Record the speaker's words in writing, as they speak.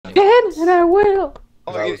can and I will.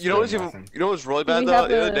 Oh, you know what's really bad we though? have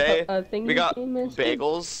The other day, thing we got game, Mister?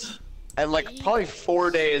 bagels, and like probably 4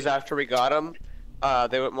 days after we got them,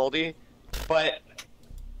 they went moldy. But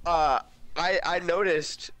I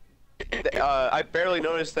noticed, I barely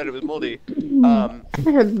noticed that it was moldy.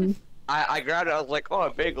 I grabbed it. I was like, oh,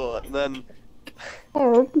 a bagel, and then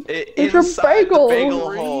it's a inside bagel. the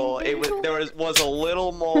bagel hole, there was a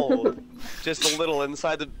little mold, just a little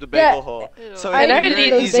inside the bagel hole. So And I had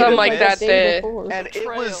eaten some like that day. And it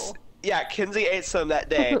was, yeah, Kinsey ate some that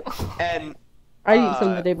day, and I ate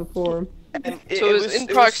some the day before. And so it was in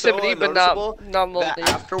proximity, but not moldy.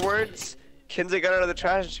 Afterwards, Kinsey got out of the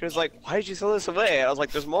trash and she was like, "Why did you throw this away?" And I was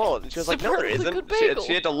like, "There's mold." And she was like, "No, there isn't."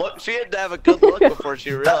 She had to look. She had to have a good look before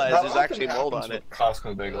she realized there's actually mold on it.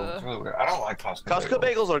 Costco bagels. It's really weird. I don't like Costco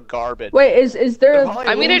bagels are garbage. Wait, is there?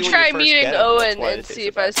 I'm gonna try meeting Owen and see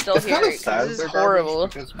if I still hear it. This is horrible.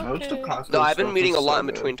 No, I've been meeting a lot in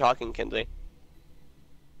between talking, Kinsey.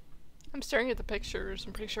 I'm staring at the pictures.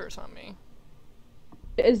 I'm pretty sure it's not me.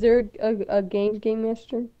 Is there a game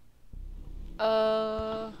master?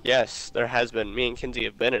 Yes, there has been. Me and Kinsey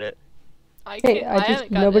have been in it. I couldn't. Oh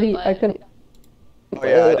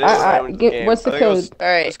yeah, what's the code?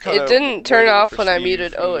 Alright, it didn't turn off when I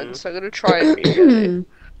muted Owen, so I'm gonna try it again.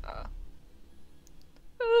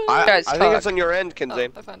 I think it's on your end, Kinsey.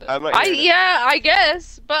 I found it. Yeah, I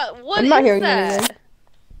guess, but what I'm not hearing that?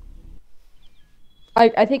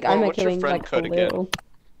 I think I'm echoing like a little.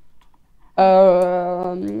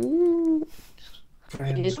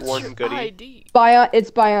 It's one goodie.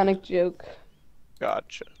 It's Bionic Joke.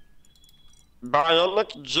 Gotcha.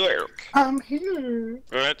 Bionic Joke. I'm here.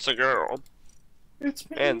 It's a girl. It's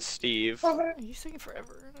me. And Steve. He's singing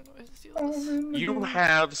forever. I don't know what his deal is. You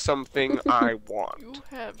have something I want. You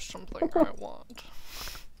have something I want.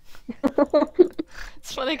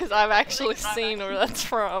 It's funny because I've actually seen where that's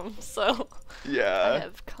from, so yeah. I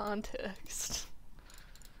have context.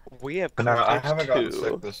 We have context too. I haven't gotten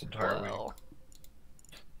sick this entire week.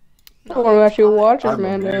 I want to actually watch this,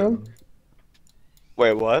 man.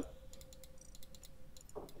 Wait, what?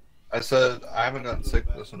 I said I haven't gotten sick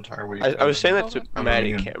this entire week. I was saying that to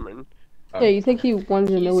Maddie Cameron. Yeah, you think he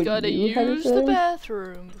wanted to know what you had to say? He's gotta use the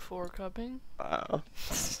bathroom before cupping. Wow.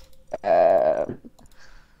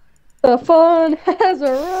 The fun has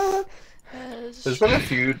arrived. There's been a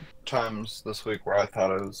few times this week where I thought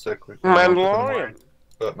I was sick.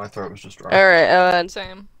 But my throat was just dry. Alright,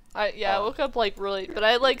 same. I woke up like really, but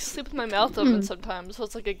I like sleep with my mouth open sometimes, so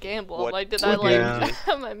it's like a gamble. I'm like, did I like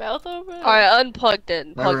have my mouth open? I unplugged it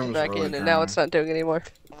and plugged it back in, and now it's not doing it anymore.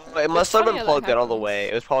 It must have been plugged in all the way.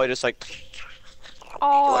 It was probably just like.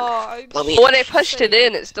 Oh. When I pushed it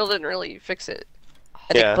in, it still didn't really fix it. I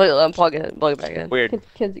had to completely unplug it and plug it back in. Weird.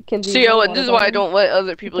 See, Owen, this is why I don't let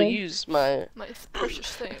other people use my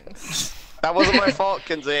precious things. That wasn't my fault,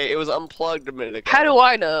 Kinsey. It was unplugged a minute ago. How do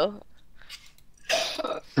I know?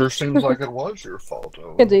 Sure seems like it was your fault,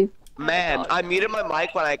 Owen. Kinsey. Man, I muted my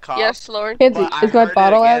mic when I coughed. Yes, Lauren. Kinsey, is my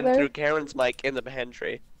bottle out there? Through Cameron's mic in the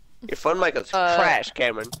pantry. Your phone mic is trash,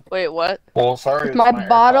 Cameron. Wait, what? Well, sorry. Is my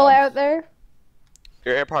bottle out there?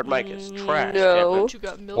 Your AirPod mic is trash. No. You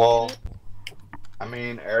got milk well, in it? I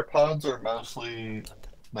mean, AirPods are mostly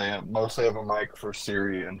have a mic for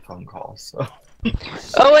Siri and phone calls. So.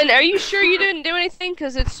 Oh, and are you sure you didn't do anything?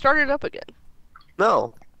 Because it started up again.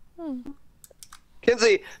 No.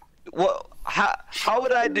 Kinsey, what? How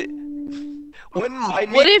would I do? What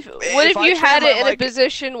if you had it in a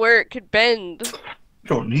position where it could bend? You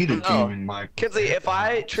don't need a gaming mic. Kinsey, if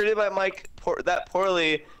I treated my mic that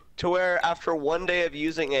poorly to where after one day of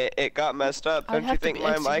using it, it got messed up, don't you think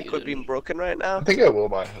my mic would be broken right now? I think I will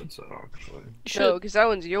buy a headset, actually. No, because that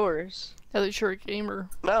one's yours. At least you're a gamer.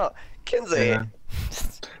 No, Kinsey. Yeah.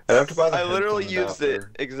 I'd have to buy the I literally used it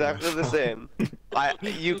exactly the same.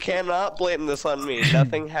 You cannot blame this on me.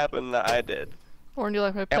 Nothing happened that I did. Or do you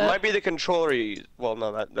like my pet? It might be the controller you use. Well,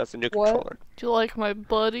 no, that's a new controller. Do you like my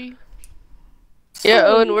buddy? Yeah,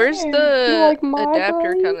 Owen, where's the like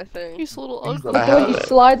adapter kind of thing? He's a little ugly. Look at he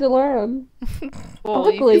slides around. Well,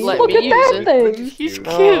 ugly. You let Look me at use that it. thing. He's cute.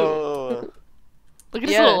 Oh. Look at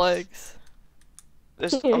his little legs.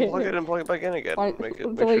 Just unplug it and plug it back in again. Make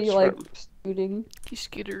the way you like scooting. He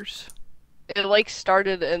skitters. It like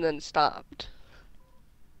started and then stopped.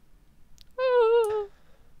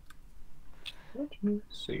 Let me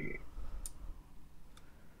see.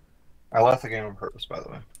 I left the game on purpose, by the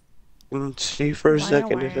way. See for a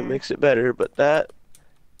second if it makes it better, but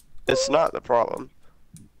it's not the problem.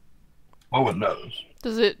 Owen knows.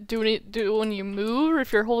 Does it do it when you move, or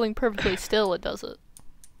if you're holding perfectly still, it does it?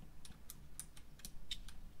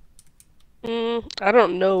 I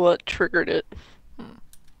don't know what triggered it.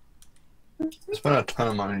 I spent a ton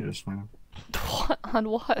of money just now. What? On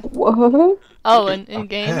what? What? Oh, in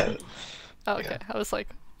game? Pet. Oh, okay. Yeah. I was like,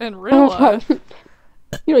 in real life.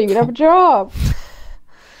 You don't even have a job.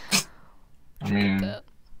 I mean, that.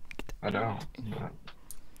 I don't. But...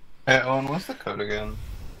 Hey, Owen, what's the code again?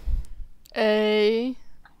 A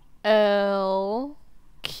L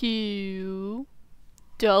Q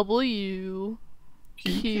W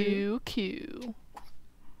Q Q.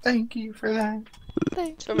 Thank you for that.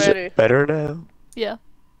 Thanks. So Maddie. Better now? Yeah.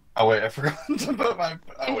 Oh wait, I forgot to put my.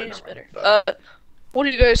 Oh wait, It is never better. mind. What do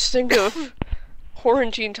you guys think of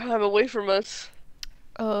quarantine time away from us?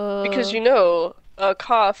 Because you know, a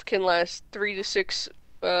cough can last 3 to 6,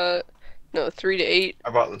 3 to 8 I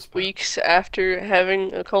bought this. weeks after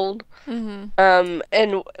having a cold. Mhm.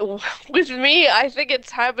 And with me, I think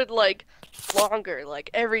it's happened like longer. Like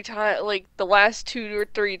every time, like the last 2 or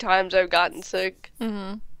 3 times I've gotten sick.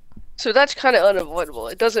 Mhm. So that's kind of unavoidable.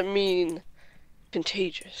 It doesn't mean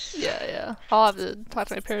contagious. Yeah. I'll have to talk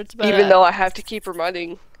to my parents about it. Even though I have to keep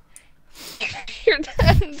reminding your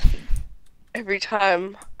dad every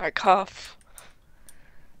time I cough.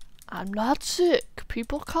 I'm not sick.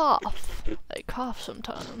 People cough. They cough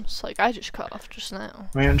sometimes. Like I just coughed just now.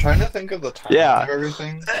 I mean, I'm trying to think of the time Yeah. of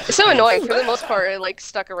everything. It's so annoying. For the most part, it like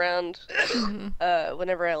stuck around Mhm.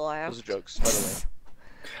 whenever I laughed. Those are jokes,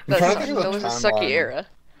 by the I'm trying to That think of the was a sucky timeline. era.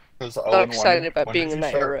 'Cause Not Owen, excited about when being did in you that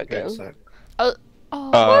start era getting again. sick? Oh.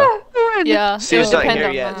 way. Yeah. See, it it's would not depend here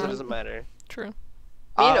on yet, so that. it doesn't matter. True. Me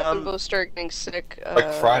and Owen Um, both started getting sick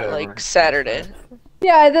Like Friday, like right? Saturday.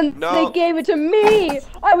 Yeah, and then No. they gave it to me.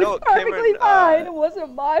 I was No, perfectly Cameron, fine. It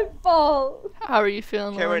wasn't my fault. How are you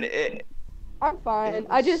feeling? Cameron, Lauren? I'm fine.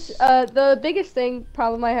 I just the biggest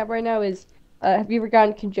problem I have right now is have you ever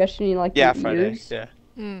gotten congestion in like yeah, your Friday. ears? Yeah.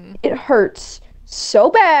 It hurts so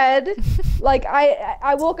bad. Like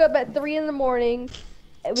I woke up at 3 in the morning.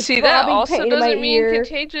 It was See, that throbbing also pain in my doesn't mean ear.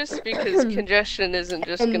 contagious because congestion isn't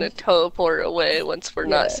just And- gonna teleport away once we're Yeah.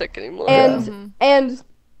 not sick anymore. And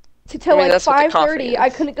till I mean, like that's what the 5:30, coughing I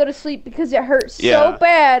is. couldn't go to sleep because it hurt so Yeah.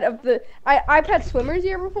 bad. I've had swimmer's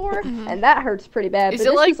ear before, and that hurts pretty bad. Is but it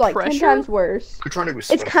this like is like pressure? 10 times worse. You're trying to be It's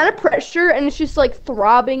special. kind of pressure, and it's just like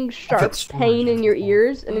throbbing, sharp That's pain in your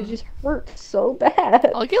ears, and it just hurts so bad.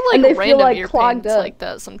 I'll get and like they feel random like ear clogged pains up. like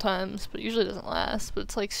that sometimes, but it usually doesn't last. But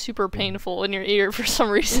it's like super painful in your ear for some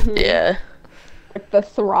reason. Yeah. Like the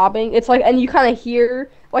throbbing. It's like, and you kind of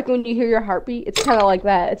hear, like when you hear your heartbeat, it's kind of like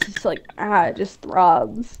that. It's just like, it just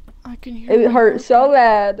throbs. I can hear. It hurts so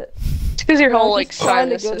bad. It's because your I was whole like just trying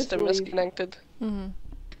to sinus go to system sleep. is connected.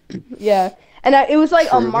 Yeah, and it was like a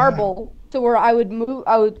True that. marble, to where I would move,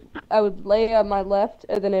 I would lay on my left,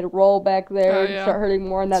 and then it'd roll back there Oh, and yeah. start hurting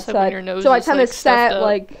more on that So when side. your nose So I is, kind like, of stuffed sat up.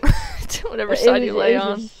 like Whatever it side was- you lay it was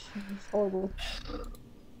on, just- it was horrible.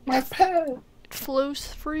 My pet. it flows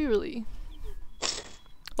freely.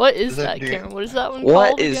 What is Is that that, deer? Cameron? What is that one What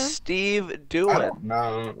called is again? Steve I doing? don't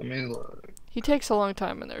know. Let me look. He takes a long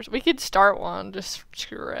time in there. We could start one, just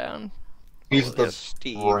screw around. He's Oh, the yeah,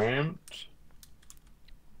 Steve. Brant.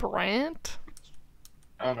 Brant?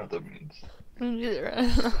 I don't know what that means. Me neither. I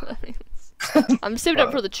don't know what that means. I'm saved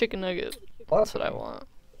up for the chicken nugget. That's what I want.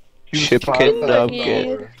 He was Chicken $5,000.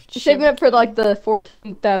 nugget. Saving up for like the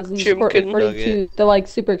 14,000, Chicken 42, the like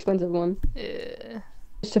super expensive one, Yeah.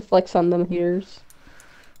 just to flex on them heaters.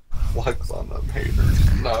 Flex on them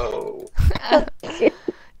haters. No.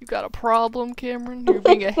 You got a problem, Cameron? You're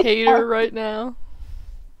being a hater right now.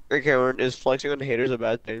 Hey, Cameron, is flexing on haters a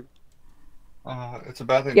bad thing? It's a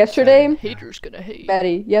bad thing. to Yesterday, say. Haters gonna hate.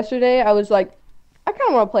 Betty, yesterday I was like, I kind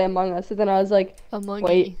of want to play Among Us, and then I was like, Among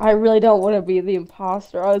wait, I really don't want to be the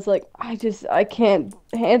imposter. I was like, I can't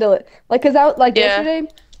handle it. Like, cause yesterday,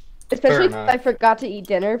 especially enough. if I forgot to eat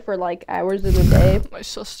dinner for like hours in the day. my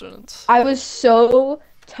sustenance. I was so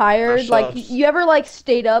tired. That Like, sucks. you ever like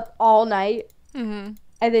stayed up all night Mm-hmm.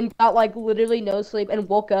 and then got like literally no sleep and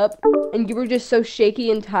woke up and you were just so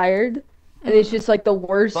shaky and tired, and it's just like the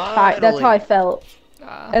worst time. That's how I felt.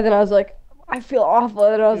 And then I was like, I feel awful.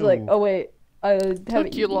 And I was like, oh wait, I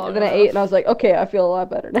haven't you eaten. long And then I enough. ate, and I was like, okay, I feel a lot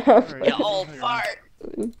better now. You old fart.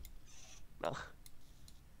 No. I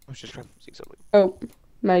was just trying to see something. Oh,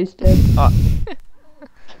 nice dead.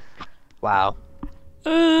 Wow.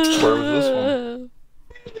 Where was this one?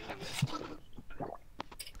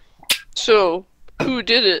 So, who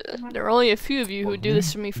did it? There are only a few of you who do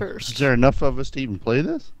this to me Is first. there enough of us to even play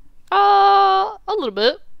this? A little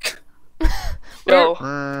bit. No.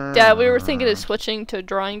 Dad, we were thinking of switching to a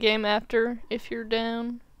drawing game after, if you're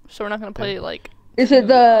down. So we're not gonna play like Is it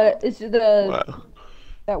the Wow.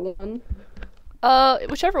 that one?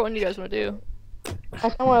 whichever one you guys want to do. I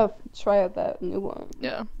kind of want to try out that new one.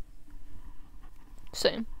 Yeah.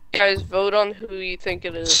 Same. Guys, vote on who you think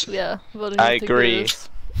it is. Yeah, vote I agree.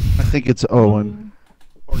 I think it's Owen.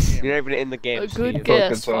 You're not even in the game. A good Steve.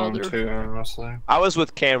 guess, It's on father. too, honestly. I was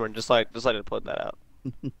with Cameron, just like to put that out.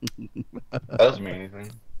 That doesn't mean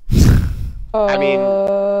anything. I mean-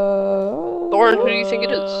 Lauren, who do you think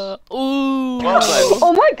it is? Ooh.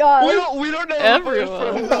 Oh my god. We don't know.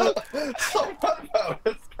 Everyone.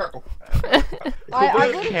 I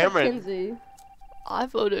voted Cameron. for Kinsey. I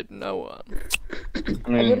voted no one. I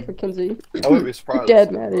voted for Kinsey. I wouldn't be surprised.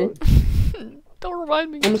 Dead, Maddie. Don't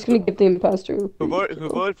remind me. I'm just gonna give the imposter. Who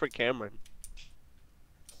voted for Cameron?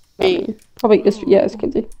 Me. Probably it's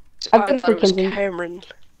Kinsey. I voted thought for it was Kinsey. Cameron.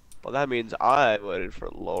 Well, that means I voted for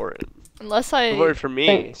Lauren. Unless Who I. voted for me?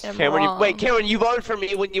 Thanks. am Cameron, wrong. wait, Cameron, you voted for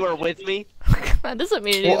me when you were with me? That doesn't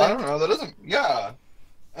mean Well, I anything. don't know. That doesn't. Yeah.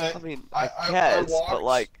 I mean, I guess, walked, but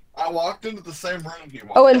like, I walked into the same room you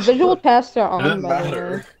walked. Oh, and visual tasks are It on, didn't by the way.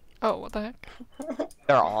 matter. Oh, what the heck?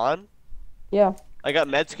 they're on. Yeah. I got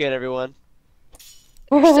med scan, everyone.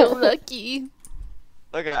 So lucky.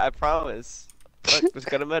 Look, I promise. Look, just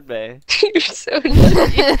go to med bay. You're so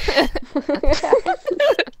lucky.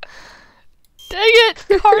 Dang it!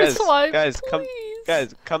 Card Guys, swipe. guys,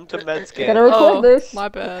 please. come to med Gotta scan. record Oh, this. my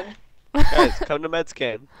bad. Guys, come to med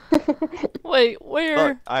scan. Wait, where?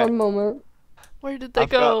 Look, One moment. Where did they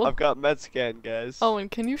go? I've got med scan, guys. Owen,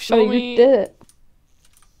 can you show Oh, me? you did it.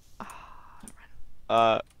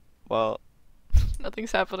 Well,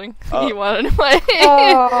 Nothing's happening. Oh. He won anyway.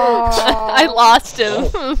 Oh. I lost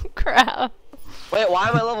him. Crap. wait, why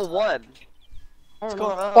am I level 1? I What's don't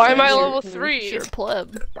going know. on? Why am I guys? level 3? Sure,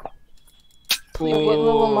 pleb. What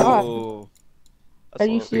level am I? Ooh. Are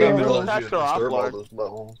you That's serious? a Yeah, little- we Visual tests are off,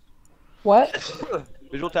 Lauren. What?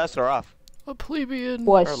 Visual tests are off. A plebeian.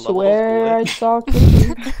 Well, I Our levels swear I glitch. saw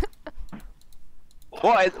Kinsey.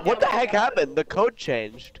 What the heck happened? The code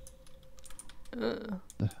changed.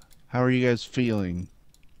 How are you guys feeling?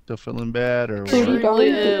 Still feeling bad or Pretty what? darn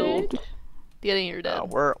Really good. ill. Getting your dad.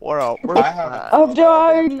 We're I haven't. I'm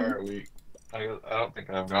dying. the entire week. I don't think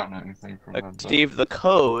I've gotten anything from them. Steve, the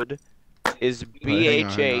code is Wait,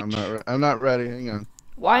 hang on, BHH. I'm not ready. Hang on.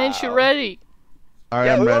 Why ain't you Wow. ready? All right,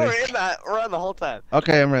 Yeah, I'm we ready. were in that. We're on the whole time.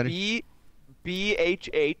 Okay, I'm ready.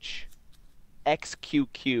 BHH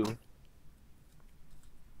XQQ.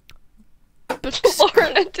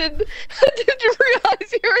 Lauren, I didn't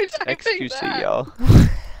realize you were typing XQC, that. y'all.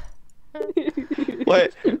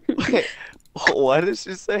 Wait, what is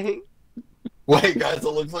she saying? Wait, guys, it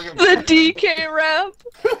looks like The DK rap.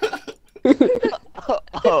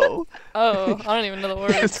 Oh. Oh, I don't even know the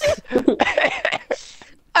words.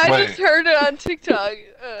 I Wait. just heard it on TikTok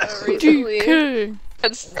recently. DK.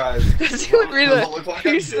 That's guys. that's the only does it reason look like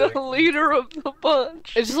I'm he's the kidding? leader of the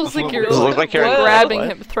bunch. It just looks like you're Does it look like you're grabbing what?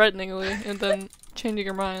 him threateningly and then changing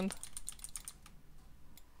your mind.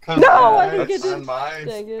 'Cause No, I on didn't get to- mine,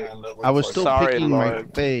 dang it. and looks I was like- still Sorry, picking my Lauren.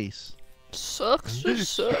 face. Sucks to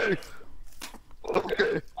suck.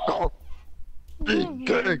 Okay.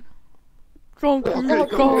 Okay. Drunk Oh, you God.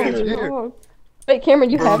 go. Wait, Cameron,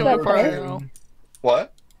 you have that Bro. pet?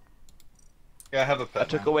 What? Yeah, I have a pet. I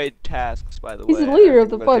took now. away tasks, by the way. He's the leader of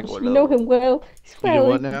the I'm gonna take bunch. away You know another him well. He's You do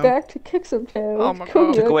what finally now? back to kick some tail. Oh It's my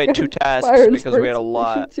coming God. Took up. away 2 tasks Fire and because we had a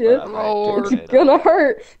lot. spirits. but I might Lord. take It's it. gonna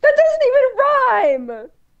hurt. That doesn't even rhyme.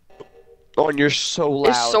 Oh, and you're so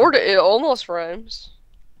loud. It almost rhymes.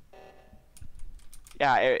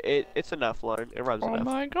 Yeah, it's enough, Lauren. It runs Oh enough.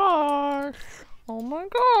 my gosh. Oh my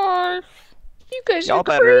gosh. You guys Y'all are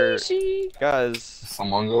better- crazy. Guys,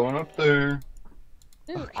 Someone going up there.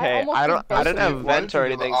 Dude, okay, almost I did didn't have Why vent did or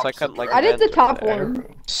you do the anything, so I opposite couldn't like. I did the vent top over there.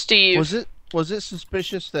 one. Steve. Was it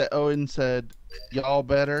suspicious that Owen said y'all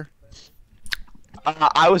better?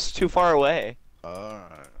 I was too far away.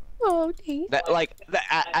 Alright. Oh,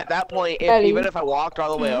 At that point, Eddie. even if I walked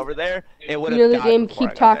all the way over there, it would You have know the died game before I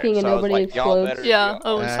Keep got Talking there. and So I was Nobody like, y'all Explodes? better- Yeah,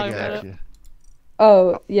 Owen's I talking about got it. you.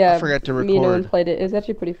 Oh yeah. I forgot to Me and Owen record. played it. It was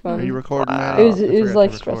actually pretty Are fun. you recording Wow. that? It was I it was forgot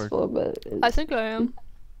like to record. stressful, but I think I am.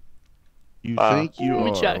 You Uh, think you let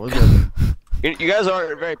me are? check. What's that? You guys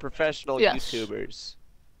aren't very professional Yes. YouTubers.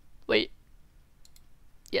 Wait.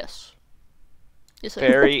 Yes. Yes, I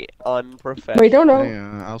am. Very unprofessional. we don't know. Hang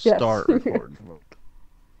on, I'll Yes. start recording.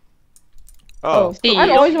 Oh, Steve.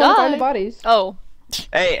 I'm always want to find Die. the bodies. Oh.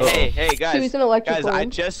 hey, She was guys, an electrical. guys! I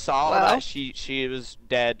just saw Wow. that she was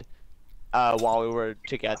dead, while we were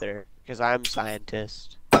together. Because I'm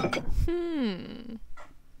scientist. Hmm.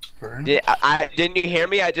 Didn't you hear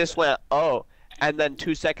me? I just went, oh, and then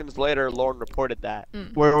 2 seconds later, Lauren reported that.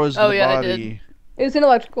 Where was Oh, the yeah, I body? It was an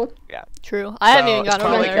electrical. True. I haven't even it's gone over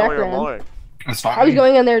probably there. Cameron or Background. Lauren. It's not I was me.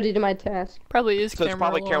 going in there to do my task. Probably is So it's Cameron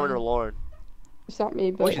probably or Cameron Lauren. or Lauren. It's not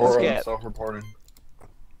me, We but should Or skip. self-reporting.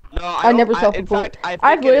 No, I never self-report. In fact, I think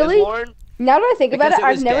I've literally, Lauren, now that I think about it, because it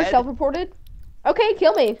I've was never dead. self-reported. Okay,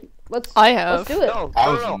 kill me. I have. Let's do it. No,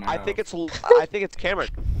 no. I think it's Cameron.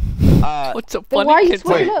 What's so Then funny? why are you kid?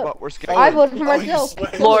 splitting Wait, up? But we're scared. I voted for myself.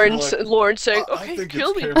 Lauren saying, I okay, think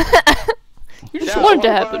kill it's me. Cameron. You just Yeah, wanted to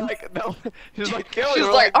we're happen. Like, no. She's like, kill She's me.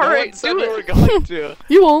 We're like, no alright, one said do we it. were going to.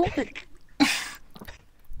 You won't.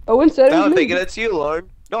 Owen said it Now was I'm me. thinking it's you, Lauren.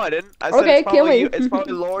 No, I didn't. I said Okay, it's kill probably me. you. It's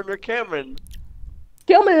probably Lauren or Cameron.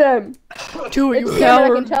 Kill me then. Do It's you Cameron,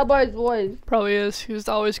 I can coward? tell by his voice. Probably is. He was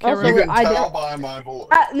always Also, Cameron. You can I tell did- by my voice.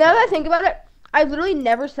 Now that I think about it, I literally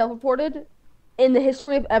never self-reported in the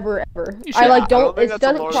history of ever. You I should. like I don't. don't think It that's a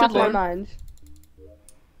doesn't Lauren cross my thing. mind.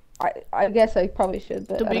 I guess I probably should,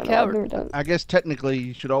 but Don't I be a don't know. I've coward. never done it. I guess technically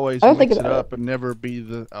you should always I don't think mix it about it. up and never be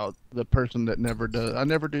the person that never does. I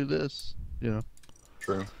never do this. You know,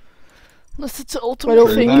 True. Unless it's an I ultimate don't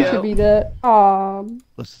True think fake you that. should out. be that.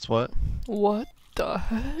 this is what. What the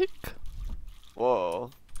heck?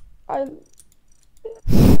 Whoa.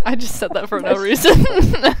 I just said that for no reason.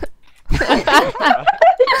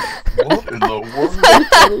 What in the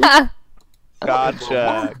world?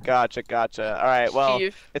 Gotcha. All right, well,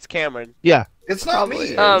 Steve. it's Cameron. Yeah. It's not Probably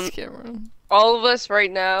me. is Cameron. All of us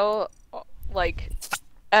right now, like,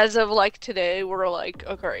 as of like today, we're like,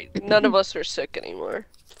 okay, none of us are sick anymore.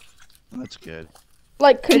 That's good.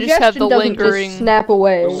 Like I just have congestion the doesn't lingering- just snap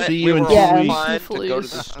away. We'll see We you in were 2 Yeah. all weeks. fine to go to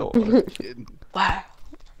the Fleas. store. Kidding. Wow.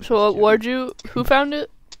 So who found it?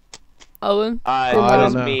 Owen? I It don't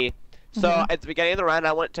was know. me. So Mhm. at the beginning of the round,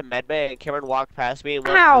 I went to medbay, and Cameron walked past me and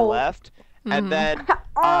went to Ow. the left. Mhm. And then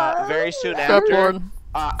very soon Shut after, Lauren.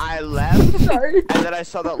 I left, Sorry. and then I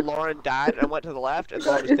saw that Lauren died, and I went to the left, and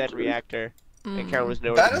Lauren was dead in reactor, and Cameron was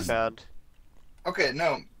nowhere That to be is- found. Okay,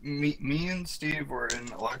 no. Me and Steve were in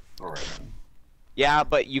electrical right now. Yeah,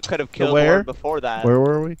 but you could have killed where? Lauren before that, Where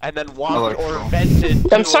were we? and then walked or Electrical.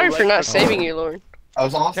 vented. I'm to sorry for not electrical. saving you, Lauren. I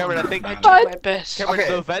was also. Cameron, I think- I did What? my best. Cameron, Okay.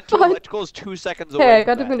 the vent to What? electrical is 2 seconds away. Hey, I from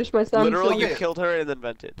got to that. finish my sound. Literally, you Okay. killed her and then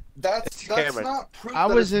vented. That's Cameron. not proof I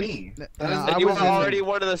that was it's in- me. no, That is I And you were was in- already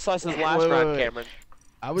one of the susses last Wait, round, wait. Cameron.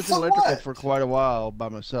 I was in So electrical what? for quite a while by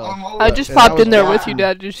myself. I just and I popped in was there down. with you,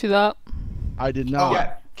 Dad. Did you see that? I did not.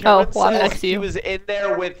 Yeah, Oh, Cameron well, I'm said next to he you. was in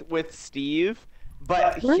there with Steve,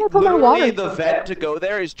 but Where did I put my literally water? the vent to go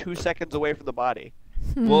there is 2 seconds away from the body.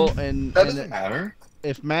 Well, and, That and doesn't matter.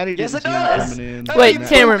 if Maddie Yes, didn't it see him does. coming in, Wait, then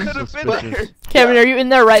Cameron. that's Could've been there. suspicious. Cameron, are you in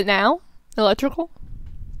there right now? Electrical?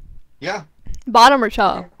 Yeah, Bottom or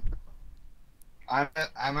top? I'm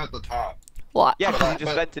at the top. Well, Yeah, 'cause But- you just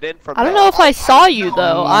but- vented in from I don't there. know if I saw you no.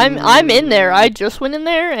 though. I'm in there. I just went in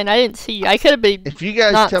there and I didn't see you. I could have been. If you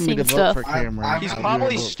guys Not tell me to seen vote stuff. for Cameron, He's I'll do a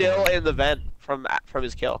probably vote for still him. in the vent from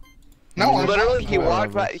his kill. No, I'm Literally, not. he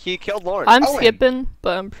walked by. He killed Lauren. I'm Owen. skipping,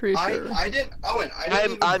 but I'm pretty sure. I didn't. Owen, I didn't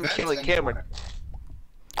even I'm vent killing anywhere. Cameron.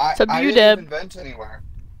 It's up to I you, didn't Deb. even vent anywhere.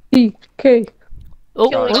 Okay. Oh,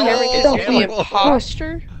 Killing Oh, Cameron is oh, the oh.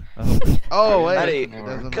 imposter? Oh wait, Maddie, it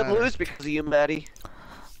doesn't could matter. lose because of you, Maddie.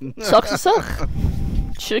 sucks to suck.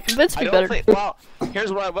 Should have convinced I me don't better. think. Well,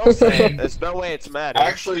 here's what I will say: there's no way it's Maddie.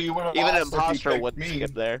 Actually, you would have Even an lost if you imposter picked wouldn't me.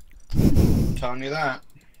 skip there. I'm telling you that.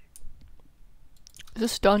 Is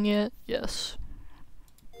this done yet? Yes.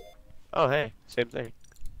 Oh, hey, same thing.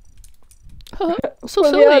 So What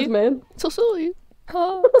are the odds, silly. man? So silly.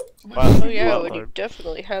 Wow. Oh yeah, Well, well, you Lauren.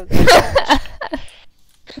 definitely have that.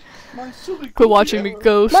 Quit watching me,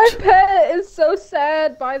 ghost. My pet is so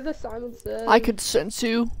sad by the Simon Says. I could sense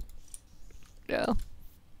you. Yeah.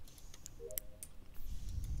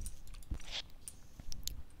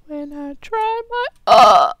 When I try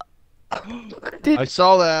my I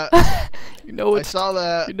saw that. you know I it's saw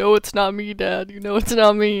that. you know it's not me, Dad. You know it's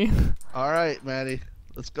not me. All right, Maddie,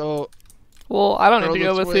 let's go. Well, I don't Throw need to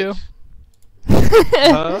the go with you. switch.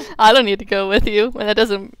 Huh? I don't need to go with you, and that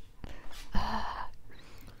doesn't.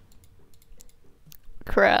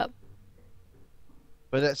 Crap.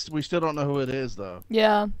 But that's we still don't know who it is though.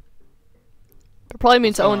 Yeah. It probably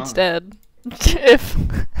means What's going Owen's on? dead.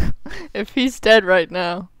 if he's dead right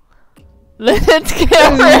now. Let's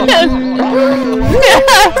Cameron.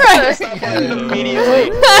 Immediately.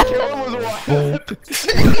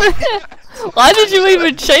 Why did you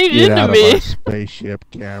even change Get into out me? of my spaceship,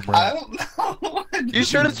 Cameron. I don't know. You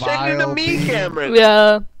should have changed into Vile me, being. Cameron.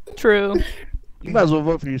 Yeah, true. You might as well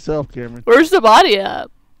vote for yourself, Cameron. Where's the body at?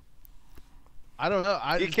 I don't know.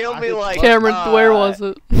 You killed me like Cameron, where was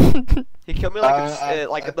it? He killed me like I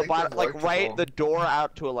at the think bottom, like right electrical. the door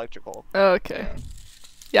out to electrical. Okay.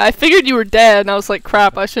 Yeah, I figured you were dead, and I was like,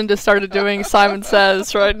 crap, I shouldn't have started doing Simon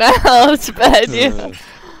Says right now. It's a bad idea.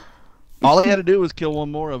 All he had to do was kill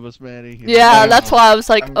one more of us, Manny. Yeah, Yeah. that's why I was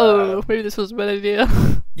like, I'm, oh, maybe this was a bad idea.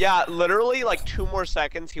 Yeah, literally like 2 more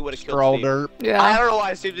seconds, he would have killed Steve. Dirt. Yeah. I don't know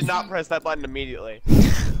why Steve did not press that button immediately.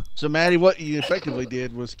 So, Maddie, what you effectively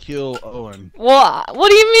did was kill Owen. What? What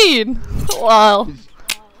do you mean? Wow.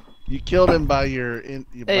 You killed him by your.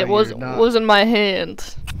 It wasn't my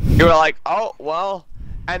hand. You were like, oh well,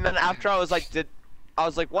 and then after I was like,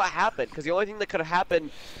 what happened? Because the only thing that could have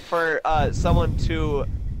happened for someone to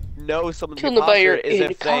know someone's imposter is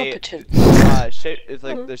if they it's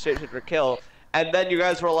like the shapeshifter kill, and then you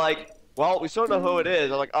guys were like, well, we still don't know who it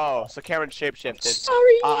is. I'm like, oh, so Cameron shapeshifted.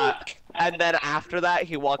 Sorry. And then after that,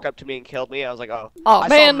 he walked up to me and killed me. I was like, oh, Oh I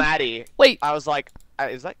man. saw Maddie. Wait. I was like,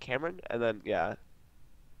 is that Cameron? And then yeah.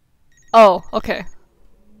 Oh, okay.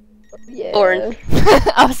 Yeah. Lauren.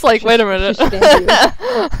 I was like, wait a minute.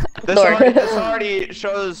 This already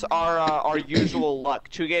shows our usual luck.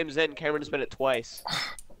 2 games in, Cameron's been it twice.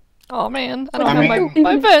 Oh man, I don't have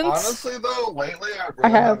my vents. Honestly though, lately I really I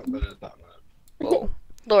have. haven't been that much. Whoa.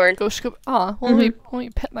 Lauren. Go scoop. Ah, let me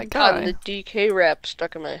pet my Got the guy. DK rap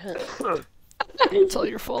stuck in my head. It's all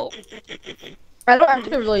your fault. I don't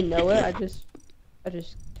actually really know it. I just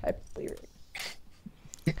type lyrics.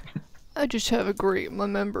 I just have a great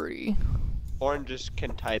memory. Lauren just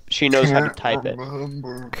can type. She knows how to type it.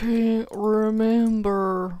 Can't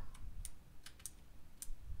remember.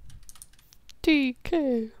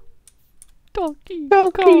 DK. Donkey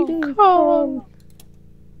Kong.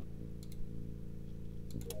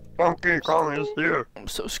 Donkey Kong is here. I'm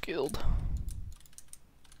so skilled.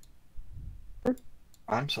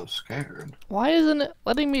 I'm so scared. Why isn't it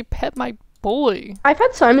letting me pet my boy? I've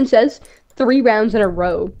had Simon Says 3 rounds in a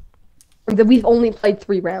row. That we've only played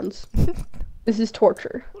 3 rounds. This is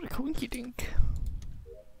torture. What a coinky dink.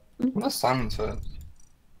 What does Simon Says?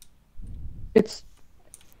 It's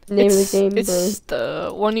the name of the game, It's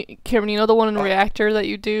the one, Cameron, you know the one in Reactor that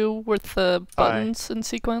you do with the buttons in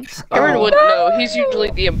sequence? Cameron Oh. wouldn't know. He's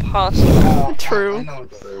usually the imposter. True. I know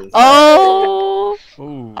what that is. Oh!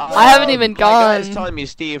 Ooh. I haven't even My guy's gone. telling me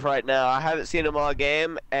Steve right now. I haven't seen him all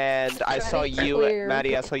game, and I saw you, clear.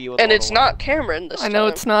 Maddie. I saw you. And it's not Cameron this I know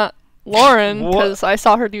time. it's not Lauren, What? because I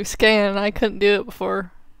saw her do scan and I couldn't do it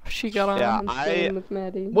before she got on. Yeah. I'm staying with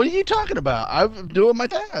Maddie. What are you talking about? I'm doing my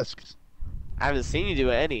tasks. I haven't seen you do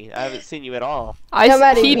any. I haven't seen you at all. No,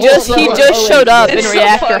 Maddie, He what- just what- showed up in It's so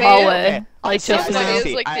Reactor funny. hallway. Okay. Like So just funny now.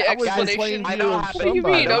 is like the I was explanation. playing I know you what of happened. What do you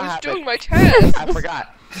somebody. mean? I What was happened? doing my task. I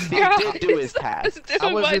forgot. He Yeah. did do his I was task. doing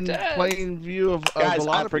I was my in task. plain view of Guys, a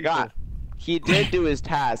lot I of forgot. people. He did do his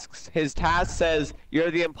tasks. His task says, "You're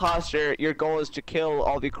the imposter. Your goal is to kill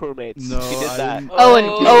all the crewmates." No, he did I that. didn't- Owen,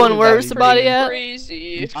 Oh, Owen, where's the body at?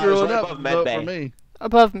 Crazy. He's I was screwing right up. above Vote medbay. for me.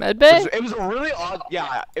 Above medbay? It was a really odd,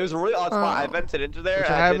 yeah. It was a really odd spot. I Oh. vented into there. Which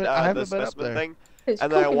And I I did haven't the been up specimen there. thing, His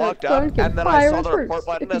and then I coconut walked up, gun can and then I fire saw the first. report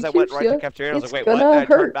button If as he I went shoots right to ya, the cafeteria. I was it's like, wait, what? gonna And I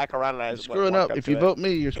turned hurt. back around and I You're just screwing walked up. If you to it. vote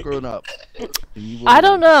me, you're screwing up. And you will I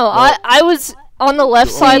don't know. Well, I was on the left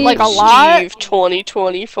side like a Steve, lot. Steve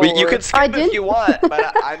 2024. But you can skip I if didn't- you want,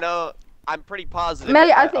 but I know I'm pretty positive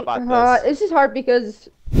Maddie, I think about this. this is hard because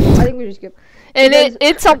I think we just skip. And Because-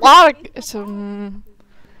 it's a lot of.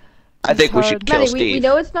 I think we hard. should kill Maddie, we Steve.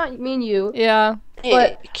 know it's not me and you. Yeah.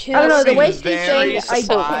 But Hey, I don't know, the I'd way be Steve's very saying, I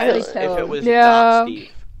don't really surprised tell if it him. was Yeah. not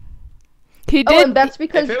Steve. He Oh, did. and that's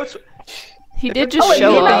because If it was, he if did it just was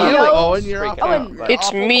show you up. know- Owen, you're freaking awful. Owen, out, but- It's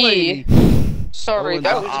awful me. lady. Sorry, Owen, that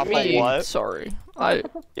that's was awful me. what? Sorry. I.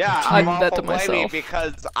 Yeah, I I'm did that awful to myself. blaming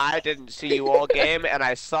because I didn't see you all game and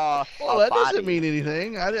I saw Well, a that body. doesn't mean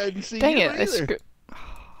anything. I didn't see Dang you it! I either.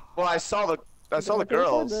 Well, I saw the Don't think I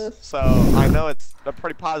girls, said this. so I know I'm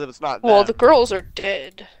pretty positive it's not Well, the them. girls are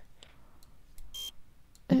dead.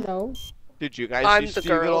 no. Did you guys I'm see the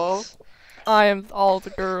Steve at all? girls. I am all the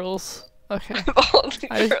girls. Okay. All the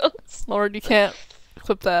I- girls. Lord, you can't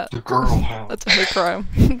clip that. The girl house. That's a hate crime.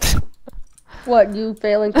 What, you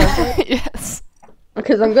failing content? Yes.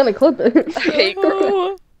 Because I'm gonna clip it. Hate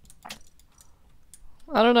crime.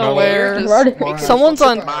 I don't know No, where. you're Right. just- Someone's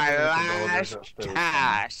on- My last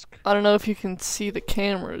task. I don't know if you can see the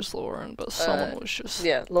cameras, Lauren, but someone was just.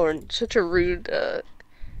 Yeah, Lauren, such a rude,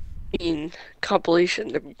 mean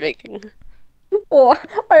compilation to be making. Well,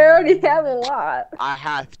 I already have a lot. I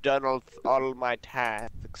have done all my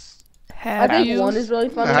tasks. I Have think you? one is really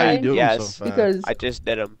funny. How you Maddie, doing Yes, so fast? Because I just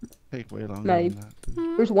did them. Take way longer Maddie. than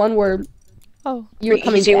that. there's one word Oh. you were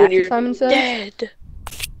coming Easy back, when you're Simon said. dead.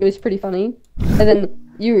 It was pretty funny. And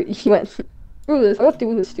then he went, screw this, I'm not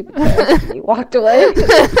doing this stupid task. And he walked away.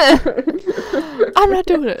 I'm not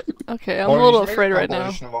doing it. Okay, I'm a Or little just make afraid a right now.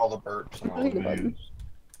 compilation of all the burps and all Think the about it. news.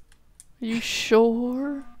 You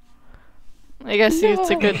sure? I guess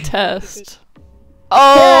it's a good test.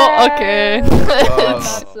 Oh, okay. Not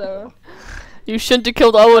so. You shouldn't have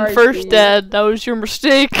killed Owen Sorry, first, Steve. Dad. That was your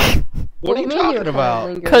mistake. What are you talking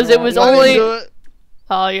about? Because it was I didn't only. do it.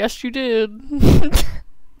 Oh, yes, you did.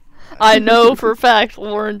 I know for a fact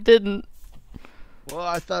Lauren didn't. Well,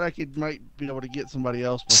 I thought might be able to get somebody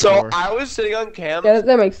else So before. I was sitting on cam. Yeah,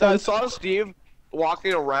 that makes I sense. saw Steve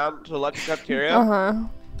walking around to the electric cafeteria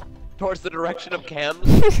towards the direction of Cam's,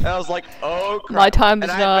 and I was like, "Oh crap!" My time is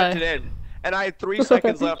and I nigh. had vented in, and I had 3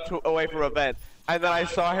 seconds left away from a vent, and then I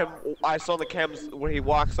saw him. I saw the cams when he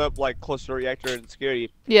walks up like close to the reactor in security.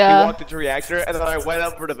 Yeah. He walked into reactor, and then I went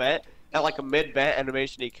up for the vent. At like a mid-vent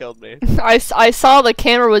animation, he killed me. I saw the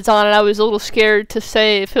camera was on and I was a little scared to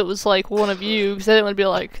say if it was like one of you because I didn't want to be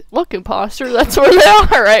like, look, imposter, that's where they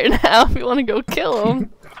are right now if you want to go kill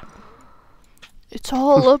them. It's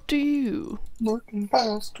all up to you. Look,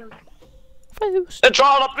 imposter. It's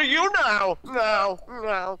all up to you now.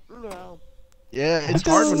 No. Yeah, it's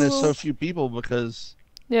hard when there's so few people because,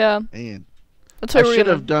 Yeah. man, That's I why we're should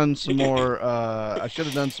gonna have done some more. I should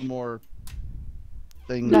have done some more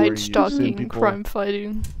things where night you send stalking, people. crime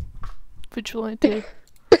fighting, vigilante.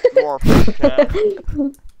 More fake tasks.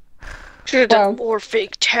 Should have done Wow. more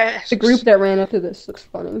fake tasks. The group that ran into this looks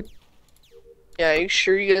funny. Yeah, you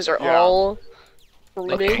sure you guys are Yeah. all A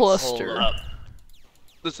roommates? cluster. Hold up.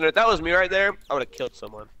 Listen, if that was me right there, I would have killed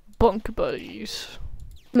someone. Bunk buddies.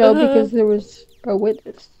 No, because there was a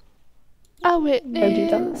witness. A How'd you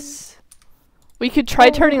done witness. We could try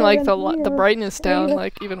turning like the yeah. brightness down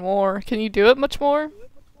like even more. Can you do it much more?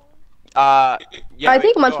 Yeah. I we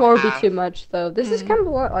think can much go more would be half. too much, though. This is kind of a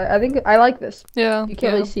lot. I think I like this. Yeah. You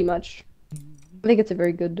can't really see much. I think it's a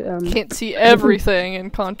very good. Can't see everything in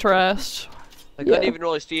contrast. I couldn't Yeah. even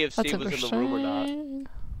really see if That's Steve was in the room or not. interesting.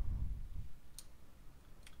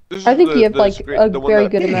 This I is think the- you have the like screen- a the one very that-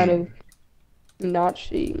 good amount of not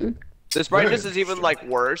seeing. This brightness is even like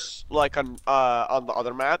worse, like on the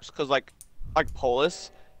other maps, cause like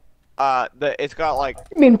Polis, it's got like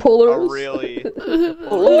I mean, a Polaris. really,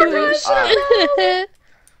 Polaris.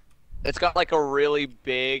 it's got like a really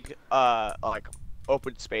big like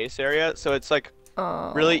open space area, so it's like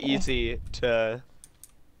Oh. really easy to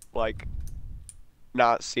like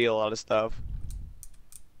not see a lot of stuff.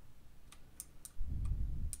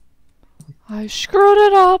 I screwed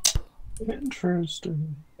it up.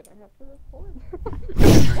 Interesting.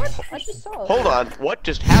 I just saw it. Hold on, what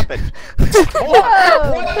just happened? Hold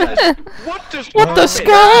on, what just What the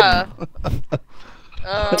happened? scum?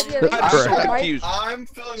 Um, I'm so Correct. confused. I'm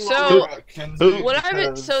feeling So, low about Kenzie what I'm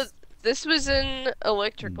because- so this was in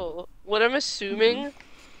electrical. What I'm assuming,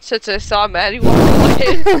 since I saw Maddie walk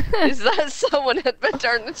away, is that someone had been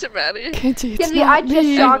turned into Maddie. Kenzie, it's Kenzie, not I just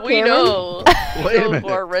me. saw And we Cameron. know, Wait a know minute. who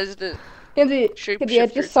our resident. Kenzie, I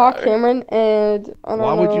just saw Cameron, and I don't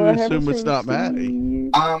Why would know, you I haven't assume it's seen not Maddie?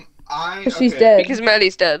 Steve. Because She's dead. Because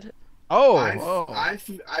Maddie's dead. I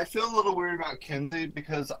feel a little weird about Kenzie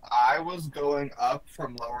because I was going up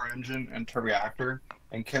from lower engine into reactor,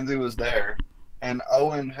 and Kenzie was there, and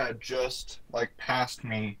Owen had just like passed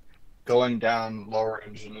me, going down lower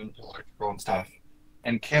engine into electrical and stuff,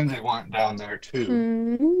 and Kenzie went down there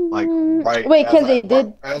too, like right. Wait, as Kenzie I,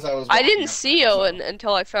 did. As I was. I walking didn't up. see Owen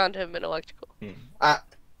until I found him in electrical.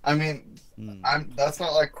 I mean, that's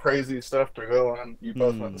not like crazy stuff to go on. You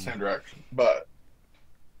both went the same direction, but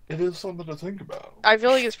it is something to think about. I feel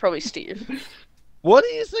like it's probably Steve. What do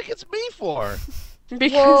you think it's me for?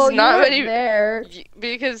 Because Well, not you weren't many. there.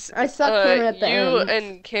 Because I saw Cameron at the you end.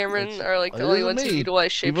 and Cameron It's- are like the it only isn't ones who me.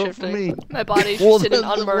 utilize You vote for shapeshifting. me. My body's Well, just in an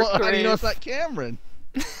then, unmarked how do you know it's grave. not Cameron?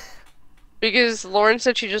 Because Lauren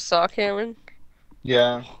said she just saw Cameron.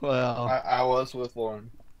 Yeah, Well, I was with Lauren.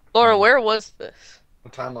 Lauren, where was this? The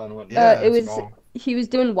timeline went. Yeah, it was. small. He was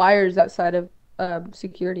doing wires outside of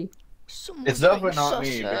security. It's definitely not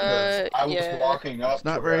me because I was yeah. walking up. It's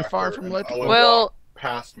not to very reactor far from and electrical. Owen Well, walked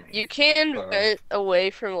past me. You can vent away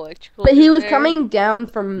from electrical. But he was there. coming down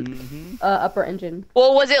from mhm. upper engine.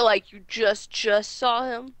 Well, was it like you just saw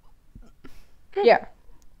him? Yeah.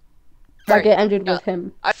 Like Alright, it ended yeah. with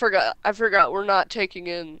him. I forgot. We're not taking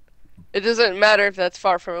in. It doesn't matter if that's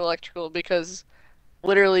far from electrical because,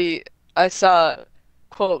 literally, I saw,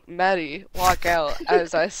 quote, Maddie walk out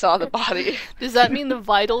as I saw the body. Does that mean the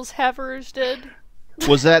vitals havers did?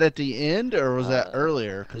 Was that at the end or was that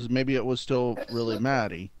earlier? Because maybe it was still really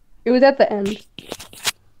Maddie. It was at the end.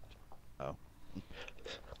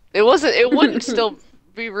 It wasn't. It wouldn't still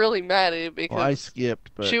be really Maddie because Well, I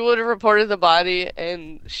skipped, but she would have reported the body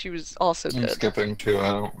and she was also I'm dead. skipping too. I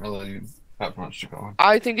don't really have much to go on.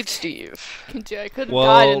 I think it's Steve. Kenzie, I could have Well,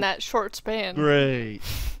 died in that short span. great.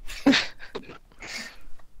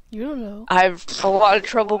 You don't know. I have a lot of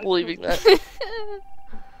trouble believing that.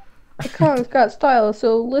 Kong's got style,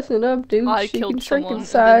 so listen up, dude. I She killed can shrink someone, in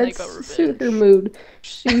and then they size got to suit her revenge. mood.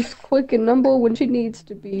 She's quick and nimble when she needs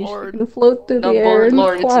to be. Lord. She can float through the No, air and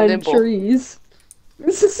Lord, it's climb nimble. trees.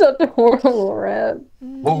 This is such a horrible rap.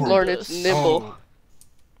 Lord, it's nimble. Oh,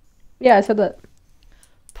 Yeah, I said that.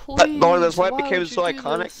 But Lauren, that's why it Please, became would so you do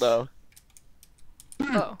iconic, this? though.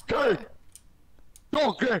 Oh. Okay.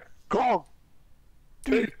 Donkey Kong.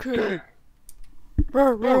 DK.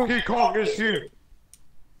 Donkey Kong is here.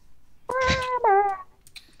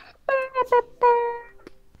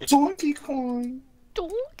 Donkey Kong.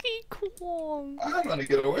 Donkey Kong. I'm gonna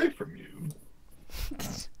get away from you.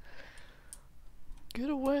 Get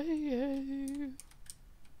away.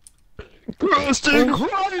 Krusty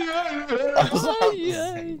Krab.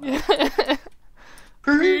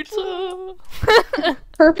 Pizza.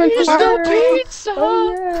 Perfect It's fire. the pizza.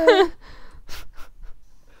 Oh yeah.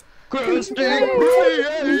 Krusty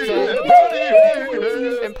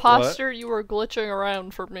Krab. Imposter, you were glitching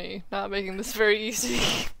around for me, not making this very easy.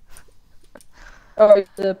 Oh,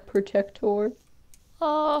 the protector.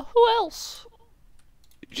 Who else?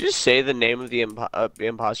 Did you just say the name of the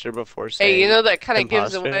imposter before saying? Hey, you know that kind of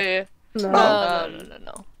gives imposter? away. No.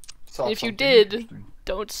 No. Saw If you something did, interesting.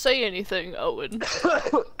 don't say anything, Owen.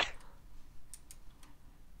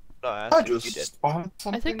 No, I asked I if you just did. spotted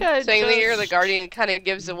something. I think I Saying that you're the just... guardian kind of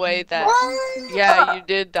gives away that. Yeah, you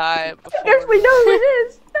did die before. Yes, we know who it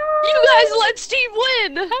is. No. You guys let Steve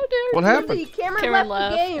win. How dare What you? happened? Cameron, Cameron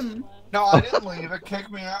left the left. game. No, I didn't leave. It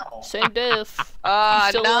kicked me out. Same diff.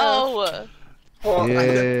 No. Well, I didn't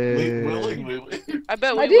Yay. leave willingly. I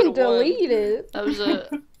bet we I didn't would've won. delete it. That was a...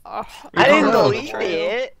 I didn't Oh. delete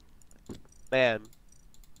it. Man,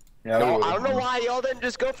 Yeah, no, I don't know why y'all didn't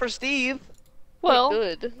just go for Steve. Well,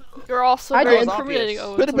 Good. you're also I very did. incriminating, Obvious.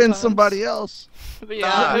 Owen. Could have been sometimes. somebody else. But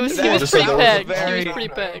yeah, he was that was pretty a pegged. very- He was pretty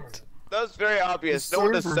pegged. That was very obvious. No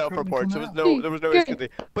one does server self-reports. couldn't There was no excuse.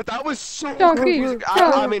 But that was so Donkey confusing.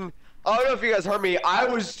 I mean, I don't know if you guys heard me. I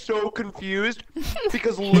was so confused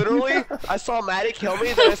because literally I saw Maddie kill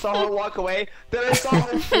me, then I saw her walk away, then I saw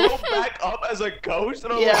her float back up as a ghost,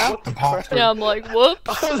 and I was Yeah. like, what the fuck? Yeah, I'm like,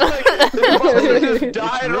 whoops. I was like, the imposter just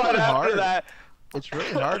died It's really right after hard. that. It's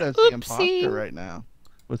really hard as the Oopsie. imposter right now.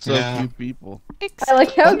 With so Yeah. few people. I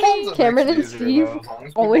like how Sometimes it Cameron and makes it easier, Steve though, as long as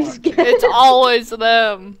people always aren't get. It's always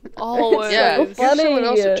them. Always. Yeah, so give someone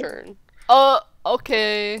else a funny. turn.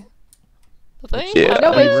 Okay. The thing Yeah.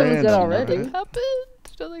 No, wait, happened. someone did Random, already. right?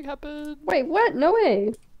 Nothing happened. Wait, what? No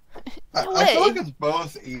way. I feel like it's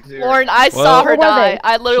both easier. Lauren, I Well- saw her What were die. they?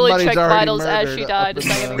 I literally Somebody's checked already vitals as she murdered died a up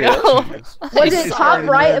in second the- ago. Was I it saw top her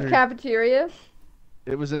right of murdered. cafeteria?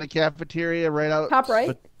 It was in the cafeteria right out. Top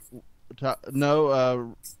right?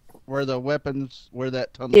 No, where the weapons, where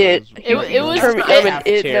that tunnel Yeah, is. It was.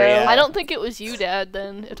 Cafeteria. I don't think it was you, Dad.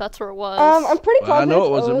 Then, if that's where it was. I'm pretty Well, I positive. know it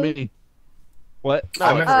it's wasn't Owen. me. What?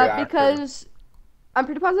 I'm in reactor. Because I'm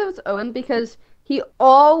pretty positive it's Owen because he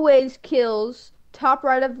always kills top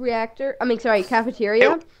right of reactor. I mean, sorry,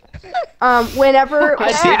 cafeteria. Whenever.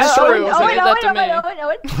 I see it's true. Owen, He did that to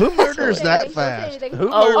Owen. Who murders Say that anything, don't say fast? anything. Who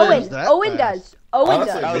Owen. murders that Owen fast? does. Owen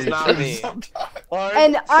Honestly, That was does. not me. sometimes.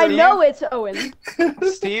 And I Steve- know it's Owen.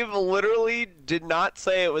 Steve literally did not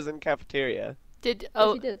say it was in cafeteria. Did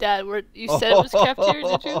he did. Dad? You said it was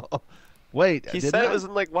cafeteria? Did you? Wait, He didn't said I? it was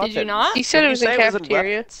in like weapons. Did you not? He said Did it you was in say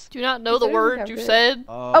cafeteria. weapons? Do you not know He the said it was word you cafeteria. said?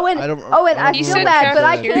 Owen, I don't, Owen, I He feel said bad, but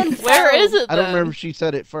I cafeteria. can't. Where is it I then? don't remember if she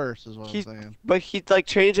said it first. Is what He- I'm saying. But he like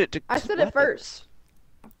changed it to. I said weapons. it first.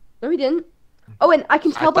 No, he didn't. Owen, I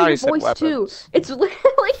can I tell by thought your he said voice too. weapons. It's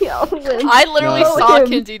literally Owen. I literally No. saw Him.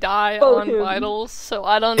 Kinsey die Both on him. vitals, so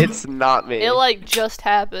I don't. It's not me. It like just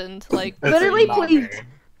happened. Like It's Literally, not please. me.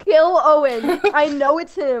 Kill Owen. I know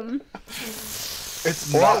it's him.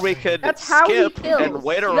 It's or not we me. could That's how he skip kills. and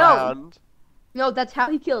wait No. around. No, that's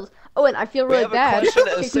how he kills. Owen, I feel We really have a bad question a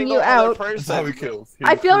kicking single you other out. That's how he person. kills.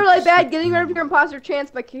 I feel really bad getting rid of your imposter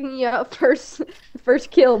chance by kicking you out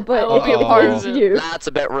first kill, but I won't be a part of it's it. you. That's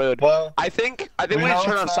a bit rude. Well, I think we should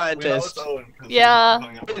turn on scientist. Yeah.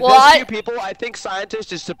 With Well, those I- few people, I think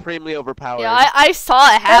scientist is supremely overpowered. yeah, I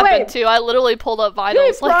saw it happen wait. too. I literally pulled up Give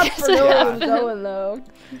vitals me like props as for it knowing it was happened. Owen though.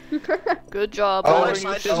 Good job, Oh, Owen. Our You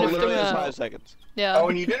scientist sniffed him literally is out. 5 seconds. Yeah. Oh,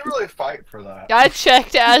 and you didn't really fight for that. Yeah, I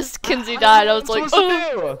checked as Kinsey died. I was like,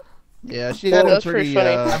 oh. Yeah, she Well, had a that's pretty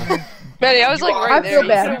pretty. funny. Manny, I was like You right I there. feel You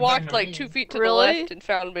bad. could have walked like 2 feet to Really? the left and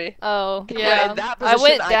found me. Oh, Yeah, yeah. in that I position,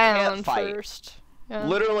 went I down can't fight. first. Yeah.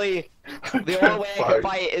 Literally, the only way I can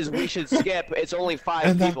fight is we should skip. It's only 5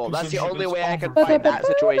 And that people. That's the position only is way I can over. fight that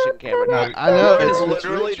situation, Cameron. I know It's it's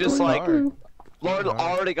literally just really like- hard. Lauren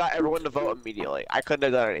already got everyone to vote immediately. I couldn't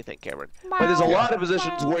have done anything, Cameron. But there's a lot of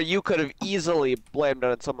positions where you could have easily blamed it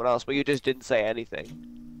on someone else, but you just didn't say anything.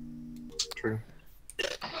 true.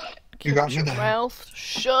 You got me Your there. mouth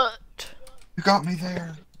shut. You got me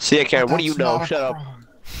there. See ya, Karen. But What do you that's know? not a Shut up. crime.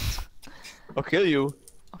 I'll kill you.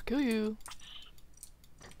 I'll kill you.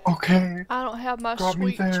 Okay, I don't have my Got me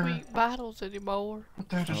sweet, there. sweet vitals anymore. but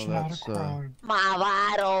that is Oh, not a that's, crime. My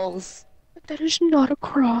vitals. That is not a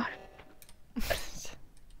crime.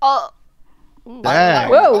 Oh. Ooh. Dang.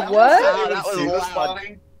 Whoa, I what? Wow, didn't that was see this loud.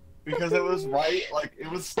 body because it was right, like, it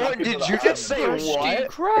was stuck What, into did the you just say admin. what?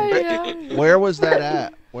 Crayon. Where was that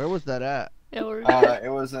at? Where was that at? Yeah, we're It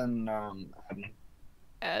was in, admin.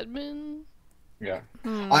 admin. Yeah.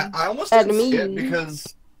 Hmm. I almost didn't see it Admin.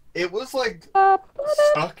 because it was, like,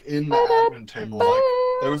 stuck in the admin table. Like,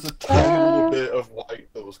 there was a tiny little bit of white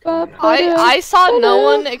that was coming out. I saw no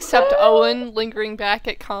one except Owen lingering back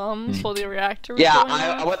at comms while the reactor was Yeah, going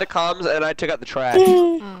I off. went to comms and I took out the trash.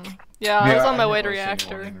 Yeah, I was on my I way to never seen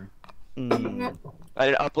one reactor. either. Mm. I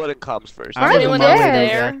did uploading comms first. I Why was did on you my way to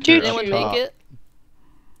there? reactor Did up anyone top. make it?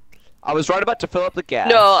 I was right about to fill up the gas.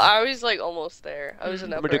 No, I was like almost there. I was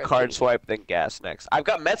in I'm upper gonna do card engine. swipe, then gas next. I've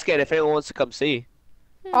got Metscan if anyone wants to come see.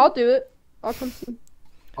 I'll do it. I'll come see.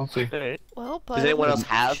 I'll see. Alright. Well, but Does anyone else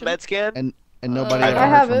have Metscan? And nobody I ever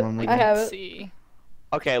have heard it. from him I again. have it. See.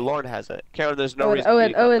 Okay, Lauren has it. Karen, there's no reason for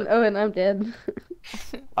you Owen, to come Owen, I'm dead. then.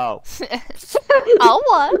 Oh. I'll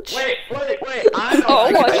watch. Wait, I know.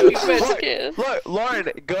 Oh, what I watch can do. you Mexican. Look, Lauren,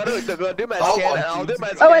 go do Metscan, I'll and I'll do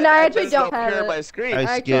watch you. Metscan. Oh, and I and actually then it'll don't have appear on it. my screen. I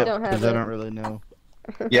actually skipped don't have because I it. don't really know.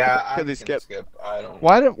 Yeah, I Could they can skip? I don't.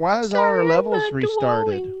 Why is our levels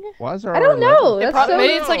restarted? Why is our I don't know. levels- That's so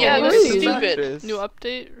Maybe it's like Yeah, a this new is season, stupid. new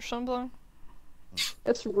update or something.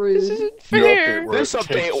 That's This rude. isn't Your fair. update where This it update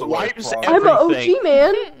takes away wipes from- I'm an OG everything.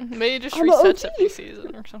 man. Maybe it just I'm a resets OG. every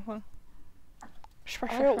season or something.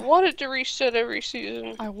 I don't want it to reset every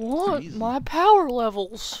season. I want my power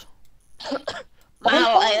levels.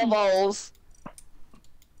 My levels.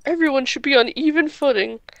 Everyone should be on even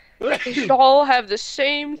footing. They should all have the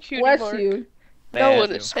same cutie Bless mark. you. No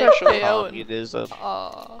one is special. Hey, Owen. Communism.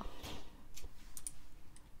 Aw.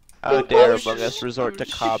 How dare was among just- us resort to I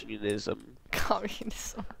was- communism.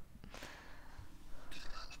 Communism.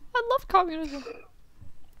 I love communism.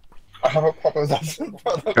 I have a proposition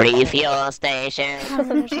for the Refuel station.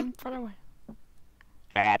 Communism, far away.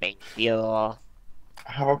 Grabbing fuel.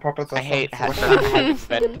 I have a proposition. I hate for having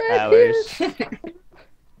vent powers.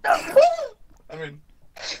 I mean,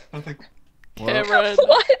 I think. Well, Cameron.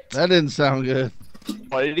 What? that didn't sound good.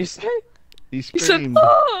 What did he say? He He said, screamed.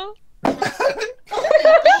 oh!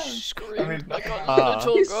 Scream I mean, like a uh,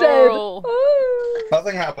 little He said, girl. "Oh."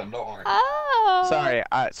 Nothing happened. Don't worry. Ah. Sorry,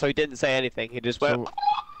 so he didn't say anything. He just went. So,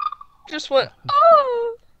 Just went,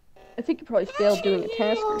 oh! I think you probably failed doing a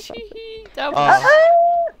task or something. That Uh, was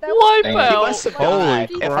Thank he you. wipeout. must have Holy died.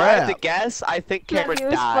 If I had to crap. guess, I think Maddie, Cameron it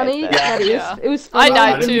was died. funny. then. Maddie, Yeah. it was I funny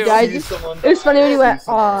died when you too. died. See someone It was funny when you die, went, see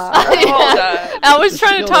someone aw. die. All Yeah. died. I was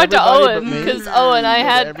trying to Kill talk to everybody Owen but me? because Owen, I Killed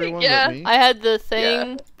had everyone Yeah. but me? I had the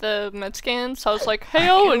thing, the med scan, so I was like, "Hey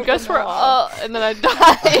Owen, guess where?" And then I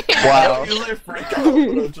died. Wow. Usually I freak out,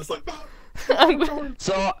 but I'm just like.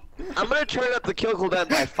 So I'm gonna turn up the kill cooldown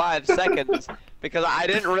by 5 seconds because I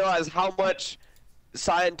didn't realize how much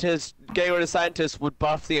getting rid of scientists would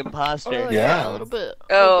buff the imposter. Oh, Yeah. a little bit.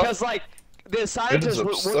 Oh. Because like the scientists,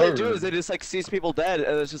 what they do absurd. is they just like sees people dead,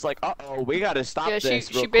 and it's just like, uh-oh, we gotta stop Yeah, this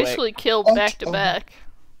she real quick. basically killed Oh, back to oh. back.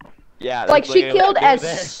 Yeah, Like that's she literally killed what they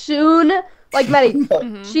do as soon, like Maddie.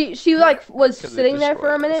 Mhm. She like was there. 'Cause it sitting there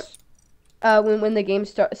for a destroys minute. When the game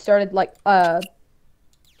started like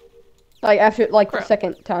after like the Crap.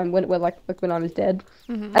 second time when when I was dead,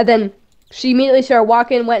 Mhm. and then she immediately started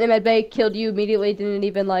walking, went in med bay, killed you immediately, didn't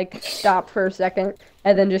even like stop for a second,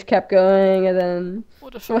 and then just kept going, and then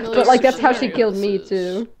What a familiar but like that's how she scenario killed this me is.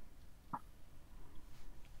 too.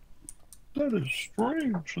 That is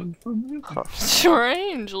strangely familiar.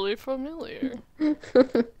 Strangely familiar.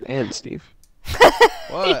 And Steve.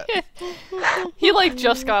 What? He like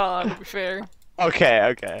just got on, to be fair.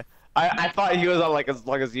 Okay. I thought he was on like as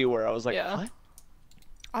long as you were. I was like, Yeah. what?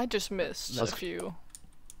 I just missed That's- a few.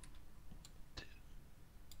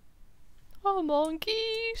 Oh,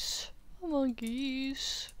 monkeys. Oh,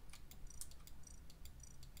 monkeys.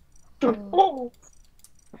 Oh.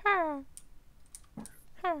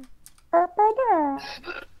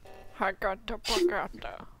 Hakata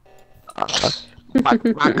pakata.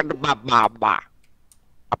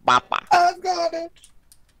 I've got it.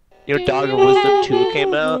 You know, Dog of Wisdom 2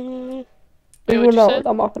 came out. Wait, what'd you No, say?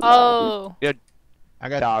 I'm off the Oh, I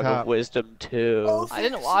got Dog the of top. Wisdom 2. I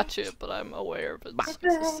didn't watch it, but I'm aware of its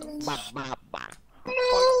existence.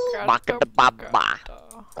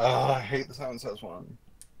 I hate the Silent Says one.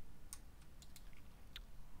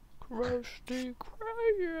 Krusty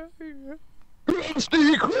Krab.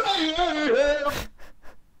 Krusty Krab.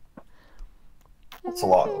 That's a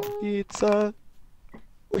lot. Pizza.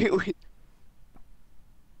 We. There's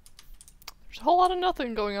a whole lot of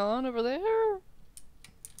nothing going on over there.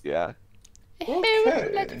 Yeah. A whole lot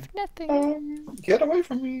Okay. of nothing. Get away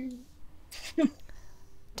from me.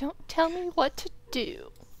 Don't tell me what to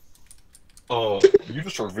do. You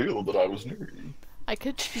just revealed that I was nerdy. I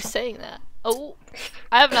could just be saying that. Oh,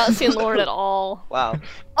 I have not seen Lauren at all. Wow.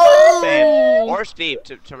 Oh! Same. Or Steve,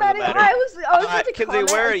 to really Maddie, matter. I was about to Kinsey,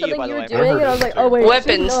 comment where on are you, something by the were way? doing, and I was like, oh wait,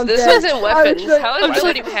 Weapons. no, I'm This dead. isn't I was weapons. like- How is I'm just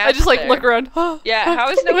nobody like, past I just like there? look around. Yeah, how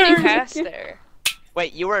is nobody Where? past there?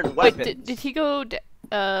 Wait, you were in Wait, weapons. did he go?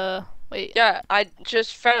 Wait. Yeah, I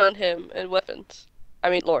just found him in weapons. I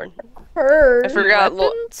mean, Lauren. Her. I forgot.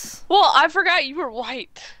 Weapons? Well, I forgot you were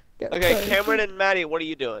white. Okay, Cameron and Maddie, what are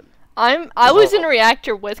you doing? I was in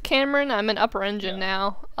reactor with Cameron. I'm in upper engine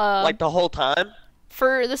now. Like the whole time?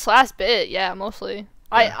 For this last bit, yeah, mostly.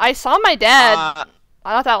 I saw my dad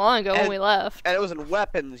not that long ago when and- we left. And it was in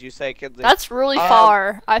weapons, you say, Kinsey. That's really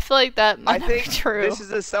far. I feel like that I might not be think true. this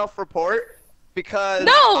is a self-report because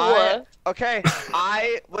No!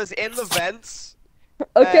 I was in the vents.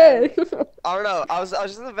 Okay. I don't know. I was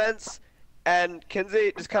just in the vents, and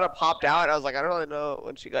Kinsey just kind of popped out. And I was like, I don't really know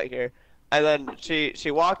when she got here. And then she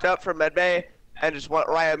walked up from medbay and just went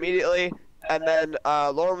right immediately. And then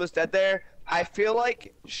Lauren was dead there. I feel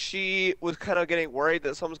like she was kind of getting worried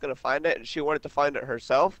that someone's gonna find it, and she wanted to find it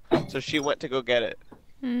herself. So she went to go get it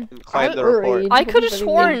and claim the report. worried. I could have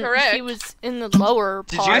sworn Incorrect. he was in the lower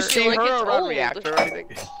Did part. you see like her it's around old. reactor or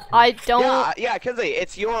anything? I don't. Yeah, Kinsey,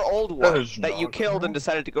 it's your old one is that you not killed and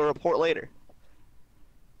decided to go report later.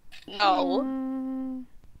 No. Mm,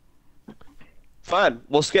 Fine,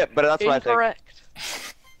 we'll skip, but that's what I think. Incorrect.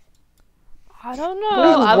 I don't What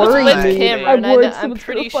know. is I was worrying with me? Cameron. I'm worried I'm someone's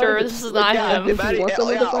pretty gonna find sure it. this is not Yeah, him. Maddie, want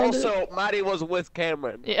someone to find it? also, Maddie was with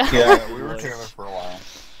Cameron. Yeah. Yeah, we were together for a while.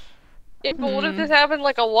 Yeah, but what if this happened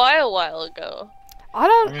like a while ago? I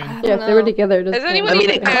don't. I mean- I don't Yeah, if they were know. together, it Has doesn't anyone I mean,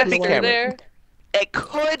 even it could passed be through Cameron. there? It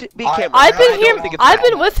could be I- Cameron. I've been I here. don't think it's I've Maddie.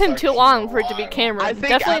 been with him too Actually, long a for it to be while. Cameron. I think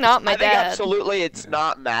Definitely not my I think dad. absolutely it's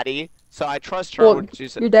not Maddie. So I trust her Well, when she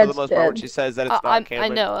says, your for the dad's most part when dead. she says that it's not I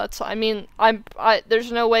Cameron. know. That's. I mean,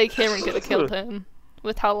 there's no way Cameron could have killed him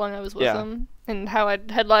with how long I was with Yeah. him and how I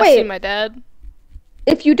had last Wait. seen my dad.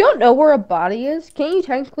 If you don't know where a body is, can't you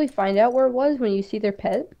technically find out where it was when you see their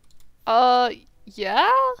pet?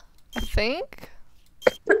 Yeah, I think.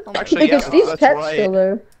 Oh my Actually, Because yeah, Steve's that's pet's right. still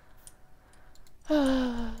there.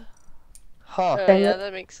 God. Huh. Oh, Dang yeah, it.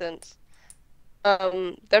 that makes sense.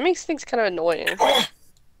 That makes things kind of annoying.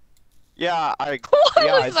 Yeah, What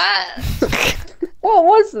yeah, was that? What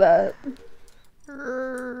was that?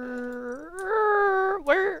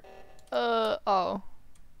 Where? Oh.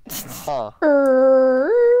 Huh.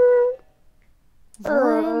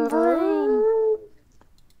 Vroom, vroom.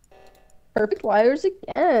 Perfect wires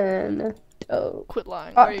again. Oh, Quit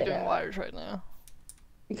lying. Oh, Why are you doing damn. wires right now?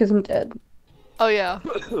 because I'm dead. Oh yeah.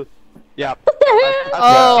 Yeah.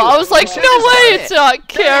 Oh, I was like, no way, it's not You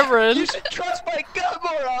Cameron. should trust my gut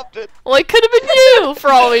more often. Well, it could have been you, for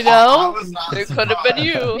all we I know. was not It could have been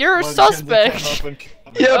you. You're a when Kenzie suspect. came up and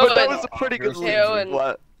killed me. Yeah, Oh, but that and- was a pretty good Here's lead. Theo and-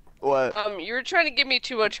 What? What? You were trying to give me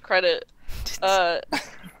too much credit.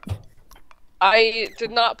 I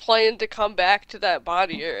did not plan to come back to that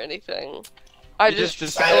body or anything. I You just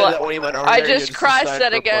decided that when you went over I there, you just crashed decided that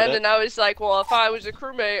to report again, it. and I was like, well, if I was a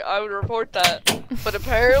crewmate, I would report that. But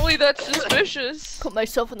apparently that's suspicious. Put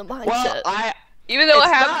myself in the mindset. Well, Even though it's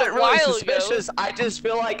it happened not a really while suspicious. ago. I just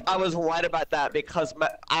feel like I was right about that because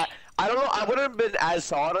I don't know. I wouldn't have been as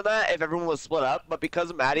solid on that if everyone was split up. But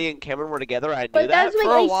because Maddie and Cameron were together, I knew But that. that doesn't For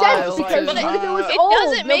a make any while, sense like, because but what if it was It old?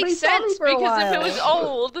 doesn't make Nobody saw me sense for a because if it while. was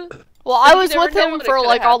old, Well, I you was never with know him when it for could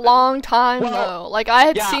like a happen. long time Well, though. Like I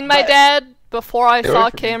had yeah, seen my but- dad before I Get saw away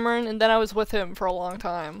from me. Cameron, and then I was with him for a long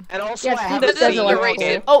time. And also, Yeah, I Steve haven't that says doesn't seen it your like erase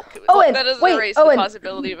game. it. Oh, Owen, that doesn't wait, erase Owen. the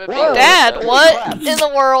possibility of it Whoa. being Dad, Holy what crap. in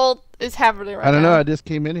the world is happening right I don't know. now? I just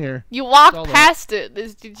came in here. You walked Saw that. past it.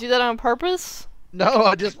 Did you do that on purpose? No,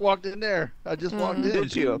 I just walked in there. I just walked in.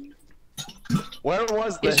 Did you? Where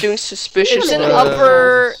was He's this? doing suspicious It's in Uh, things.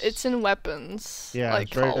 upper. It's in weapons. Yeah, like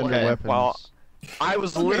it's right under hallway. weapons. Well, I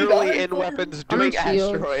was literally in weapons doing I'm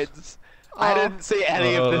shield. asteroids. I Oh. didn't see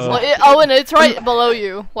any of this. Well, and it's right below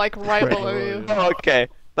you, like right below you. Oh, okay.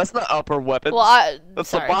 That's not upper weapons. Well, That's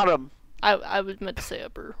sorry. the bottom. I was meant to say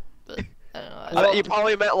upper, but I don't know. You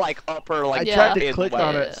probably meant like upper, like I Yeah. tried to in click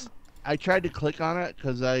on weapons. it. I tried to click on it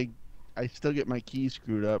because I still get my keys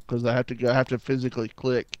screwed up because I have to physically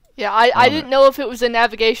click. Yeah, I didn't know if it was a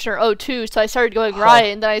navigation or O2, so I started going right,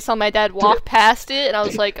 and then I saw my dad walk past it, and I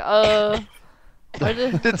was like,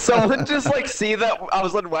 Did someone just like see that I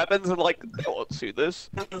was in weapons and like, I won't see this?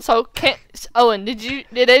 So Owen,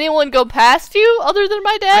 did anyone go past you other than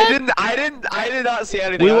my dad? I did not see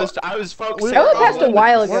anything. I was focusing. I went past a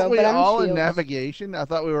while ago, Weren't we but I'm all in shields. navigation? I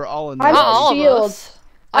thought we were all in I'm navigation. all of shields. us.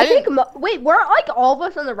 I think. Wait, weren't like all of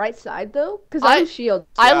us on the right side though? Because I'm shields.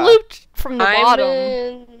 I looped from the I'm bottom.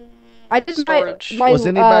 in I did storage. my Was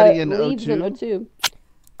anybody in leaves in O2? O2.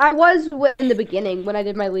 I was in the beginning when I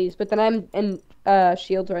did my leaves, but then I'm in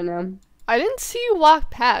shields right now. I didn't see you walk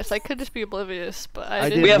past. I could just be oblivious, but I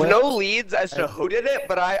didn't. We have no leads as to who did it,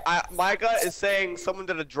 but my gut is saying someone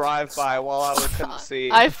did a drive-by while I couldn't see.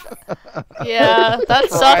 Yeah, that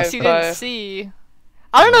sucks. You didn't see.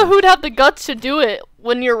 I don't know who'd have the guts to do it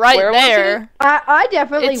when you're right Where was there. I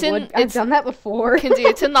definitely would. I've done that before. Kinsey,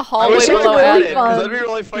 it's in the I hallway wish I below recorded Adam. because that'd be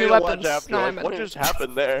really funny to watch weapons. after. No, Like, I'm what just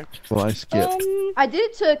happened there? Well, I skipped. I did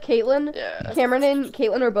it to Caitlin. Yeah. Cameron and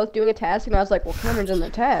Caitlin were both doing a task, and I was like, "Well, Cameron's in the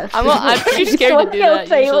task." I'm too scared to do that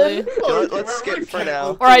usually. Let's skip for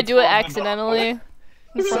now. Or I do it accidentally.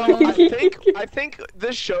 So I think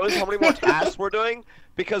this shows how many more tasks we're doing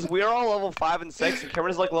because we are all level 5 and 6, and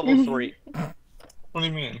Cameron is like level 3. What do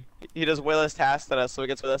you mean? He does way less tasks than us, so he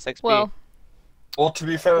gets way less XP. Well, to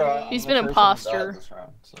be fair, He's I'm been the person who imposter. died this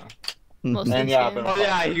round, so. Most of And the yeah, game. but- Oh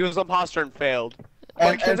yeah, he was imposter and failed.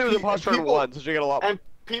 And- Kenzie was and imposter in people- 1, so she get a lot more. And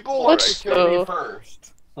people What's want to kill me the-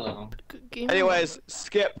 first. So. Good game. Anyways,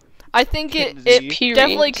 skip. I think it Kenzie.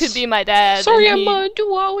 definitely could be my dad. Sorry, and I'm he-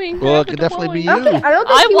 duoing. Well, it could definitely be you. I don't think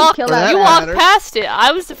I he would walked. kill For that that. You man. walked matter. past it.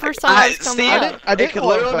 I was the first time I was coming Steve, out. I it didn't could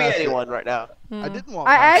walk literally be past it. anyone right now. I didn't want.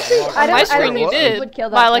 I actually, I On my don't screen think you Steve did, would kill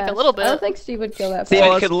that by like a fast. little I bit. don't think Steve would kill that See,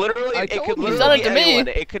 fast. it could literally, I it told could you. literally He's done be it to me. anyone.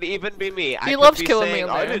 It could even be me. I He could loves be killing me saying, in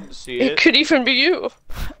I there. didn't see It it. could even be you.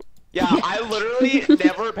 Yeah, I literally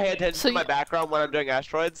never pay attention So to my background when I'm doing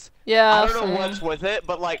asteroids. Yeah. I don't know same. what's with it,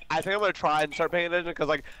 but like, I think I'm gonna try and start paying attention because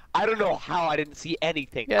like, I don't know how I didn't see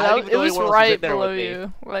anything. I Yeah, didn't that, even it know was anyone else right in there below with me.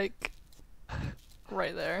 you, like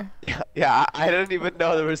right there. Yeah, I didn't even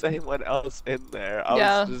know there was anyone else in there. I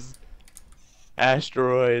Yeah. was just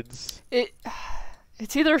asteroids.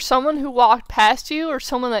 It's either someone who walked past you or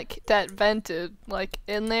someone that vented like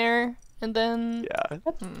in there and then Yeah.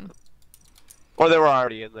 Or they were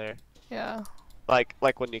already in there. yeah. Like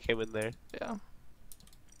when you came in there. Yeah.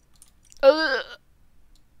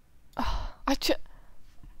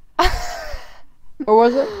 Or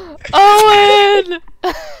was it? Owen!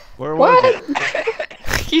 Where was What?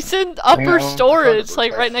 it? He's in upper Yeah, storage,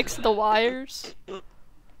 like right next to the wires. Well,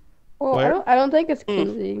 Where? I don't think it's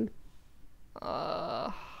Kinsey.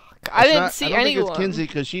 I It's didn't not- see I don't anyone. think it's Kinsey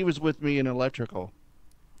because she was with me in electrical.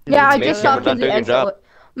 Yeah, I Maybe just saw we're not Kinsey doing a and job. so-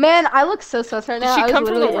 Man, I look so sus right now. she I was come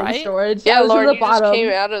from the literally in right? storage. Yeah, I was Lauren, in you the just bottom.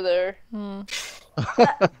 came out of there.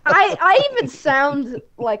 I even sound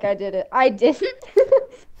like I did it. I didn't.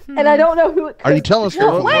 And I don't know who it could. Are you telling us to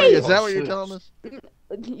Well, vote for wait! you? Is that what you're telling us?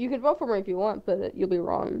 You can vote for me if you want, but you'll be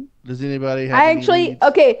wrong. Does anybody have I any actually leads?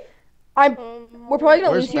 okay. We're probably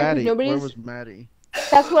gonna Where's lose here because Maddie? Where nobody's. was Maddie?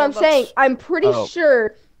 That's what I'm saying. I'm pretty Oh.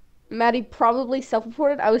 sure Maddie probably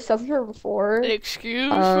self-reported. I was self-reported before.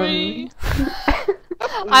 Excuse Um, me.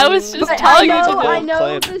 I was just But telling you to I do. know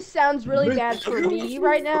Claim. this sounds really bad for me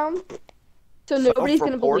right now. So nobody's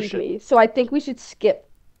gonna believe Self-proportion. me. So I think we should skip.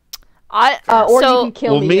 I Or so you can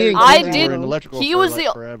kill Well, me. me there. and I Kinsey did- were in electrical he for was like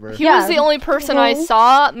the- forever. He was Yeah. the only person I Mhm.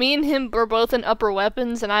 saw. Me and him were both in upper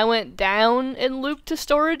weapons, and I went down and looped to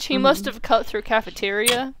storage. He must have cut through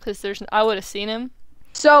cafeteria because I would have seen him.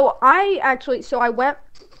 So I went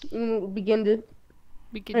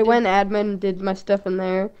We I went admin, did my stuff in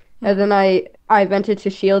there, and then I vented to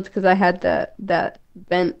shields because I had that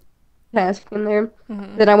vent task in there.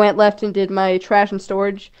 Mhm. Then I went left and did my trash and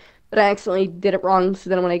storage, but I accidentally did it wrong. So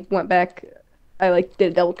then when I went back, I like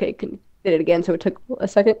did a double kick and did it again. So it took a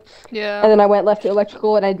second. Yeah. And then I went left to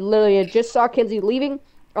electrical, and I literally had just saw Kinsey leaving.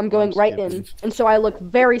 I'm going right in, and so I look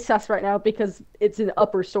very sus right now because it's an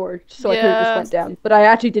upper storage, so I could have Yeah. just went down. But I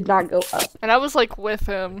actually did not go up. And I was like with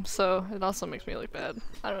him, so it also makes me look bad.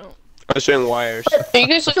 I don't know. I was doing wires. You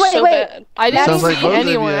guys look Wait, so wait. bad. I didn't Sounds like see both of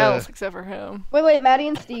anyone you. else except for him. Wait, Maddie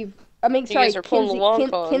and Steve. I mean, You sorry, guys are pulling the long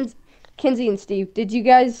con. Kinsey and Steve. Did you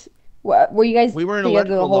guys? Were you guys We were in together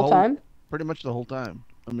the electrical whole time? Pretty much the whole time.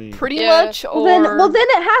 I mean, Pretty Yeah. much, Well, or then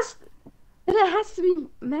it has to be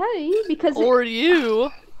Maddie because you.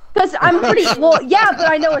 I'm pretty well. Yeah, but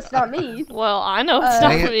I know it's not me. Well, I know it's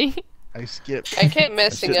Dang not it. me. I skipped. I kept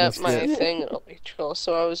messing shouldn't up have my skipped. thing in electrical,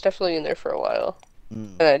 so I was definitely in there for a while. Mm.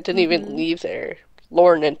 And I didn't even leave there.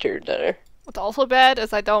 Lauren entered there. What's also bad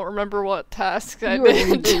is I don't remember what tasks I You were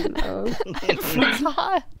did. reading, I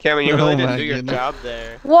forgot. Cameron, you really Oh didn't my do your goodness. job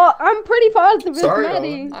there. Well, I'm pretty positive it's Sorry,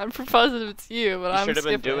 Maddie. Owen. I'm positive it's you, but You I'm should have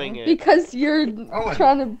been skipping. doing it. Because you're Owen.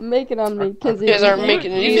 trying to make it on me, Kinsey. You guys aren't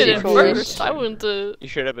making it You easy did it for us. first. I wouldn't do. You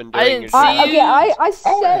should have been I doing didn't your see job. you. I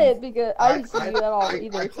said Owen. it because I didn't see you at all I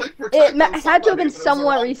either. clicked It protect on had to have been somebody, but it was the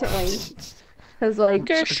somewhat wrong recently. person. Cause like, You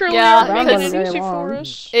guys surely Yeah, aren't making because- it easy Very for long.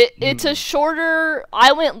 us. It's a shorter.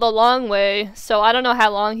 I went the long way, so I don't know how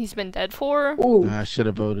long he's been dead for. ooh, I should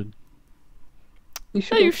have voted. you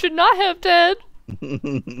No, you should. should not have dead.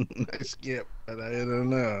 I skipped, but I don't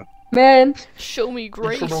know. Man, Show me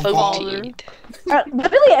grace, Indeed. Father.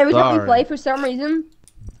 literally every time we Sorry. play, for some reason,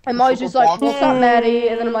 I'm always just like, "Well, it's not Maddie,"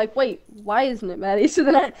 and then I'm like, "Wait, why isn't it Maddie?" So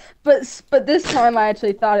then but this time I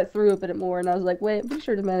actually thought it through a bit more, and I was like, "Wait, I'm pretty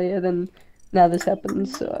sure it's Maddie," and then now this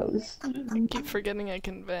happens, so I was I keep forgetting I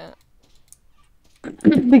can vent.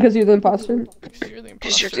 because you're the imposter. Because you're the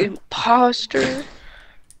Because you're imposter. the imposter.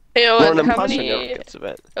 Hey, Well, Owen, an how imposter never many? gets a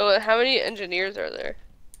vent. Owen, how many engineers are there?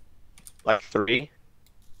 Like 3.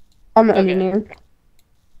 I'm an Okay. engineer.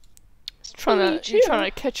 You trying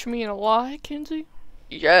to catch me in a lie, Kinsey?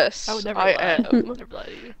 Yes, I would never I lie. am. I would never lie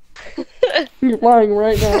to you. You're lying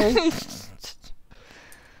right now.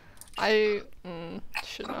 I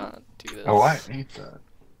should not do this. Oh, I hate that.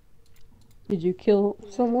 Did you kill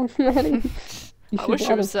someone, Maddie? You I should wish it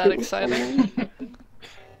not was have that killed exciting. someone.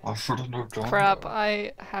 I shouldn't have done Crap, that.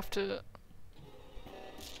 I have to.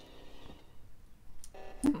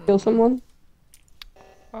 Kill someone?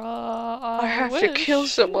 I I have wish. to kill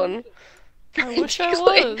someone. I wish I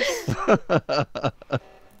Like- was.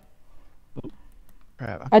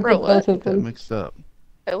 Crap, I Bro, did what? both of got that them. mixed up.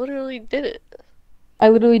 I literally did it. I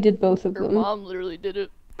literally did both of Your them. mom literally did it.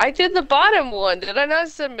 I did the bottom one. Did I not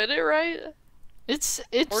submit it right? It's.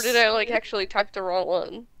 Or did I like actually type the wrong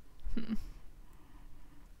one?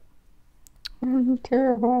 I'm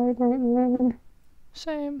terrified right now.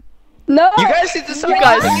 Same. No! You guys need to start You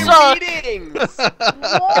guys having your suck. meetings!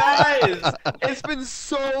 Guys, it's been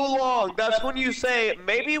so long. That's when you say,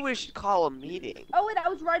 maybe we should call a meeting. Oh, wait, I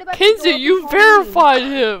was right about Kinsey, you verified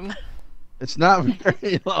him. It's not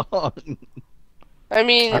very long. I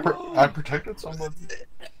mean, I protected someone.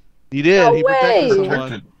 You did. No He protected way.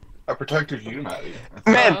 someone. I protected you, Maddie.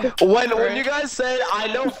 Man, when you guys said, I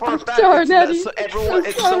know for a fact sorry, it's, that Daddy. so everyone,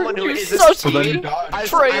 it's someone who You're isn't such So then you Steve, died. I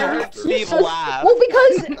traitor. heard Steve laugh. Well,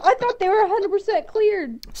 because I thought they were 100%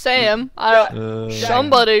 cleared. Sam, I don't. Uh,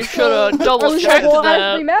 Somebody should have I double was checked like, well, it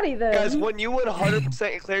has to be that. Maddie then. Guys, when you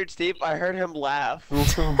 100% cleared Steve, I heard him laugh. You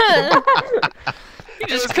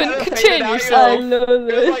just was couldn't kinda contain figured out, I yourself. know It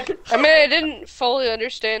was this. like, I mean, I didn't fully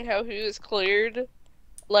understand how he was cleared.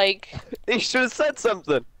 Like, he should have said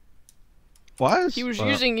something. what? He was Well,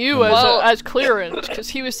 using you Well- as clearance because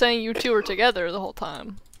he was saying you two were together the whole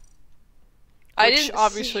time. I Which didn't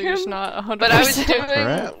obviously see is him, not 100%. but I was doing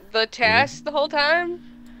Crap. the task the whole time,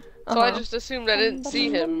 so I Uh-huh. just assumed I didn't see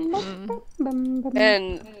him. Mm.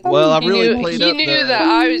 And Well, I he really knew, played he up knew the that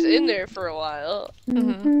I was in there for a while.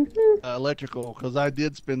 Mhm. electrical because I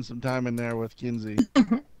did spend some time in there with Kinsey.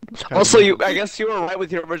 Also, I guess you were right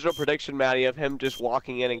with your original prediction, Maddie, of him just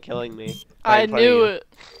walking in and killing me. I Right in front of knew you. it.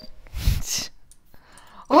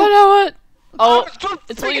 I know it. Oh, I was just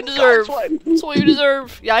it's what you freaking deserve. sideswiped. It's what you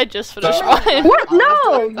deserve. Yeah, I just finished So- mine. What?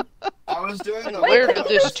 No! I was doing the Where weapons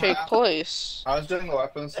did this take task. place? I was doing the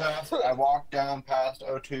weapons task. I walked down past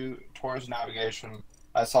O2 towards navigation.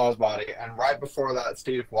 I saw his body, and right before that,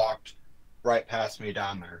 Steve walked right past me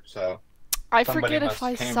down there. So I somebody forget must if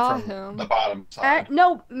I came saw from him. the bottom side.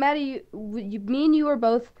 No, Maddie, me and you were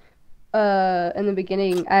both in the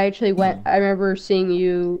beginning. I actually went. I remember seeing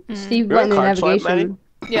you. Mhm. Steve You're went on in card swipe, navigation.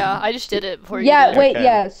 Yeah, I just did it before you Yeah, did. wait, Okay.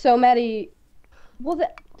 yeah. So Maddie, well,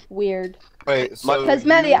 that weird. Wait, so Because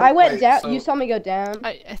Maddie, I went down. so- You saw me go down.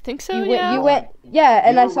 I think so. You yeah. went. You went. Yeah,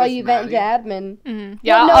 and You I were saw with you vent Maddie? into admin. Mhm.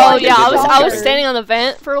 Yeah. no, oh I yeah. did I was the standing on the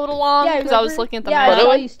vent for a little long Yeah, because I was remember? looking at the Yeah, map. I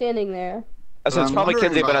saw you standing there. So it's I'm probably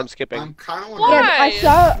wondering Kinsey, but about- I'm skipping. I'm kind of Why? wondering.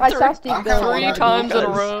 Yeah, I saw Steve I'm go. kinda Three wondering times in a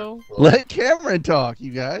because- row. Let Cameron talk,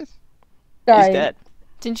 you guys. He's Sorry. dead.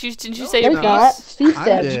 Didn't you say No, your he's not. piece? Steve's I'm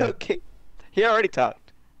dead. dead. Joking. He already talked.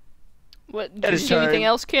 What? Did That you is see anything time.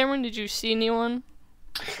 else, Cameron? Did you see anyone?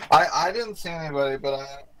 I didn't see anybody, but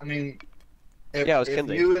I mean, if, Yeah, it was if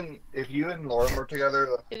Kinsey. you and Lauren were together,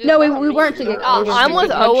 It No, is we not me. weren't together. Uh, We weren't I'm with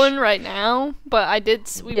together. Owen right now, but I did.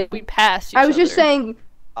 We passed. Each I was just other. saying.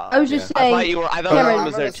 I was just I saying. thought you were. I thought Cameron- Lauren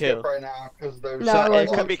was there I'm gonna skip too. right now because there's No, So I it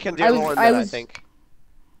wasn't. could be Kinsey I or was- Lauren I then, I was- think.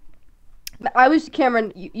 I was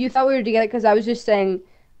Cameron. You thought we were together because I was just saying.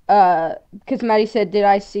 Because Maddie said, "Did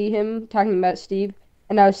I see him?" Talking about Steve,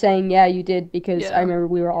 and I was saying, "Yeah, you did," because Yeah. I remember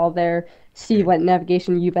we were all there. C went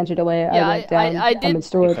navigation, you vented away, Yeah, I went down. I I'm in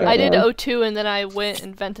storage I right did now. O2 and then I went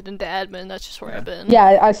and vented into admin. That's just where I've been.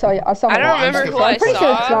 Yeah, I saw. I I don't my remember sister, who so I'm I pretty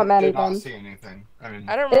sure it's saw. not Maddie Did not then. see anything. I mean,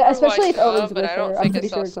 I don't remember Especially who if I saw, Owen's but with I her. don't I'm think I pretty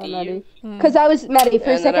saw sure it's not Maddie. Steve. Because I was Maddie for a And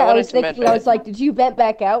then second. I I went was into thinking, I was medbay. like, did you vent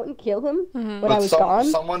back out and kill him when I was gone?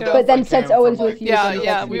 Someone But then definitely since came Owen's from, with like, you, Yeah, then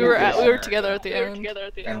yeah, it's we you. were together at the end.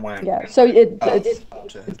 and went. Yeah, so it's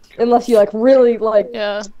to- unless you like really like,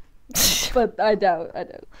 Yeah. but I doubt. I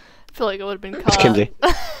feel like it would have been caught. Kinsey.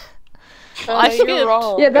 I You're skipped.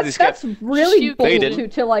 wrong. Yeah, Kinsey that's really Shoot, bold Kinsey.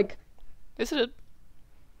 to like. Yes, it did.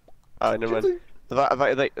 Oh, never mind. I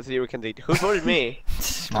thought you were Kinsey. Who voted me?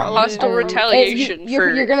 Hostile Um, retaliation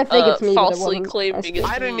you're gonna think for it's me, but it falsely wasn't. claiming it's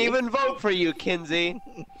I didn't me. even vote for you, Kinsey.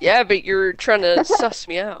 Yeah, but you're trying to suss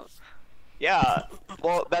me out. Yeah.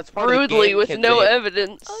 Well, that's part of the Rudely game, with Kinsey. no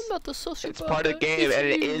evidence. I'm about to suss you It's part of the game, and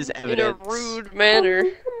it is In a evidence. rude manner.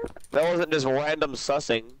 That wasn't just random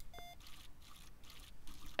sussing.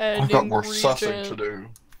 I've got more sussing to do.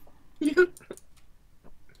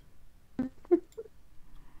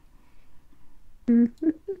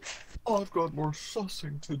 I've got more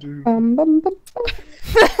sussing to do. Bum, bum.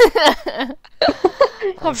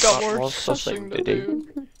 I've got more more sussing sussing to to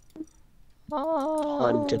do. Oh,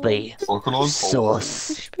 Plentifully. Working on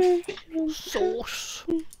Sauce. sauce.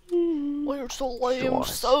 Where's the lamb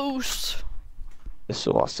Sauce. sauce? The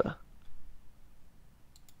sauce.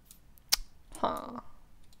 Huh.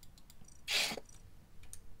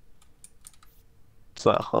 What's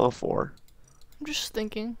that huh for? I'm just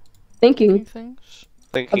thinking Thinking. things.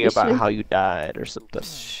 Thinking Obviously. about how you died or something.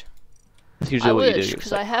 That's usually I what you do. wish, You're because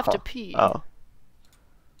just I like, have to huh. pee. Oh,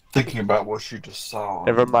 thinking about what you just saw.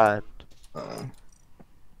 never mind.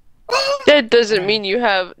 That doesn't mean you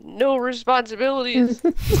have no responsibilities.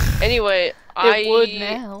 Anyway, It would I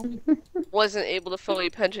now. wasn't able to fully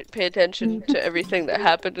pay attention to everything that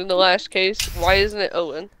happened in the last case. Why isn't it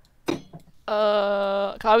Owen?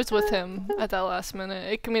 I was with him at that last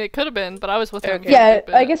minute. I mean, it could have been, but I was with him. Okay. for a Yeah, good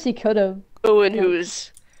bit. I guess he could have. Owen who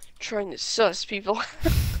is trying to suss people.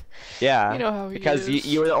 Yeah. You know how he because is.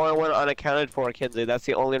 you were the only one unaccounted for, Kinsey. That's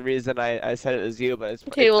the only reason I said it was you. But it's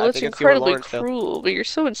Okay, well I that's think it's you and incredibly Lauren still. cruel, but you're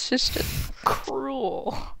so insistent.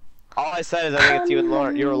 Cruel. All I said is I think it's you and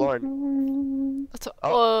Lauren. You or Lauren. That's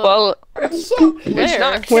Well, it's not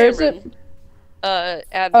Cameron. Where is it?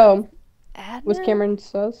 Admin. Oh, admin? was Cameron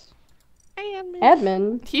sus? Admin.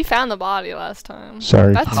 Admin. He found the body last time.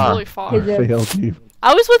 Sorry. That's Huh. really far. Is it- Failed you.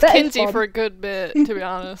 I was with That is Kinsey fun. for a good bit, to be I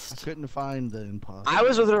honest. couldn't find the imposter. I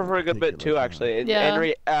was with her for a good bit too, actually. Yeah.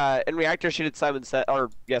 In Reactor, she did Simon Says, or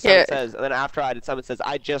Yeah. Simon Says, and then after I did Simon Says,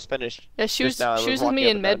 I just finished. Yeah, she Just was now I she was was with walking me up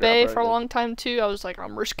in and down medbay the for a road. long time too. I was like,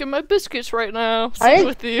 I'm risking my biscuits right now. I- Sitting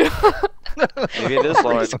with you. Maybe it is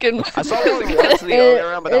Lauren. Risking I saw Lauren once in the earlier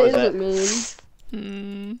round, but that was isn't it. mean.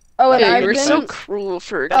 Hmm. Oh, and Yeah, I've you were been. so cruel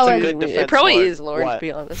for That's a accusing good me. It defense, probably Lauren. is Lauren, What? to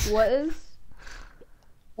be honest. What is?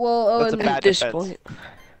 Well, That's a Owen, bad At this defense. point.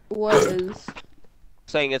 what is?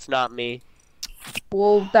 Saying it's not me.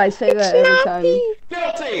 Well, I say that every time.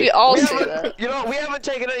 Guilty! We all say haven't- that. You know, we haven't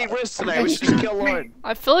taken any risks tonight. We should just kill Lauren.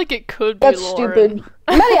 I feel like it could be That's Lauren. stupid.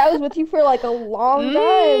 Maddie, I was with you for like a long time.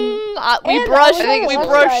 We And I brushed was on we the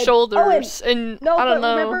brushed side. shoulders, and No, I don't but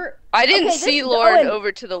know. remember, I didn't Okay, this see is Lauren Owen.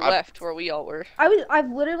 over to the left where we all were. I've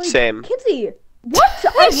literally. Same. Kinsey, what?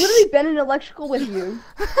 I've literally been in electrical with you,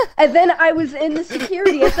 and then I was in the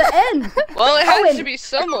security at the end. Well, it has Owen. to be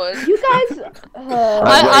someone. You guys.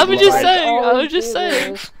 I was just guys saying. I always was just do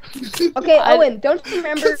saying. this. Okay, I- Owen, don't you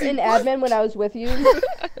remember in admin when I was with you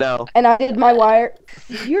No. and I did my wire?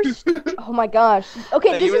 Oh my gosh.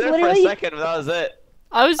 Okay, You this were is there for a literally. second, but that was it.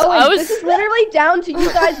 I was. This is literally down to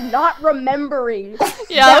you guys not remembering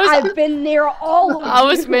Yeah, that I was. I've been near all of I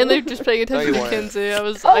was you. mainly just paying attention you to weren't. Kinsey. I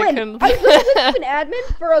was. Owen, couldn't. I was with you in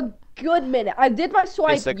admin for a good minute. I did my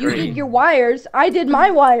swipe. Disagree. You did your wires. I did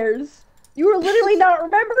my wires. You were literally not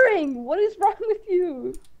remembering. What is wrong with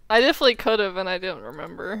you? I definitely could have, and I didn't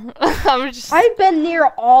remember. I was just. I've been near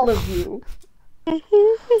all of you.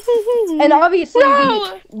 And obviously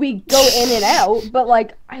we go in and out, but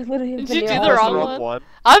like I literally have Did been you near do all the of wrong you. one?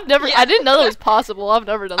 I've never. I didn't know that was possible. I've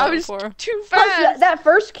never done I that was before. too Plus, fast. that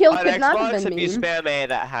first kill On could not have Xbox, been if me. you spam A,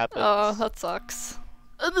 that happens. Oh, that sucks.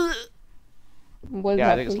 What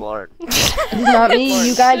Yeah, I think happened? it's Lauren. It's not me.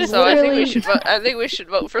 You guys So I think literally. we should vote. I think we should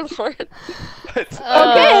vote for Lauren.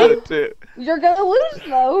 Okay. You're gonna lose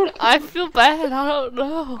though. I feel bad. I don't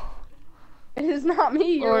know. It is not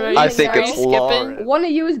me. You're Lauren, are losing, you- I think are guys. it's you skipping? Lauren. One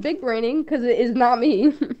of you is big braining because it is not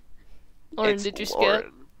me. Lauren, It's did you skip?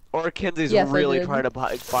 Lauren. Or Kinsey's Yes, I really did. trying to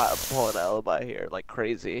pull an alibi here, like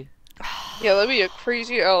crazy. Yeah, that'd be a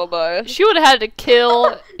crazy alibi. She would have had to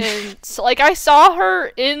kill, and so, like I saw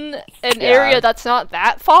her in an area that's not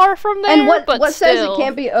that far from there. And what but says still. it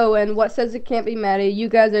can't be Owen? What says it can't be Maddie? You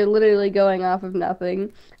guys are literally going off of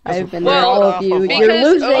nothing. I've been there, all of you. You're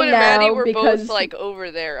losing Owen and Maddie now were because both like over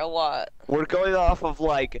there a lot. We're going off of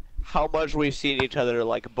like how much we've seen each other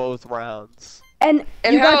like both rounds. and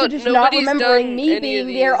you guys are just not remembering me being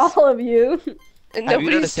there, all of you. And have you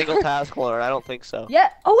done a single task, Lauren? I don't think so. Yeah,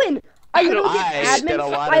 Owen. I literally I did a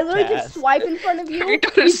lot I of literally tasks. just swipe in front of you. Have you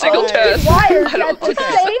done a single both task? wires I don't at the think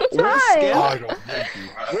same We're time. skipped. I don't think you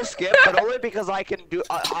have. We're skipped, but only because I can do.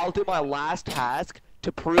 I'll do my last task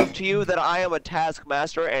to prove to you that I am a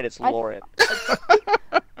taskmaster and it's Lauren.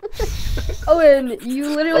 Owen, you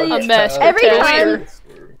literally A mess. every Failure. time.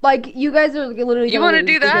 Like you guys are literally. You want to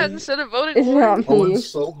do that instead of voting It's for not him? Oh, me. it's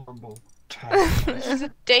so humble. This is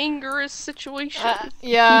a dangerous situation.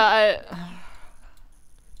 Yeah,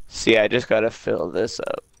 See, I just gotta fill this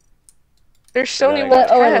up. There's so many But more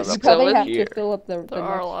But Owen, tasks. you probably Owen. have here. to fill up the. there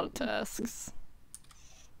are a lot of tasks.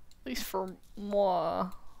 At least for moi.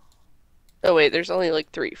 Oh wait, there's only like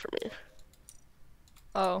 3 for me.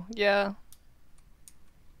 Oh, yeah.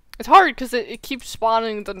 It's hard because it keeps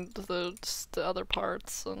spawning the other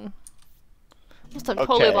parts, and I'm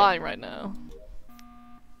totally Okay. lying right now.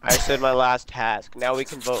 I said my last task. Now we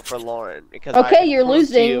can vote for Lauren because Okay, I can you're prove to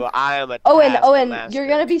losing. you I am a Owen, taskmaster. you're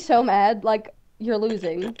gonna be so mad. Like you're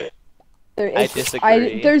losing. I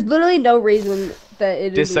disagree. There's literally no reason that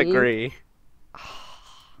it is me. disagree.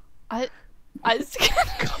 I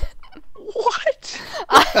What?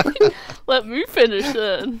 let me finish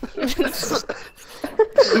then.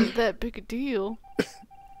 Ain't that big a deal.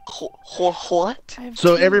 What?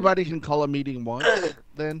 So everybody can call a meeting once,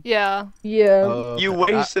 then? Yeah. Yeah. You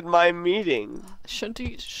Okay. wasted my meeting. Shouldn't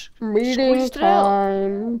he? Meeting squeezed it out.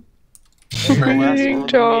 time. Meeting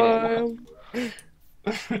time.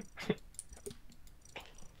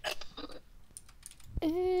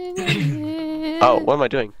 Oh, what am I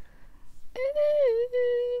doing?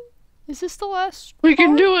 Is this the last? We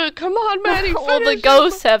can do it. Come on, Maddie. Well, the finish.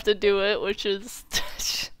 ghosts have to do it, which is.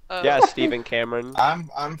 Yeah, Stephen Cameron.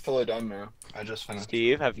 I'm fully done now. I just finished.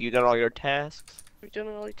 Steve, have you done all your tasks? We done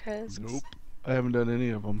all the tasks. Nope. I haven't done any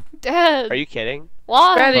of them. Dad. Are you kidding?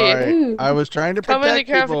 Why? Maddie, Ooh. I was trying to come in the protect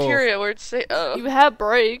people. cafeteria where it's say. Oh. You have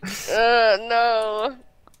breaks. No.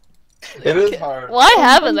 It is hard. Why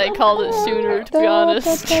haven't they called it sooner? To be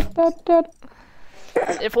honest.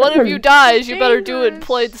 If one of you dies, you better do it in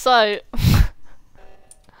plain sight.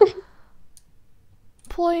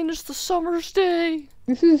 Plain as the summer's day.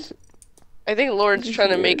 This is. I think Lauren's trying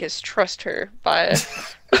to make us trust her by.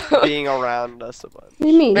 Being around us a bunch. What do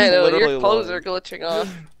you mean? Man, Literally your clothes Lauren. are glitching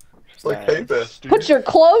off. It's like hey best, dude. Put your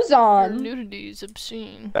clothes Your on. nudity is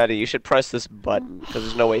obscene. Maddie, you should press this button because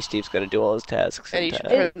there's no way Steve's gonna do all his tasks. Yeah, in you should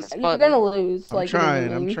time. press- You're gonna lose. I'm like trying, I'm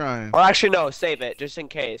literally. trying. Or actually, no, save it just in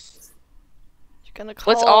case. You're gonna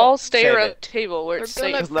call. Let's all stay Save around it. the table where it's They're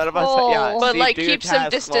gonna safe. Because none of us. Yeah, But, But Steve, like do your keep some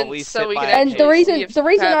tasks while we distance sit so we by can. the And table. the see reason if the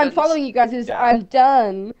reason I'm happens. following you guys is Yeah. I'm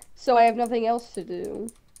done, so I have nothing else to do.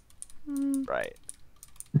 Right.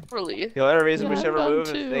 Really. The only reason we Yeah, should I'm done remove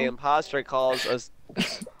is too. the imposter calls us.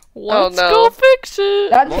 Let's no. go fix it.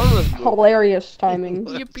 That's Lauren was moving. hilarious timing.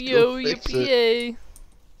 Yippee go oh, fix yippee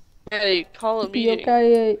Hey, call a Be meeting.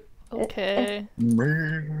 okay. Okay.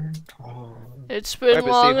 Man. It's Wait, been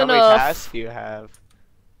but long Steve, how many enough. tasks do you have?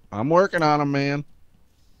 I'm working on them, man.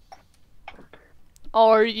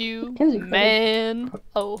 Are you, Kenzie, man?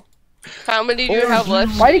 Oh. How many do you have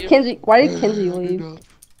left? Why did Steve? Kenzie leave?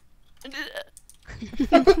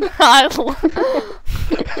 I,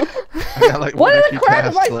 I got like What one or in two the crap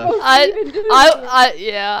am I tasks supposed left. to even do?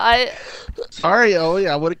 I Sorry, Ollie,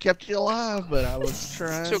 I would have kept you alive, but I was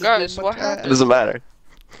trying So to guys, do my what task. It doesn't matter.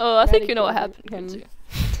 Oh, I think Maddie you know what killed happened, him. Kenzie.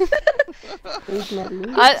 He's not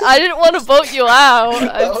me. I didn't want to vote you out.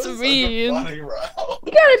 That It's was such a mean. funny route.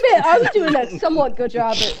 You gotta admit, I was doing a somewhat good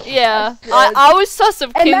job at. Yeah, I I was sus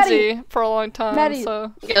of And Kinsey for a long time, Maddie-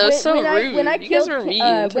 so. Yeah, that's so rude. When I You killed, guys are mean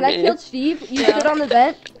to when I me. killed Steve, you Yeah. stood on the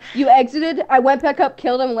vent, you exited, I went back up,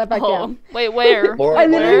 killed him, and went back Oh, down. wait, where? I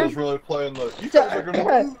Lauren literally- was really playing the. You So, guys are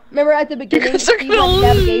gonna remember at the beginning, guys are Steve gonna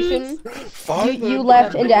went navigation, you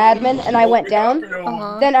left into admin, and I went down.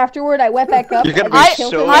 Uh-huh. Then afterward, I went back up, You're gonna and be I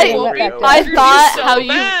killed so him, and then went angry back over down. I You're thought so how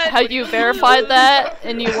bad. you verified that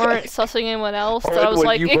and you weren't sussing anyone else. That I was when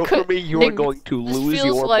like, you it vote could. for me, you are it- going to this lose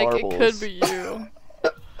feels your like marbles. it could be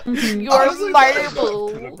you. Your Honestly, that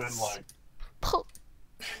could have been marbles.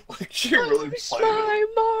 like she really Where's played it. my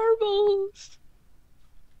marbles?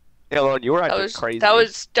 Yeah, Lauren, you were acting That was crazy. that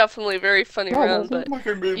was definitely a very funny No, it round,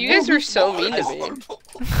 wasn't. but you guys were so mean to me.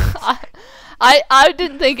 I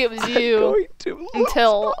didn't think it was you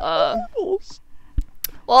until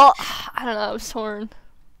well, I don't know. I was torn.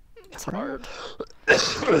 It's hard.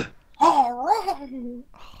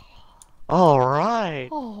 All right.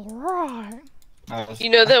 You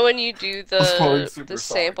know that when you do the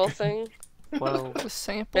sample thing? Well, The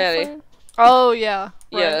sample Maddie. thing? Oh yeah. Right.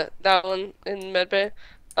 Yeah, that one in medbay.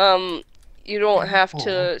 You don't have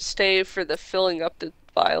to stay for the filling up the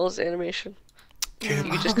vials animation. You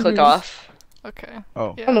can just click off. Okay.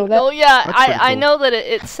 Oh. Yeah. I know that. Oh yeah, That's pretty I cool. know that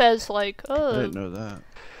it says like I didn't know that.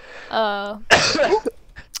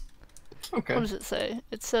 Okay. what does it say?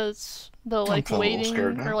 It says the like feel a little waiting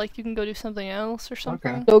scared now. or like you can go do something else or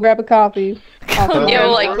something. Go grab a coffee. Yeah, Yeah, well,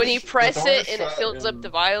 the like when you door's- press the door's it and it shut fills up and- the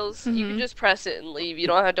vials, you Mhm. can just press it and leave. You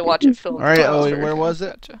don't have to watch it fill. All right, up. Owen, where was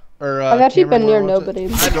it? Gotcha. Or I've actually Cameron, been near where was it? nobody.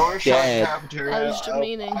 The door shut in the Dead. cafeteria. I was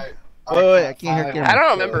demeaning. Wait, I can't hear Cameron. I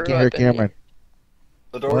don't remember I who can't I've hear been Cameron.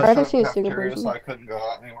 The door What? I haven't shut in seen the a single cafeteria, person. so I couldn't go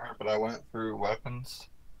out anywhere. But I went through weapons,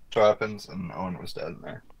 and Owen was dead in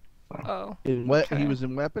there. Oh. What? Okay. He was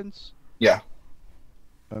in weapons? Yeah.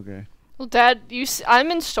 Okay. Well, Dad,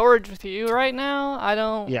 I'm in storage with you right now. I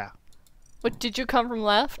don't. Yeah. What did you come from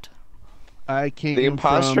left? I came the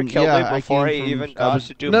imposter from, killed yeah, me before I he came even from, got I was,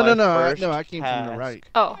 to do no, my no, no, first no, I came from the task. right.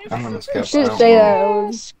 Oh. I'm gonna skip. You shouldn't say that,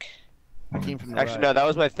 Owen. I came from the Actually, right. no, that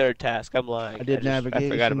was my third task. I'm lying. I did I forgot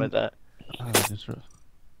navigation. about that. Oh, that's right.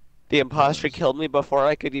 The imposter killed me before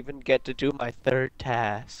I could even get to do my third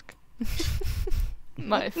task.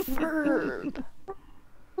 My third.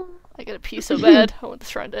 I get a piece so bad. I want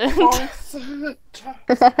this round to end.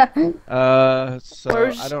 So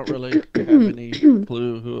Where's- I don't really have any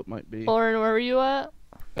clue who it might be. Lauren, where were you at?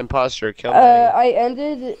 Imposter killed me. I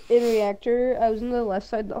ended in reactor. I was on the left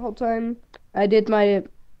side the whole time. I did my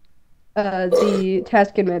the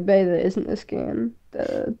task in medbay that isn't the scan,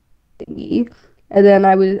 the thingy, and then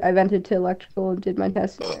I vented to electrical and did my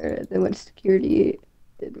task there. And then went to security,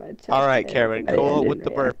 did my task. All right, there, Cameron, and I cool ended with in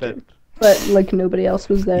the reactor. burping. But like nobody else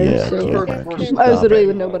was there, Yeah, so Cameron. I was literally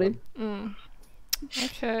with nobody. Mm.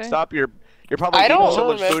 Okay. Stop your. You're probably I eating don't so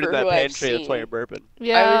much food in remember that who I've pantry. That's why seen. you're burping.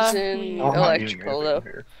 Yeah. I was in I'm not eating electrical anything though.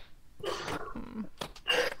 here.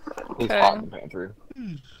 Okay. It's hot in the pantry.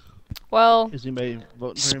 Well, Is anybody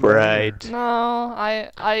voting for Sprite. no, I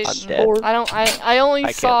I'm dead. I only I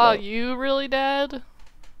can't saw vote. you really dead.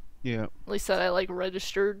 Yeah, At least that I like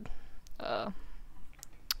registered. me Yeah,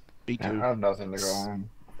 I too. have nothing to go on.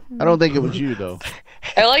 I don't think it was you though.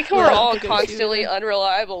 I like how Yeah, we're I all think it was constantly you.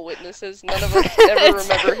 unreliable witnesses. None of us ever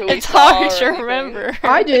remember who we It's saw hard or to anything. remember.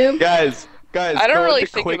 I do. Guys, I don't go really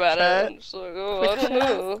into think quick about chat. it. I'm just like, oh, I don't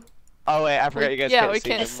know. Oh wait, I forgot you guys Yeah, can't we see.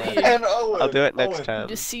 can't Never see. mind. And Owen, I'll do it next Owen, time.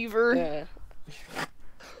 Deceiver. Yeah.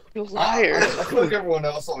 You I liar. feel like everyone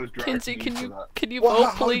else always drags Kinsey, me can for you that. can you Well,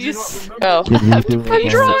 vote how did you please? not Oh. I have to pee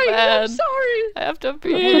so Drawing, bad. I'm sorry. I have to How did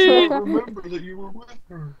pee. you not remember that you were with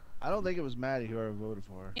her? I don't think it was Maddie who I voted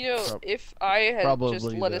for. You know, Prob- if I had just probably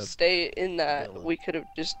let the us stay in that, villain. we could have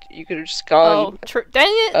just, you could have just Oh, gone. dang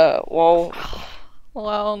it! Well,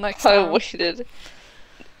 Well, next I time. waited.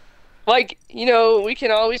 Like, you know, we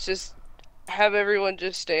can always just have everyone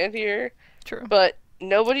just stand here, True. but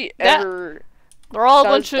nobody That- ever They're all a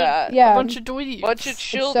does bunch of that. Yeah. bunch of dweebs. Bunch of so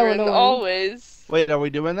children annoying. always. Wait, are we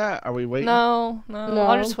doing that? Are we waiting? No, no, No.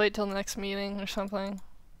 I'll just wait till the next meeting or something.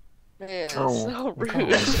 Man, Oh. so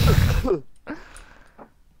rude.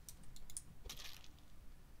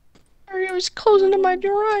 Sorry, I was closing to my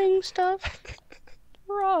drawing stuff.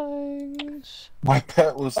 Right. My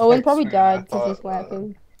pet was. Owen texting probably me, died I because he's thought,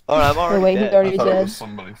 laughing. Oh, I'm Or already wait, he's dead. already I thought it dead. was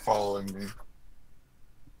somebody following me.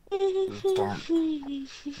 Darn.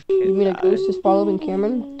 You mean a ghost just followed in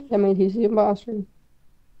Cameron? That means he's the imposter.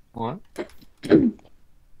 What?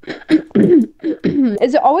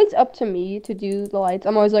 Is it always up to me to do the lights?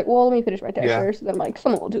 I'm always like, well, let me finish my task Yeah. first. And then I'm like,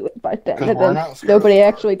 someone will do it by then. 'Cause And we're then not scared nobody of the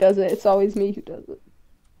actually does it. It's always me who does it.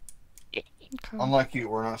 Okay. Unlike you,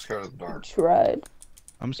 we're not scared of the dark. Tried.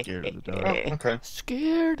 I'm scared of the Oh, dark. okay.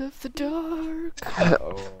 Scared of the dark.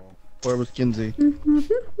 Where was Kinsey?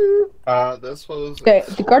 This was. Okay,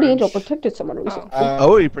 the guardian angel storage. protected someone recently.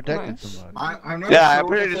 Oh, he protected nice. somebody. I'm not Yeah, sure I'm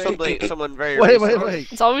what pretty to sure say. someone very. Wait, recent-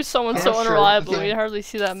 wait. It's always someone I'm so not sure. unreliable. Okay. You hardly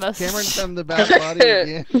see that message. Cameron found the bad body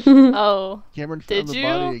again. Oh, Cameron Did found the you?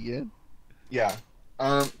 body again. Yeah.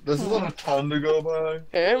 This isn't a ton to go by.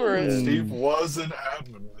 Cameron. Steve was an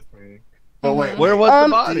admin with me. But wait, Where was Um,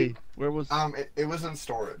 the body? Where was? it was in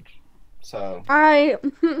storage. So. I'm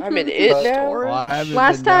in it But- now. Oh, I haven't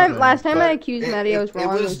last been down time, there. last time I But accused it- Maddie, I was it wrong.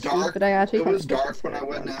 was It was Steve, dark. but I actually It kind was of dark when I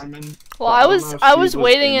went admin. well, So I don't was know if I Steve was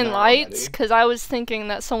waiting in in there lights already. because I was thinking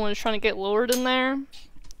that someone was trying to get lured in there.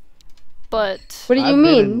 But What do you I've been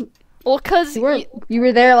mean? Well, cause you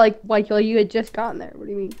were there like you had just gotten there. What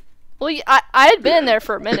do you mean? well, I had been there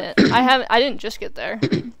for a minute. I didn't just get there.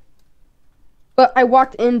 But I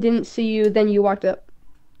walked in, didn't see you, then you walked up.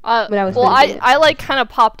 When I was well, I like kind of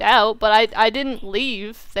popped out, but I didn't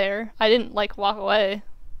leave there. I didn't like walk away.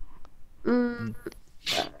 Could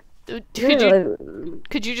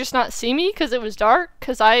you just not see me because it was dark?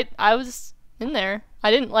 Because I was in there. I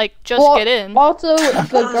didn't like just get in. Also,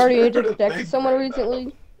 the guardian angel protected someone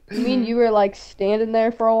recently. I mean, you were like standing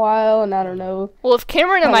there for a while, and I don't know. Well, if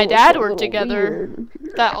Cameron and my dad were together,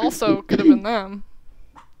 that also could have been them.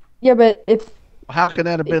 Yeah, but if how can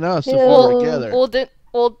that have been us if we were together?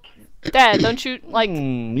 Well, Dad, don't you like?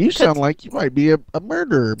 You sound like you might be a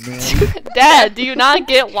murderer, man. Dad, do you not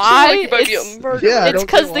get why? It's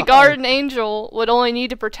because the guardian angel would only need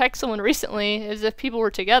to protect someone recently, as if people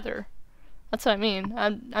were together. That's what I mean.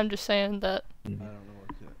 I'm just saying that. I don't know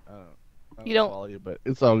what you don't follow you, but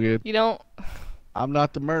it's all good. You don't. I'm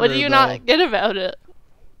not the murderer. What do you not get about it?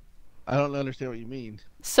 I don't understand what you mean.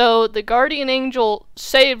 So the guardian angel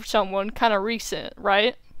saved someone, kind of recent,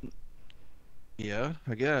 right? Yeah,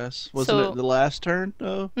 I guess. Wasn't it the last turn?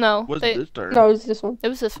 No. Was it this turn? No, it was this one. It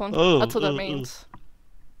was this one. Oh, that's what that means.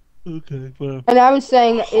 Okay, well. And I was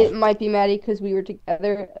saying it might be Maddie because we were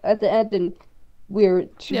together at the end and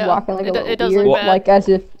she was walking like a little weird, like as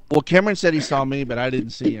if. Well, Cameron said he saw me, but I didn't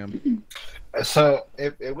see him. So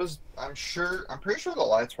it was. I'm pretty sure the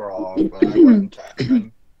lights were off, but I went to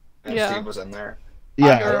admin and Steve was in there.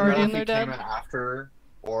 Yeah, I don't know if he came in after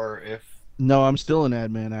or if. No, I'm still an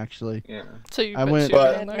admin actually. Yeah. So you went.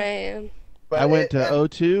 I went to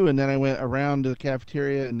O2 and then I went around to the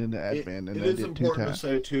cafeteria and then to admin. And it is important to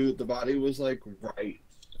say too. The body was like right,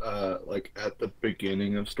 like at the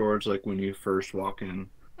beginning of storage, like when you first walk in,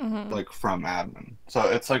 like from admin. So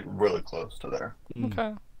it's like really close to there.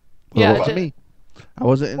 Okay. Yeah, me. I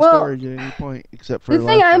wasn't in storage at any point except for the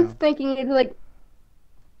thing I'm thinking is like,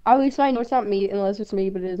 at least I know it's not me, unless it's me,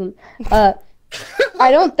 but it isn't. I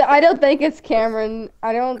don't think it's Cameron.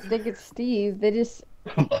 I don't think it's Steve. They just.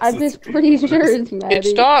 I'm just pretty sure it's Maddie.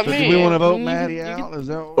 It's not me. Do we want to vote Maddie out? Is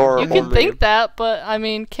that you can think that, but I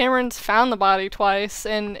mean, Cameron's found the body twice,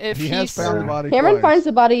 and if he has found the body Cameron twice. finds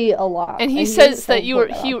the body a lot, and he says that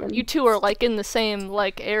you two are like in the same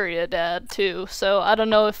like area, Dad, too. So I don't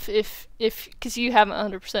know if because you haven't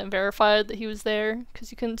 100% verified that he was there because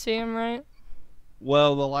you couldn't see him, right?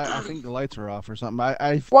 Well, I think the lights were off or something.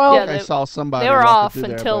 I saw somebody. They were off there,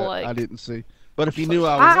 until like I didn't see. But if he knew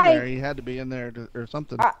I was in there, he had to be in there or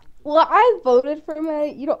something. I voted for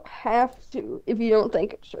Maddie. You don't have to if you don't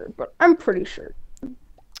think it's sure, but I'm pretty sure.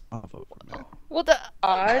 I'll vote for Maddie. What the?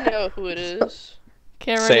 I know who it is.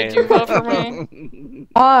 Cameron, did you vote for me?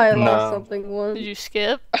 I lost something once. Did you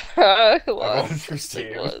skip? I voted for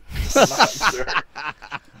Steve. I'm not sure.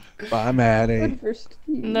 Bye, Maddie.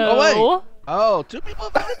 No. Oh, wait. Oh, 2 people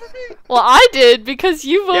voted for me? Well, I did because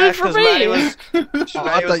you voted for me. Maddie was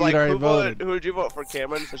I thought you'd already voted. Who did you vote for,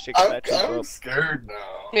 Cameron? So she I'm scared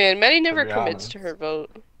now. Man, Maddie never commits to her vote.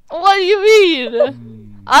 What do you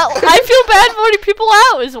mean? I feel bad voting people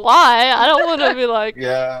out is why. I don't want to be like,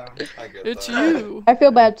 yeah, I get it's that. you. I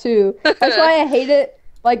feel bad too. That's why I hate it.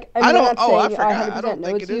 Like, I'm not saying I forgot. I don't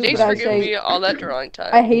think it is. Thanks for giving me all that drawing time.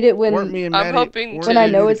 I hate it when Weren't me and Maddie, I'm hoping when I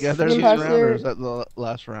know it's together the this round, or imposter. is that the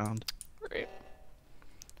last round?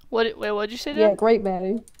 Great. What'd you say, Dad? Yeah, great,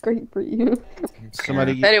 Maddie. Great for you.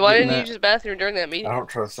 Maddie, why didn't you use the bathroom during that meeting? I don't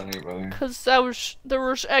trust anybody. Because there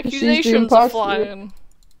was accusations of flying.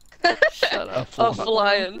 Shut up. Of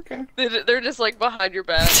flying. Okay. They're just like behind your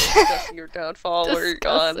back, discussing your downfall where you're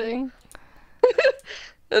gone.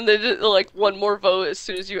 And they just like one more vote as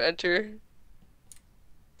soon as you enter.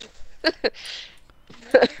 I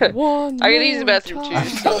can use the bathroom too.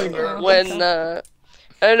 So when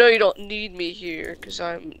I know you don't need me here because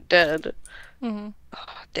I'm dead. Oh,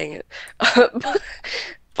 dang it.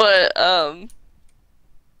 But I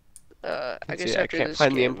guess I can't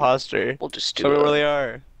find the imposter. We'll just do Tell me it. where they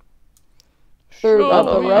are. They're on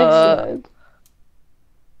the right side.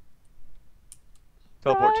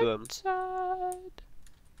 Teleport to them.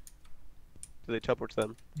 Do they teleport to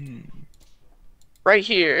them? Right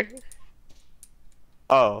here.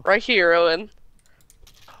 Oh. Right here, Owen.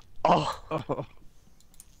 Oh.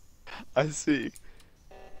 I see.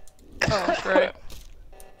 Oh, great.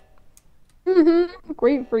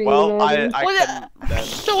 Great for you. Well, Maddie. I couldn't then.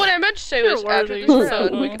 So what I meant to say was You're after worthy. this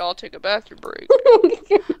round, we can all take a bathroom break.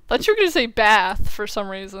 Thought you were gonna say bath for some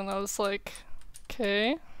reason. I was like,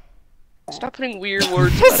 okay. Stop putting weird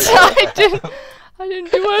words in my mouth. I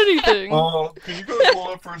didn't do anything. Can you guys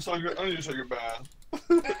hold up for a second? I need to take a bath.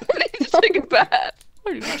 I need to take a bath.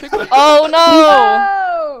 Oh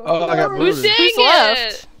no! Oh, I got Who's booted.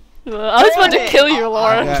 left? I was about to kill you,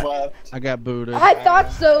 Laura. I got booted. I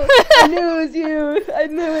thought so. I knew it was you. I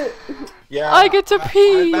knew it. Yeah. I get to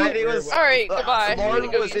pee. Maddie was. Alright, goodbye. Lauren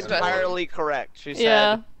I'm gonna was go use the entirely correct. She said.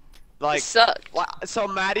 Yeah. Like. Suck. So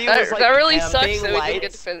Maddie was like. That really sucks camping that we didn't get to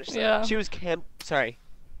lights. finish that. Yeah. She was Sorry.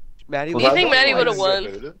 Maddie Do was. you think Maddie would've won?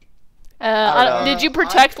 Did you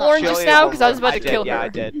protect Lauren just now? Because I was about to kill her. Yeah, I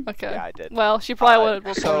did. Okay. Yeah, I did. Well, she probably would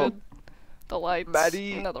have so- reported the lights.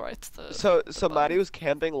 Maddie- Not the lights. So Maddie was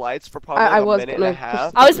camping lights for probably I like was a minute and a gonna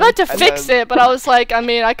half. I was about to And fix then- it, but I was like, I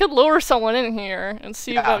mean, I could lure someone in here and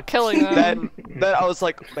see about killing them. Then I was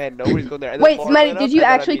like, man, nobody's going there. And then Wait, Lauren Maddie, went did up, you and then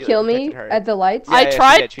I actually immediately kill me protected her. at the lights? Yeah, I she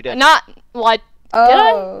tried. did, she did. Not like.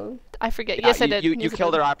 Oh. I forget. Yeah, Yes, I did. You Yes, I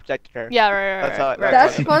killed did. her. I protected her. Yeah, right. That's how.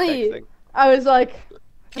 That's how funny. texting. I was like.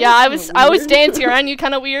 Yeah, I was Weird. dancing around you,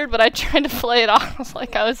 kind of weird, but I tried to play it off.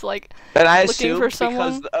 I was like, And I looking for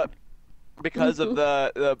someone. because of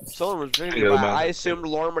the someone was drinking, Yeah, I assumed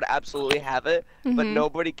Lauren would absolutely have it, but Mhm.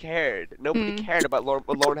 nobody cared. Nobody cared about what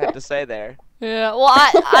Lauren had to say there. Yeah. Well,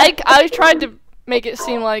 I tried to make it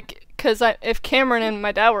seem like, because if Cameron and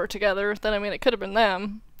my dad were together, then I mean it could have been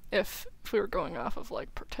them if we were going off of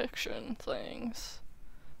like protection things.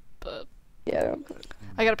 But Yeah.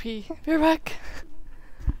 I gotta pee. Be right back.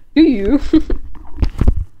 Do you? Are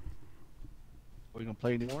we gonna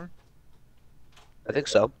play anymore? I think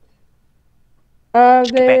so. Then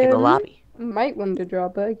Back in the lobby. might want to draw,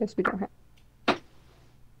 but I guess we don't have.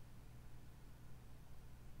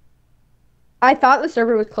 I thought the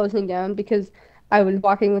server was closing down because I was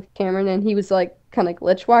walking with Cameron and he was like kind of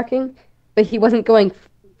glitch walking, but he wasn't going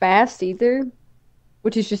fast either,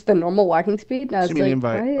 which is just the normal walking speed. And I was Send me an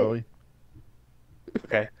like, invite, what? Bowie.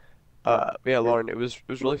 Okay. Yeah, Lauren, it was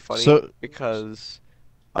really funny because,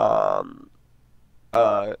 around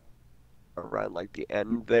like the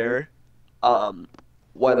end there,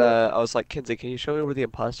 when I was like, Kinsey, can you show me where the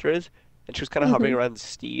imposter is? And she was kind of hovering around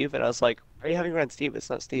Steve, and I was like, why are you hovering around Steve? It's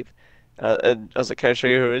not Steve. And I was like, can I show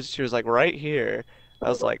you who it is? She was like, right here. I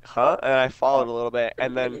was like, huh? And I followed a little bit,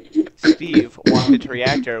 and then Steve walked into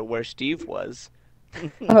reactor where Steve was.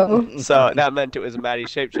 Oh. So that meant it was Maddie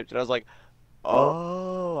shapeshift, and I was like,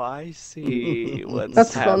 oh, I see what's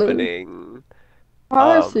That's funny. happening.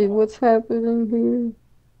 I see what's happening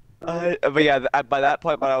here. But yeah, by that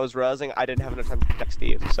point, when I was realizing I didn't have enough time to protect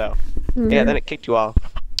Steve, so yeah, then it kicked you off.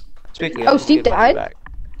 Speaking Oh, of, Steve died? back.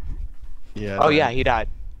 Yeah. Oh yeah, he died.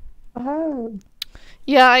 Oh.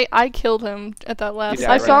 Yeah, I killed him at that last. He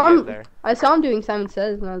I died saw right at the him- end there. I saw him doing Simon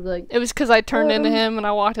Says, and I was like, It was because I turned into him and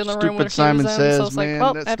I walked in the room where Stupid he Simon was in, Says, so I was like, man,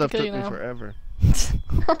 well, that I have to stuff kill took you me now. forever.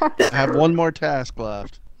 I have one more task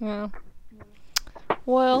left. Yeah.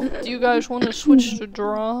 Well, do you guys want to switch to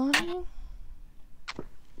drawing?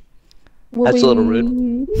 will That's a little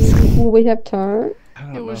Will we have time? I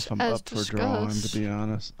don't It know was if I'm as up for drawing, discussed. to be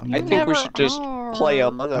honest. I think we Never should just are. play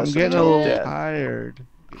Among Us. I'm getting a until little death. tired.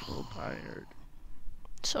 Getting a little tired.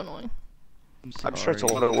 So annoying. I'm sure it's a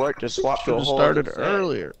sorry. lot of work to swap to Should a have whole started other thing.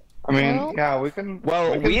 earlier. I mean, Well- yeah, we can.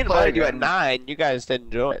 Well, can we play invited you at again. 9. You guys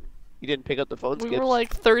didn't join. You didn't pick up the phone We skips. were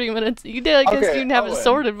like 30 minutes. You did. I guess Okay, you didn't have it Owen.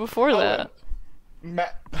 sorted before that.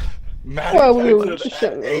 Matt, Matt Well, we were texted just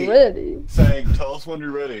at 8 ready. saying, "Tell us when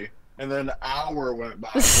you're ready." And then an hour went by.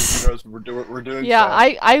 because you guys were doing Yeah,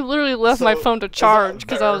 stuff. I literally left my So, phone to is that charge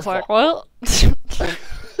because I was their like, well.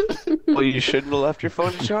 Well, you shouldn't have left your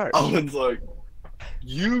phone to charge. Owen's like,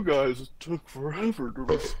 "You guys took forever to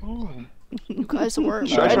respond." You guys weren't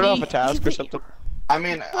Should I turn off ready. a task or something? I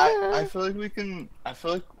mean, I feel like we can. I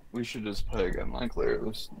feel like we should just play again, like later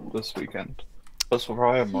this weekend. Plus, we'll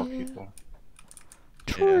probably have more people.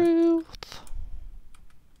 Truth.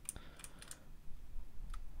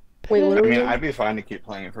 Wait, what I are we mean, doing? I'd be fine to keep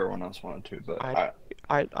playing if everyone else wanted to, but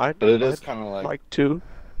But it is kind of like. like to.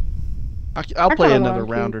 I'll play kinda another want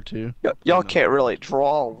to. round or two. Y'all can't really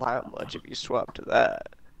draw that much if you swap to that.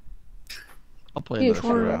 I'll play Yeah, another few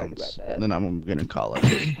sure. rounds. And then I'm gonna call it.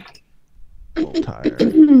 A little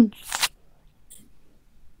tired.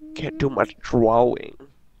 Can't do much drawing.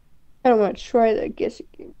 I don't want to try that guessing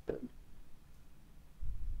game. But...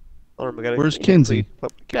 Or we gotta Where's Kinsey?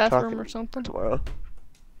 keep Bathroom talking or something. tomorrow.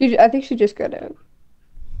 I think she just got out.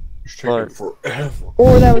 It's taking forever.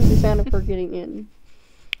 Or that was the sound of her getting in.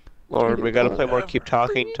 Lauren, we gotta play more keep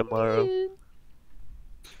talking tomorrow.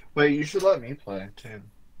 Wait, you should let me play too.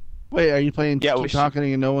 Wait, are you playing Yeah, we Keep should-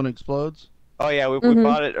 Talking and No One Explodes? Oh yeah, we Mhm.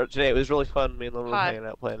 bought it today. It was really fun. Me and Lauren were Hi. hanging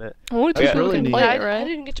out playing it. Only two Yeah. people Really can neat. play I, it, I right?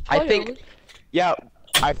 didn't get to play I think, it. yeah,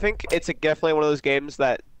 I think it's definitely one of those games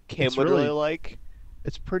that Kim It's would really- really like.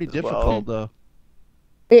 It's pretty As well. difficult though.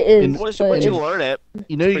 It is. In- but Once you it's- learn it,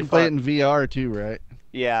 You know you pretty can play it fun. in VR too, right?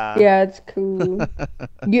 Yeah. Yeah, it's cool.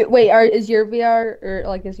 Wait, is your VR or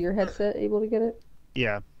like is your headset able to get it?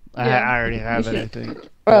 Yeah, Yeah. I already have it. should- I think.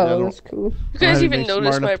 But I Oh, don't- that's cool. You I don't have guys even anybody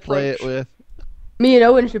notice smart my enough to play it approach? with. Me and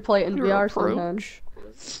Owen should play it in Your VR approach.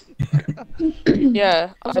 sometime.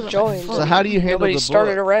 Yeah, Wasn't I've it joined. So how do you handle Nobody the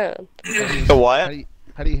started book? around. The How what? do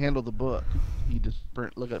how do you handle the book? You just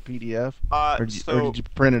look at PDF, or did So you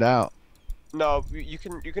print it out? no, you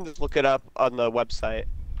can just look it up on the website.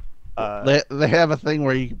 They have a thing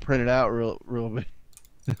where you can print it out real big.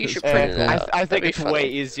 You should and print it out. I think That'd be it's funny. way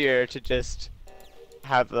easier to just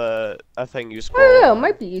have a thing you I scroll. don't know. It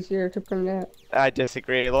might be easier to print it out. I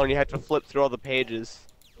disagree. Lauren, you have to flip through all the pages.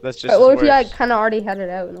 That's just What as if you worse. kind of already had it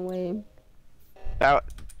out in a way?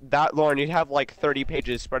 That Lauren, you'd have like 30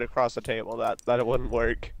 pages spread across the table. That wouldn't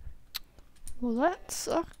work. Well, that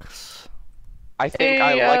sucks. I think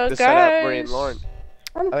Hey, I like the setup me and guys. Lauren.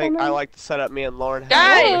 I'm I think I coming. like the setup me and Lauren have.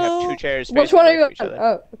 Guys! We have two chairs Which facing one are away you from each on? other.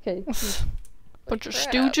 Oh, okay. Bunch of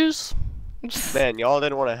Crap. stooges. Man, y'all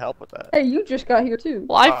didn't want to help with that. Hey, you just got here too.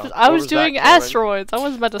 Well, I What was was that, doing Cameron? asteroids. I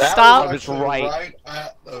wasn't about to That stop. was It's actually right. right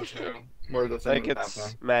at those two where the I thing think was it's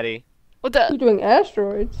happening. Maddie. What the? You're doing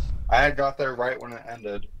asteroids. I had got there right when it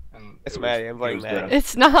ended. And It's it was- Maddie, I'm voting it was Maddie. dead.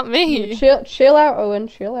 It's not me. Chill out, Owen.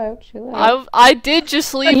 Chill out. I did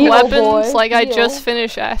just leave Heal, weapons, boy, like I heal. just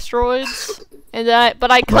finished asteroids, and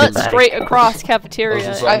but I cut straight across cafeteria.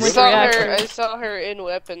 Those and are I With went saw reactor. her. I saw her in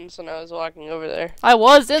weapons when I was walking over there. I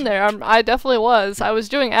was in there. I definitely was. I was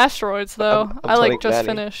doing asteroids though. I'm I like voting just Maddie.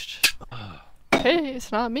 finished. Hey,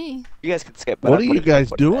 it's not me. You guys can skip. What are you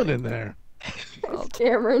guys doing in there?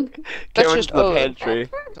 Cameron. That's Cameron's just in the Owen. pantry.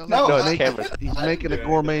 No, No, it's I- Cameron. He's making a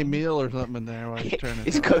gourmet meal or something in there while he's turning.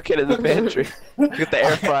 He's cooking in the pantry. Get the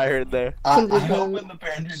air fryer in there. I opened the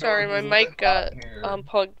pantry door Sorry, my because mic it's got hot here.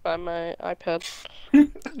 unplugged by my iPad.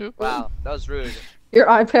 Wow, that was rude. Your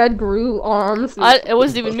iPad grew arms. It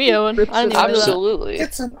wasn't even me, Owen. I didn't even do that. Absolutely.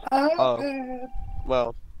 It's an iPad.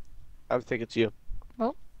 Well, I think it's you.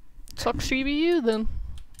 Sucks to be you then.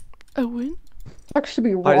 Owen, Sucks to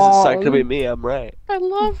be wrong. Why does it suck to be me? I'm right. I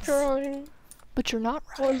love drawing. but you're not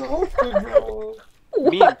right.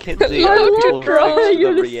 Me and Kinsey I are love people drawing, fix the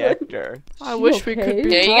you're just reactor. I wish we could okay? be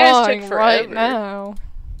Yeah, you guys drawing take right forever. now.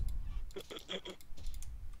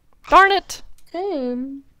 Darn it!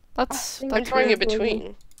 Same. That's I'm I'm that's drawing in weird.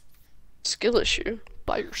 between. Skill issue.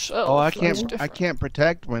 By yourself. Oh, I That's can't. I different. can't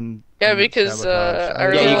protect when. Yeah, when it's because sabotage. I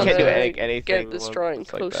really Yeah, you want can't do to anything get this when drawing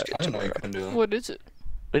it's like close that. to I didn't know you couldn't do that. What is it?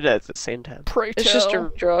 We did it at the same time. Pray It's just a tell.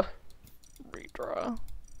 draw. redraw.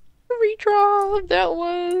 Redraw of that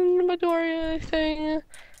one Midoriya thing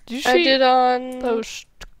Did you I see did on those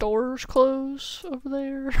doors close over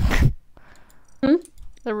there? Hmm?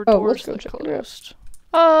 There were Oh, doors let's go that check it out.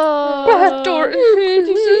 closed. door.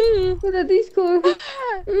 Look at these clues.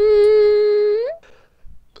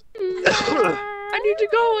 I need to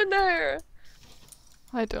go in there.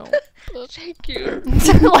 I don't. Thank you.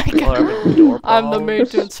 like, Door I'm the balls.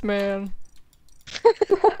 maintenance man.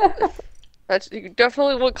 That's you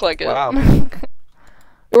definitely look like it. Wow.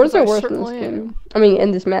 Doors I are worse in this certainly game. am. I mean,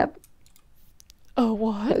 in this map. Oh,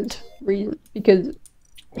 what? Because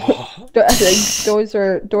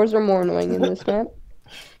doors are more annoying in this map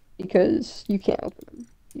because you can't open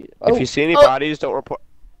them. If you see any Oh. bodies, don't report.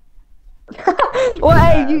 Well,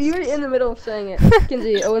 hey, you were in the middle of saying it.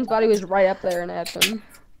 Kinsey, Owen's body was right up there and Adam.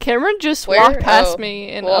 Cameron just Where? walked past Oh. me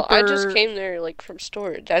in Well, upper. I just came there like from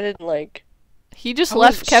storage. I didn't like. He just I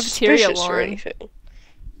left wasn't cafeteria suspicious or Lauren. anything.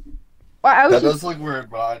 Well, I was That just, does look weird,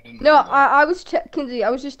 but I didn't. no, know that. I was Kinsey. I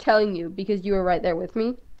was just telling you because you were right there with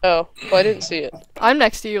me. Oh, well, I didn't see it. I'm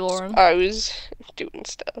next to you, Lauren. I was doing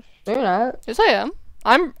stuff. No, you're not. Yes, I am.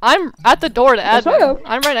 I'm at the door to Yes, I admin. am.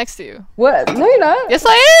 I'm right next to you. What? No, you're not. Yes,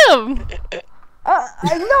 I am.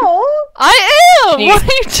 No, I am. What are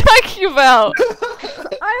you talking about?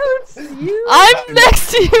 I don't see you. I'm next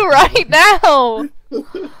to you right now.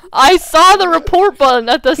 I saw the report button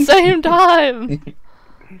at the same time.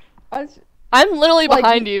 I'm literally Like-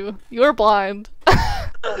 behind you. You're blind.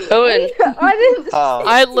 Owen, I didn't. Oh.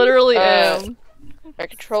 I literally Uh, am. my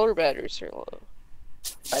controller batteries are low.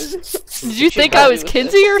 Did you think I was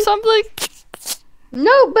Kinsey or something?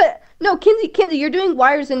 No, but no, Kinsey, you're doing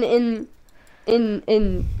wires in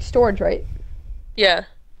storage, right? Yeah.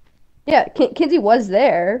 Yeah, Kinsey was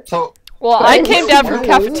there. So, Well, But I I came didn't down see from you.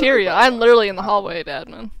 cafeteria. I'm literally in the hallway,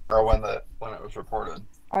 admin. or when it was reported.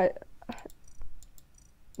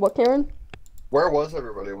 What, Karen? Where was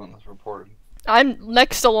everybody when this reported? I'm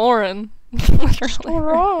next to Lauren. Literally.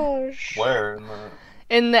 Garage. Where in the?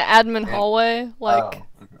 In the admin hallway, like Oh, okay.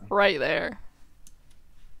 right there.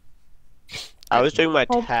 I was doing my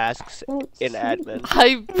tasks in admin.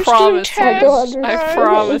 I promise you. I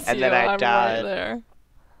promise And you. then I I'm died. right there.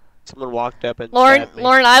 Someone walked up and Lauren, stabbed me.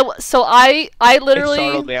 Lauren, I It literally,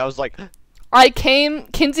 startled me. I was like,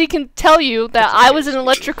 Kinsey can tell you that I was in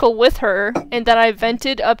electrical with her, and then I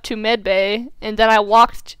vented up to medbay, and then I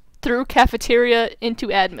walked through cafeteria into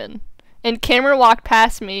admin. And Cameron walked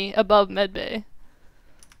past me above medbay.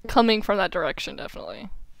 Coming from that direction, definitely.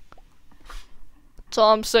 That's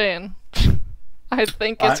all I'm saying. I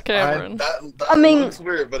think it's Cameron. That looks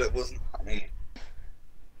weird, but it wasn't me.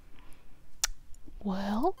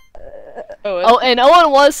 Well. Owen. Oh, and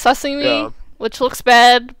Owen was sussing me, yeah. which looks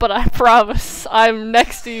bad, but I promise I'm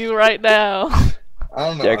next to you right now. I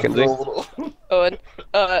don't know. Yeah, I can feel they- a little. Owen.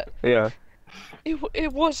 Yeah.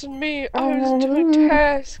 It wasn't me. I was doing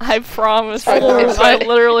tasks. I promise. I know. I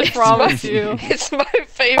literally It's promise my- you. It's my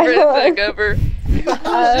favorite thing ever. It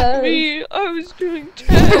wasn't me. I was doing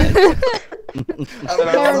tasks.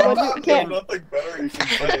 Cameron, what you- Nothing better you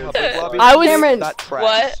can say. I was- Cameron. That tracks.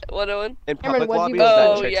 What? What, Owen? In Cameron, public what'd you lobbies, vote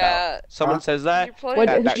that Oh, checks yeah. out. Someone says that, You're playing- What-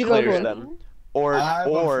 that who'd you vote clears for? them.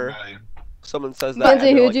 Or someone says that. Kenzie,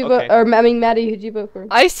 and they're who'd you like, vote? Or I mean, Maddie, who'd you vote for?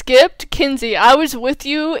 I skipped Kinsey. I was with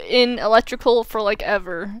you in electrical for like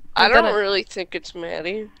ever. I And then don't really think it's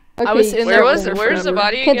Maddie. I was in Where there was with her where's the forever.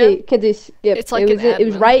 body again? Kenzie skipped. It's like it was, an it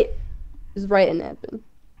was admin. right. It was right in admin.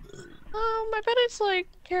 I bet it's like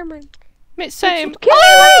Cameron. Same. Kenzie,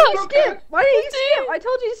 why did you skip? Why did you skip? I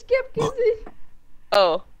told you to skip, Kenzie.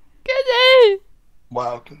 Oh. Kinsey!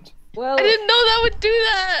 Wow. Well, I didn't know that would do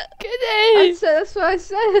that. Kinsey! that's what I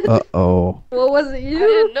said. Uh-oh. Well, was it I you?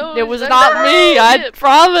 didn't know It was that not me, I skip.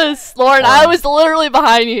 promise. Lauren, I was literally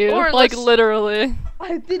behind you. Lauren, Like, let's- literally.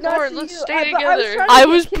 I did not Lauren, see let's you. stay but I was together. trying to I get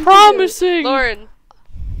was Kenzie to- promising. Lauren,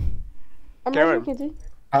 I'm Cameron. right here,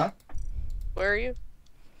 Kenzie. where are you?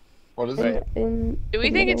 What is Right. it? Do we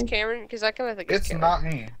think it's Cameron? Because I kind of think it's It's Cameron. not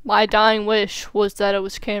me. My dying wish was that it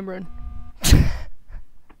was Cameron.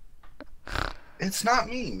 It's not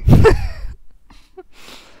me.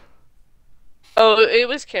 Oh, it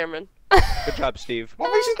was Cameron. Good job, Steve.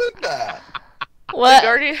 What makes you think that? What?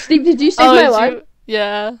 Guardian. Steve, did you save Oh, my did life? you?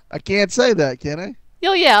 Yeah. I can't say that, can I?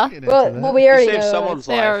 Oh, yeah. I can't answer Well, that. we You already saved know. someone's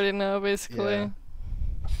They life. already know, basically. Yeah.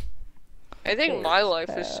 I think my life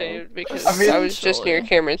was saved because I mean, I was just near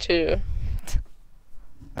Cameron too.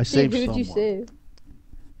 I Steve, saved who did you someone. save?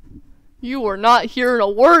 You were not hearing a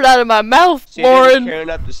word out of my mouth, So you didn't Lauren. care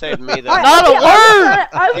enough to save me, though. Not a word!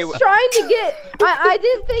 I was trying to get. I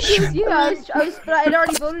didn't think it was you. But I had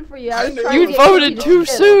already voted for you. I was trying You to get voted Kenzie too to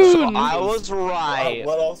skip. soon. I was right.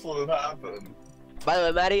 What else would have happened? By the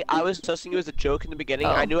way, Maddie, I was sussing you as a joke in the beginning.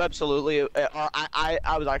 Oh. I knew absolutely.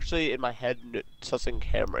 I was actually in my head sussing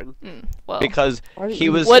Cameron Well, because he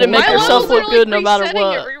was. Way to make My yourself levels look are, good like, no matter resetting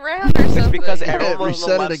what. Every round or It's something. because everyone was on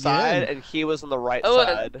the Reset it left side again. and he was on the right Oh,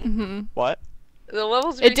 side. mhm. What? The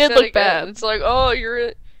levels It did reset look again. bad. It's like, oh,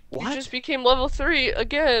 you What? just became level 3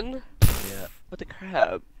 again. Yeah. What the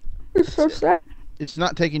crap? You're so sad. It's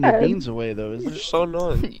not taking your beans away, though, is You're it? so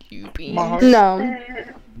annoying. You bean. My heart. No.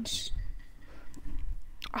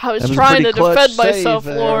 I was That was a trying to pretty clutch defend myself,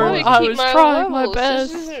 save, Lauren. Let me I keep was my trying my levels.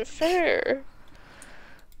 best. This isn't fair.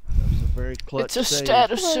 That was a very clutch It's a save.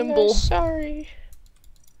 status Oh, symbol. sorry.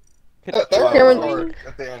 That Cameron- was hard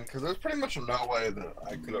at the end, because there's pretty much no way that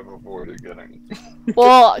I could have avoided getting.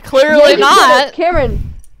 Well, clearly not.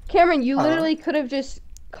 Cameron, you literally could have just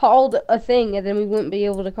called a thing, and then we wouldn't be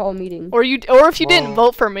able to call a meeting. Or if you didn't Well-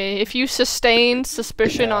 vote for me, if you sustained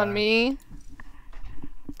suspicion on Yeah. me,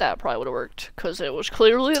 that probably would have worked, because it was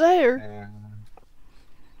clearly there. And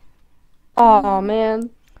Aw, man.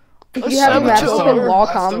 If you have your map saboteur. open while I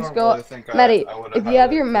still comms don't go really think I- Maddie, I would've if you had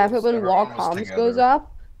have it your map because open while everyone was comms goes together.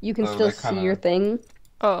 up, you can So still they see kinda- your thing.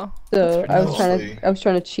 Oh. So I was mostly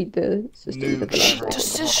trying to cheat the system. Knew to that the everyone map. was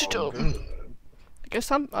system. all good. I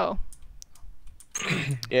guess I'm. Oh.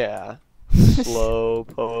 Yeah. Slow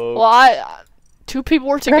poke. Well, two people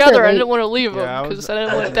were got there together. I late. didn't want to leave them Yeah, because I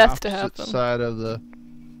didn't on want the death to opposite happen. side of the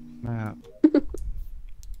map.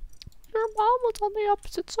 Your mom was on the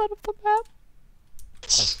opposite side of the map.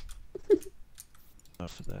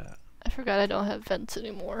 Enough of that. I forgot I don't have vents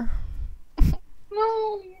anymore.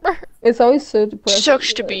 No. It's always so depressing.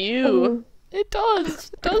 Sucks to be you. It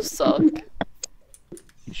does. It does suck.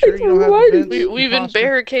 You sure you don't have Why the did vents, We've been imposter?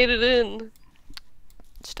 barricaded in.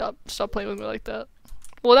 Stop playing with me like that.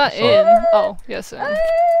 Well, not in. Oh, yes, in.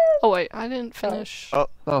 Oh wait, I didn't finish. Oh.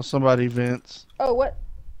 Oh, somebody vents. Oh, what?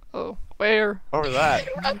 Oh, where? What was that?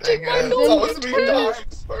 Dang it, it's always me dying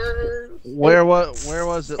first. Where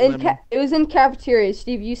was it, Lemon? It was in cafeteria.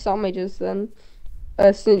 Steve, you saw me just then.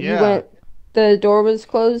 Since you Yeah. went, the door was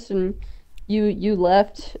closed and you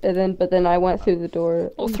left, and then I went through the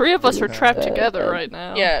door. Well, 3 of us are trapped together right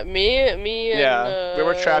now. Yeah, me and we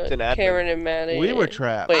were trapped in admin. Cameron and Maddie. We were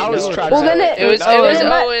trapped. Wait, I was no. trapped. Well, then It was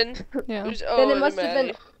Owen. Yeah. It was Then Owen it must and have been.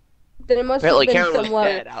 Maddie. Then it must Apparently, have been Cameron was somewhat.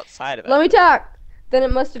 dead outside of it. Let me talk. Then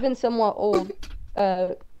it must have been somewhat old.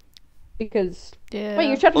 Because. Yeah. Wait,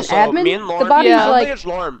 you're trapped in Also, admin? me and Lauren, The body's Yeah. I don't think like it's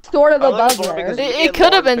Lauren. sort of I don't think above it's Lauren there. because me It and could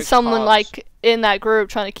have Lauren been fixed someone comms. like in that group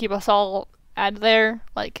trying to keep us all added there,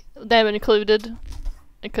 like them included.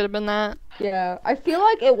 It could have been that. Yeah, I feel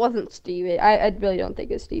like it wasn't Steve. I really don't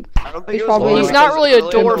think it's Steve. I don't think He's it was probably- Lauren He's not because really a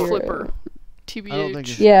earlier door in the- flipper. I don't think TBH.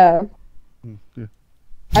 it's- Yeah, Yeah.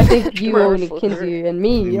 I think you, Door Owen, and flipper. Kinsey, and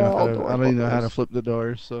me are all I door don't even know how to flippers. flip the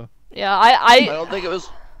doors, so. Yeah, I don't think it was.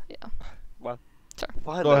 Yeah. Well, Sorry.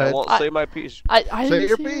 fine. Go Then I ahead. won't I- say my piece. I Say didn't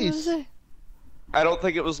your see what I was piece. saying. I don't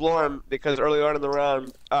think it was Lauren because early on in the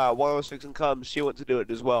round, while I was fixing comms, she went to do it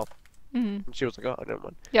as well, Mhm. and she was like, "Oh, never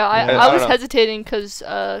mind." Yeah, Yeah. I I was don't know. hesitating because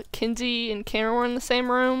Kinsey and Cameron were in the same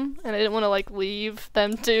room, and I didn't want to like leave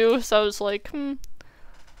them too, so I was like,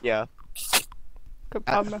 Yeah, could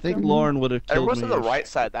I probably think Lauren would have killed everyone's me. on the if right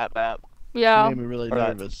side of that map. She Yeah. made me really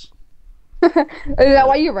Right. nervous. Is that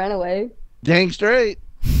why you ran away? Dang straight.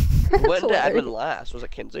 Who went to hilarious. admin last? Was it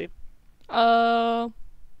Kinsey? I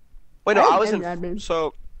Wait, no, I was am in. admin.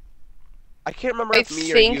 So, I can't remember I if me or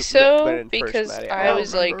you think went so in first, because Maddie. I don't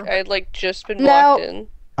was like remember. I had like just been No. walked in.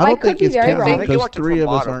 I I don't could think be it's very Kinsey wrong. I think you because walked in 3 from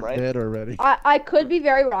of us bottom, aren't right? dead already. I could be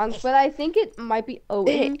very wrong, but I think it might be Owen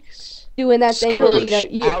Thanks. doing that thing. Where, you know, Scrooge.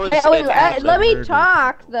 you, I was Hey, Owen, in admin. let me Murder.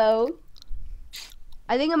 talk though.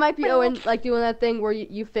 I think it might be Owen, like doing that thing where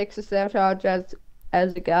you fix the sabotage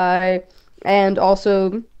as a guy, and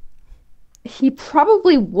also he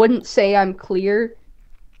probably wouldn't say I'm clear,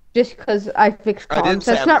 just because I fixed I didn't comms.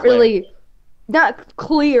 say That's I'm not clear. really not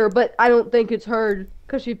clear, but I don't think it's heard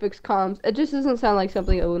because she fixed comms. It just doesn't sound like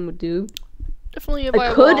something Owen would do. Definitely a I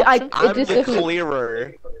viable could, option. It I'm just the doesn't.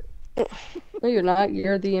 clearer. No, you're not.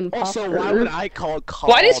 You're the imposter. Also, why would I call comms?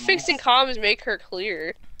 Why does fixing comms make her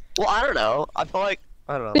clear? Well, I don't know. I feel like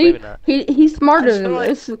I don't know. See, Maybe not. he's smarter I than feel like-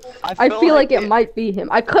 this. I feel like it might be him.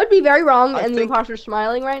 I could be very wrong, I and the think- imposter's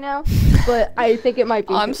smiling right now, but I think it might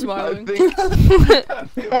be I'm him. smiling. I think I'm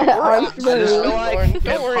I just smiling. feel Lauren, like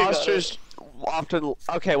don't worry about imposters often.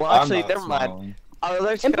 Okay, well, I'm actually, not never mind. smiling. I was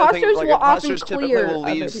actually Imposters thinking, like, will often imposters typically clear will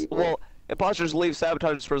other leave. people. Well, imposters leave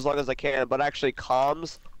sabotage for as long as they can, but actually,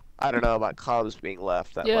 comms. I don't know about comms being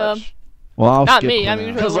left that Yeah. much. Well, I'll Not skip me, for I now.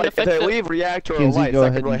 mean, Because would've like, if fixed they it. leave reactor or Kinsey, lights, go that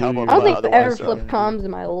ahead can really and help do them your- I don't think I've ever otherwise, flipped comms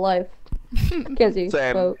in my life. Kenzie,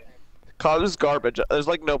 Same. vote. Comms is garbage. There's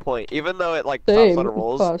like no point, even though it like Same. stops on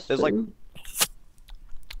rolls. There's like, imposter.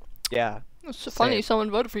 yeah. It's funny Same.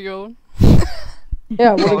 someone voted for you, Owen.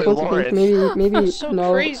 Yeah, what Probably a coincidence. Lauren. Maybe That's so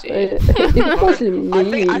no. crazy. It wasn't I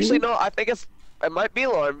me. think actually no. I think it might be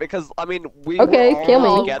Lauren because I mean we Okay, were kill me.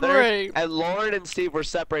 all Oh, together, great. and Lauren and Steve were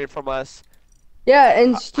separated from us. Yeah,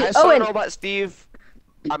 and I still Owen. don't know about Steve.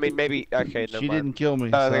 I mean maybe okay. Never She mind. didn't kill me.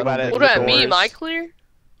 Think so I don't about it. think What it's about me? Lauren. Am I clear?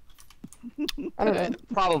 I don't know. Of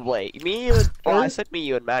Probably me, you, and well, I said me,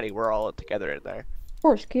 you, and Maddie were all together in there.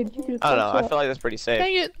 course, kid. You could I don't know. I feel like that's pretty safe.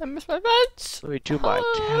 Dang it, I missed my bets. Let me do my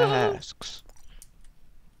Ah. tasks.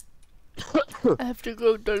 I have to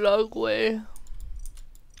go the long way.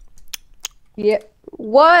 Yeah.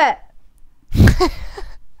 What?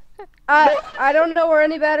 I don't know where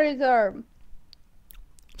any batteries are.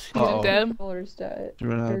 She's Uh-oh. dead. Controllers died. You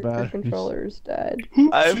ran out of Her batteries. controllers died.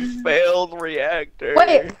 I failed reactor.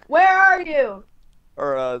 Wait, where are you?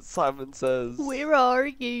 Or Simon says. Where are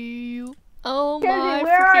you? Oh Kenzie, my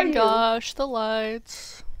where are freaking you? gosh, the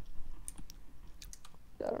lights.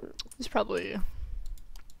 I don't know. It's probably you.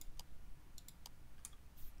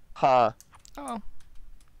 Huh. Oh,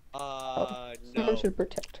 Someone No. should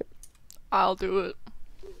protect her. I'll do it.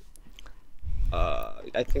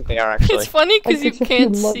 I think they are actually. It's funny because I you think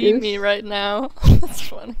can't you love see this. me right now. That's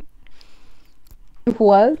funny.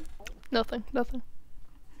 What? Nothing, nothing.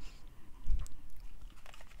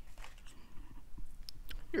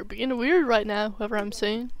 You're being weird right now, whoever I'm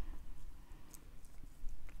seeing.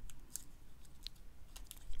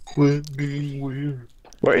 Quit being weird.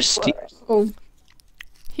 Where's Steve? Oh,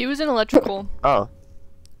 He was in electrical. Oh.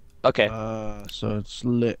 Okay. So it's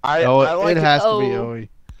lit. I like it it- has to be Oh. Owie.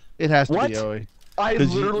 It has to What? be Owie. I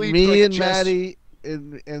Because literally me like, and just- Maddie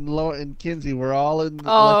and Lo and Kinsey were all in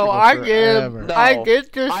Oh, electrical I did. forever. No. I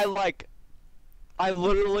did just. I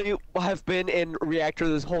literally have been in reactor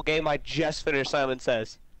this whole game. I just finished. Simon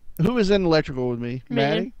Says. Who was in electrical with me? Me.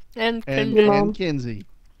 Maddie And and, Kendra. Mom. and Kinsey.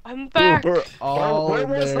 I'm back. We're all Where in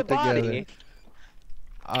was there the together. body?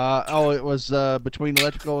 Oh, it was between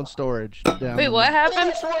electrical and storage. Down Wait, what happened?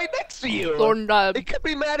 It's right next to you. Thornton died. It could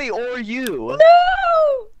be Maddie or you.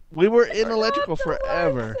 No! We were in electrical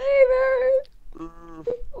forever.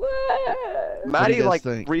 Maddie guys like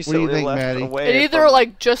think? recently What do you think, left Maddie? away. It either from-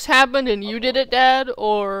 like just happened and you did it, Dad,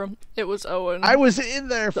 or it was Owen. I was in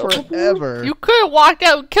there forever. You could have walked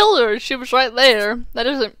out and killed her. She was right there. That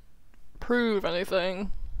doesn't prove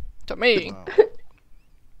anything to me.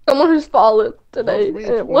 Someone has fallen Well, today, for me,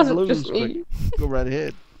 and if it you wanna wasn't lose, just me. but Go right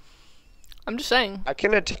ahead. I'm just saying. I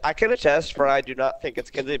can attest for I do not think it's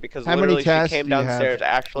Kinsey because How many literally she tasks came do you have downstairs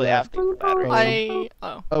actually left? asking for batteries.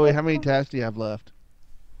 Oh wait, how many tasks do you have left?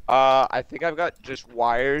 I think I've got just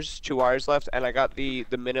two wires left, and I got the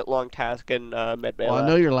minute-long task in med bay Well, I left.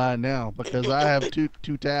 know you're lying now because I have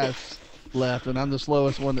two tasks left, and I'm the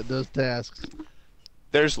slowest one that does tasks.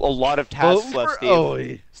 There's a lot of tasks left, Steve.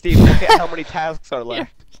 Owie. Steve, look at how many tasks are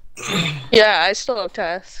left. Yeah, I still have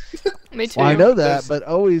tasks. Me too. Well, I know that, but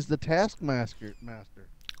always the taskmaster.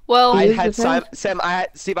 Well, I Who is had the task? Sam. I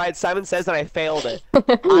had Simon Says and I failed it.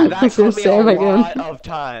 That took me a Sam lot again. of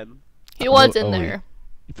time. he was in Owen. there.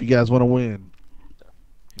 If you guys want to win,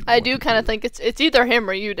 I do kind of think it's either him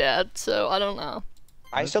or you, Dad. So I don't know.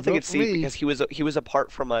 I still Vote think it's for Steve me. because he was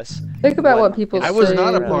apart from us. Think about What? what people say. I was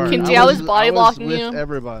not a part. Kinsey, I was body blocking with you.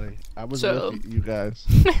 everybody. I was So- with you guys.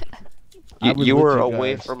 I You, was you with were you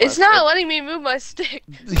away guys. from It's us. not letting me move my stick.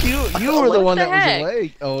 You were the What one the that heck? was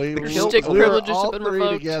awake. Oh, we Stick were privileges have all been three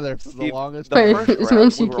revoked. together for the Steve, longest the Wait, time. first it round,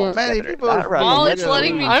 means we you were all can't. Maddie, together. people That are round, All fucking it's gonna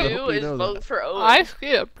letting me lose. I do hope you is know vote that. for Owen. I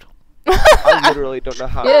skipped. I literally don't know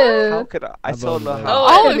how. Yeah. How could I? I still don't know voted how. Oh,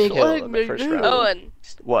 I I could was kill letting in the me first do. round. Owen,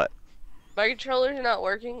 What? my controller's not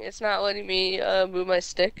working. It's not letting me move my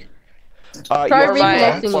stick. Try You have to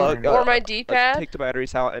reconnecting unplug, it. Or my like, D-pad. take the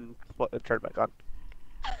batteries out and turn it back on.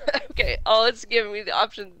 Okay, all it's giving me the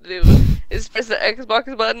option to do is press the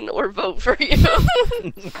Xbox button or vote for you.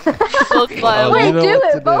 Look Oh, like you Wait, know do what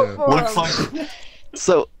it, to vote do. for Looks him. like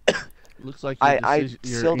So Looks like your I decision,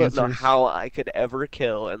 your still don't know answers- how I could ever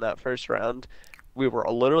kill in that first round. We were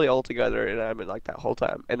literally all together, and I mean like that whole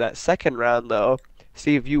time. In that second round, though,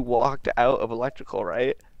 Steve, you walked out of electrical,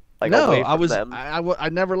 right? Like no, away from I was. them. I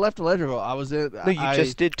never left electrical. I was in. No, you I,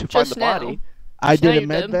 just did to find Just the now. body. I Just now did a you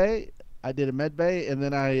med did. bay. I did a med bay, and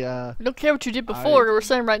then I. I don't care what you did before. We're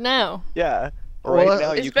saying right now. Yeah. Well, Right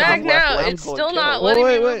now, It's you back could've left now. electrical It's and still killed. not Wait, letting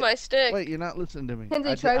wait, me wait. move my stick. Wait, you're not listening to me.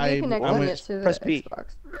 Kenzie, try reconnecting went- it to the press B.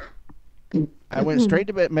 Xbox. I went straight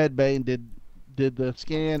to med bay and did the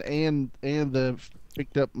scan and the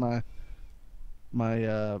picked up my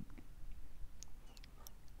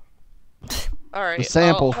All right. the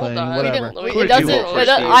sample hold thing, on. whatever. Let me Who It did get you doesn't. vote this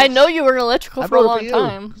for, right. Steve? I know you were in electrical I for a voted long for you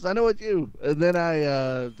time. because I know it's you. And then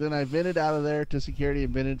I vented out of there to security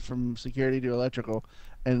and vented from security to electrical,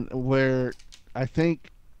 and where I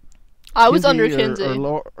think I was under Kinsey Kinsey.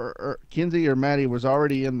 or Kinsey or Maddie was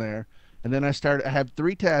already in there. And then I had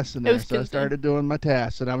 3 tasks in It there, was so I Kinsey. started doing my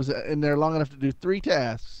tasks, and I was in there long enough to do 3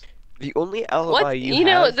 tasks. The only alibi What? you You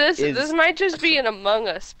know, have this is... this might just be an Among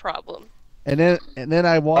Us problem. And then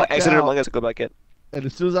I walked Exit out, Among Us, go back in. and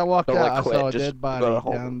as soon as I walked Don't out, like quit. I saw a Just dead body go to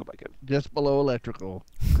home and down go back in. just below electrical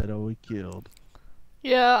that we killed.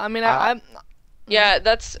 Yeah, I mean, I'm. Yeah,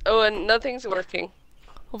 that's Owen. Nothing's working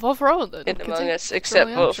Well, vote for Owen then. in Kinsey. Among Us It's the except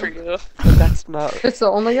only vote for option. you. But that's not... It's the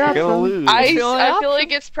only You're gonna option. lose. I the only feel option.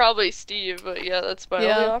 like it's probably Steve, but yeah, that's my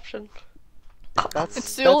Yeah. only option. That's,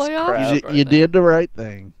 It's the that's only option. crap. You, right you now. did the right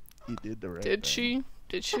thing. You did the right Did thing. she?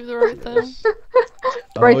 Did she do the right thing?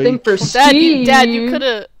 Right Oh, thing for Dad, Steve. you could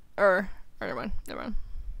have. Or never mind. Never mind.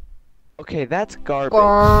 Okay, that's garbage.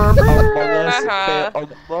 Barber.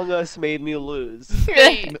 Among Us made me lose.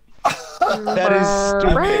 Wait, That is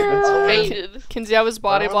stupid. That's faded. Kinsey, I was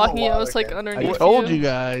body I'm blocking you. I alive was like again. underneath I told you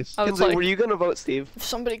guys. I was Kinsley, like, were you gonna vote Steve? if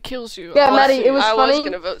somebody kills you. Yeah, I'll Maddie, see it was I funny. was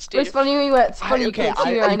gonna vote It was Steve. funny when you went. It's funny you can't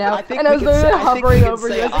see me right now. I think And I was we can literally say- I think hovering we can over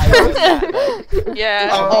say you. I won that then. Yeah.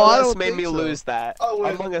 Oh, I Among don't Us made think me so. lose that. Oh,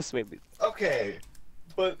 wait. Among Us made me. Okay,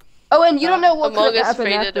 but Oh, and you don't know what Among could Us happen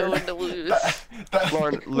faded after. Owen to lose.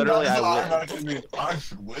 Lauren, literally, that's I not actually mean I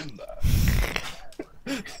should win that.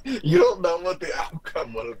 You don't know what the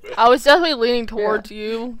outcome would have been. I was definitely leaning towards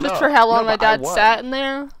you, just No, for how long no, my but I dad won. sat in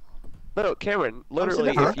there. No, Cameron, I was in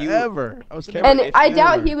literally, there if you... forever. I was Cameron, And if I you-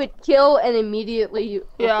 doubt he would kill and immediately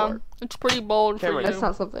Yeah, report. it's pretty bold for Cameron. you. That's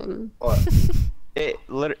not something. If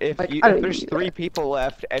Like, you, I if don't there's even do 3 that. people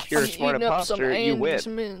left, if you're a I'm smart eating up some imposter, you win. Andes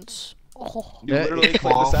mints. Oh. You Yeah, literally click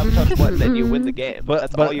the sabotage button and you win the game. But-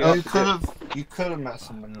 That's but- all you Oh, have to do. you could have messed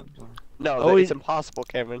something up. Though. No, Oh, it's he- impossible,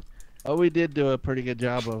 Cameron. Oh, we did do a pretty good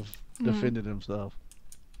job of Hmm. defending himself.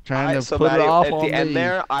 trying to so put Maddie, it off at on the end me.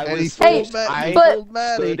 there, I And was, Hey, I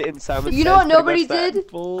but stood in Simon you know what nobody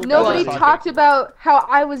did? Nobody Maddie. talked about how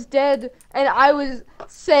I was dead, and I was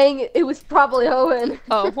saying it was probably Owen.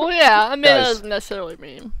 Oh, well, yeah. I mean, that Guys. doesn't necessarily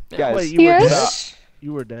mean. Yeah. Guys, Wait, you were Yes. dead?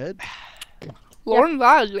 You were dead? Lauren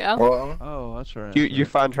died, yeah. Well, Oh, that's right. you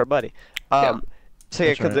found her buddy. So yeah,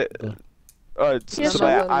 That's because right. Yes, so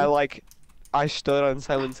I I stood on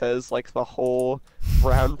Simon Says like the whole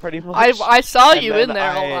round pretty much. I saw And you then in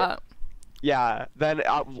there a lot. Yeah, then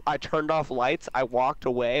I turned off lights, I walked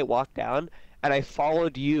away, walked down, and I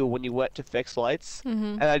followed you when you went to fix lights,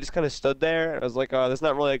 and I just kind of stood there, and I was like, oh, that's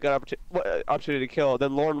not really a good opportunity to kill.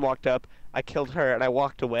 Then Lauren walked up, I killed her, and I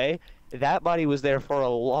walked away. That body was there for a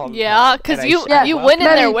long Yeah, time. because and you went in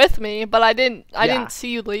there Maddie. with me, but I didn't see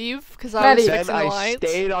you leave because I was Maddie. fixing Then the I lights.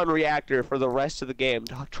 stayed on reactor for the rest of the game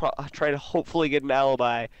to try to hopefully get an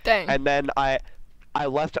alibi. Dang. And then I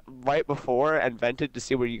left right before and vented to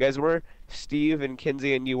see where you guys were. Steve and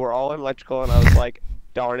Kinsey and you were all in electrical, and I was like,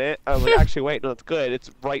 darn it. I was like, actually, wait, no, it's good.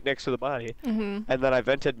 It's right next to the body. Mhm. And then I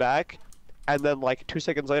vented back, and then like 2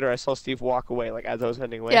 seconds later, I saw Steve walk away, like as I was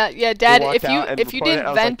venting away. Yeah, Dad. walked If you out and if you recorded it, didn't I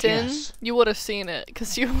was like, vent in, yes. you would have seen it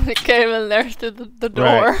because you came in there through the door.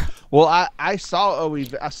 Right. Well, I saw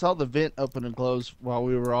I saw the vent open and close while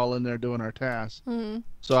we were all in there doing our tasks. Mhm.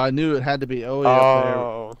 So I knew it had to be Owie up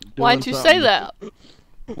Oh. there. Why doing didn't you say something. that?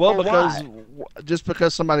 Well, Well, because just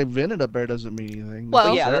because somebody vented up there doesn't mean anything. Well,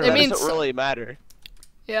 But yeah, that it means- doesn't really matter.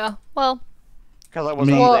 Yeah. Well, Because I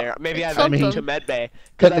wasn't Well, there. Maybe I something. vented to medbay.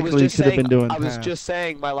 Because I was Technically, just you could have saying, been doing I was tasks. just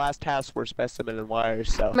saying my last tasks were specimen and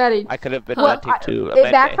wires, so Maddie. I could have been Well, venting to a it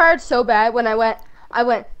medbay. backfired so bad when I went,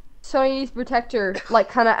 Sony's protector, like,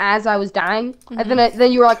 kind of as I was dying, and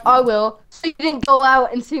then you were like, I will, so you didn't go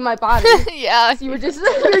out and see my body. yeah. You were just,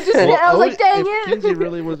 I was like, dang if it. Kinsey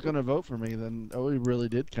really was going to vote for me, then Owie really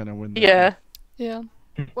did kind of win. That Yeah. Yeah.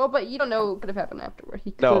 Well, but you don't know what could have happened afterward.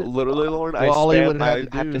 He No, could've- literally, Lauren, Well, all he I would have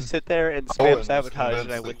have to to do- sit there and Owen spam was sabotage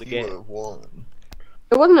and I convinced win the that he game. would've won.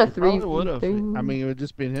 It wasn't a three. Probably would have. I thing. mean, it would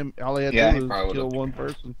just been him. All he had Yeah, to he do was probably kill would've. one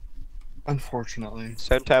person. Unfortunately.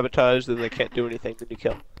 Send sabotage, then they can't do anything, then you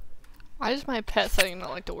kill. Why does my pet setting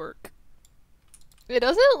not like to work? It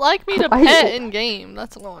doesn't like me to I- pet in game.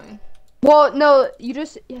 That's annoying. Well, no, you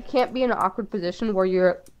can't be in an awkward position where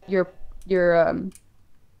your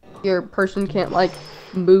person can't like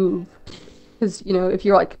move, because if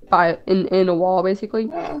you're like by in a wall basically,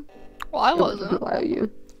 Well, I it doesn't wasn't. allow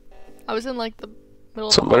you. I was in like the middle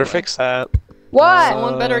of the Someone better hallway. fix that. What?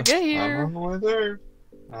 Someone better get I'm here on the way there.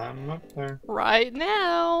 I'm up there. right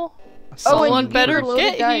now. Oh, and Someone you better were loaded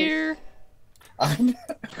get dice. here. I'm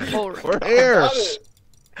Alright. We're here.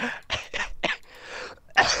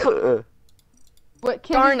 What?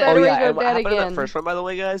 Darn Kinsey's it. Oh batteries yeah, are and what dead happened in again. that first one, by the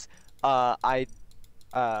way, guys? I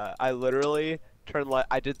literally turned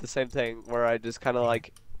I did the same thing where I just kind of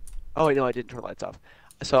like, oh wait, no, I didn't turn lights off.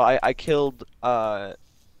 So I killed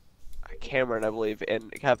Cameron, I believe, in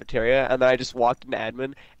the cafeteria, and then I just walked into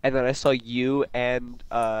admin, and then I saw you and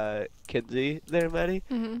Kinsey there, Maddie,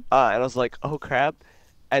 Mhm. and I was like, oh crap.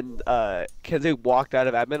 And Kinsey walked out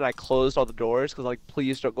of admin, and I closed all the doors because like,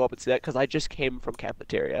 please don't go up and see that, because I just came from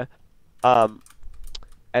cafeteria.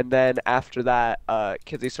 And then after that,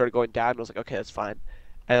 Kinsey started going down, and I was like, okay, that's fine.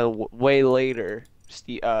 And way later,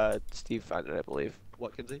 Steve found it, I believe.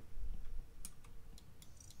 What, Kinsey?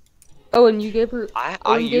 Oh, and you gave her. I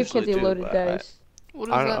You gave usually Kinsey do, loaded but dice. What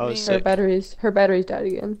I does don't know, that I mean? was Her sick. batteries died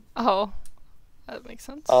again. Oh, that makes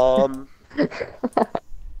sense.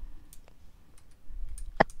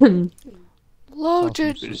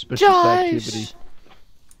 Loaded Suspicious activity. dice.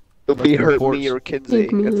 It'll be hurt Reports. me or Kinsey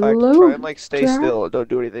Give me if I low try and like stay drive. still and don't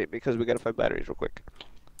do anything because we gotta find batteries real quick.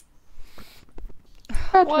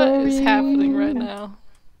 What is happening right now?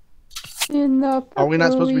 Are we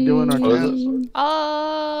not supposed to be doing our tasks?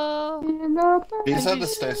 He said to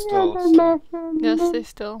stay still, so- Yes, stay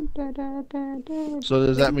still. So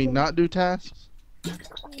does that mean not do tasks?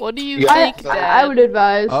 What do you Yeah. think, I Dad? would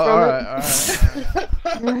advise Oh,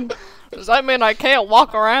 from alright. Does that mean I can't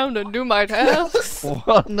walk around and do my tasks?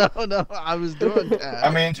 Well, no, I was doing tasks. I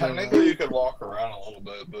mean, technically you could walk around a little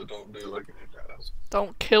bit, but don't do like any tasks.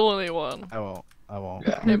 Don't kill anyone. I won't.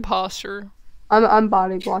 Yeah. Imposter. I'm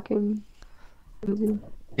body blocking.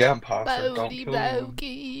 Yeah, imposter. Don't Bodie kill anyone.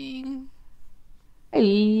 blocking.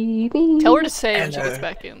 Baby. Tell her to say when she Hello. gets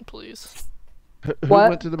back in, please. Who What?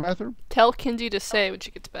 went to the bathroom? Tell Kinsey to say when she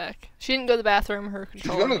gets back. She didn't go to the bathroom. Her She's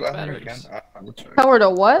controller gonna go needs back there again. batteries. I'm check. Tell her to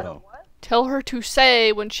what? Oh. Tell her to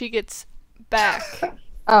say when she gets back.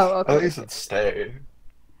 Oh, At okay. least it stay.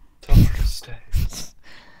 Tell her to stay.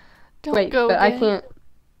 Don't Wait, go but I again. can't.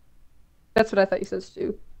 That's what I thought you said,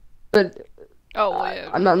 Stu. But Oh, well, yeah.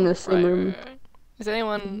 I'm not in the same room. Right. Is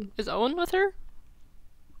anyone... Is Owen with her?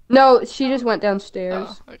 No, she just went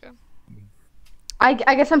downstairs. Oh, okay. I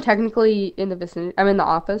guess I'm technically in the vicinity. I'm in the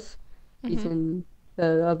office. He's Mhm. in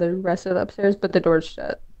the other rest of the upstairs, but the door's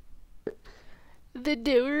shut. The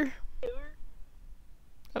door.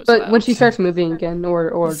 But when she starts moving again,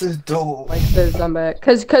 or like says I'm back,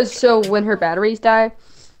 cause so when her batteries die,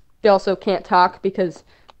 she also can't talk because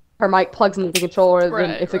her mic plugs into the controller.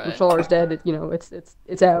 Then if the controller's dead,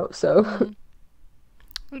 it's out. So.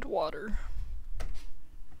 And water.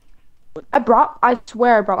 I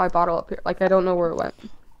swear I brought my bottle up here. Like I don't know where it went,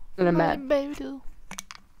 and I'm mad. Bottle.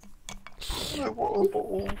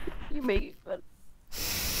 You make it.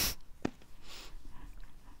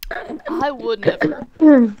 I would never.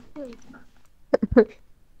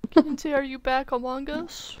 Kinsey, are you back Among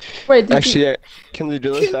Us? Wait, Actually, can the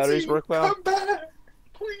duelist batteries work well? Come back,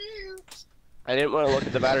 please. I didn't want to look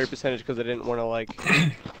at the battery percentage because I didn't want to like.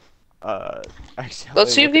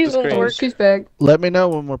 Let's see if these ones work. She's back. Let me know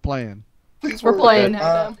when we're playing. Please, We're playing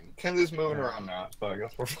now. Kenzie's moving around now, so I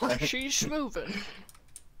guess we're playing. She's moving.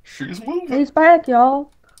 She's moving. He's back,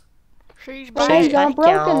 y'all. She's She back. ain't not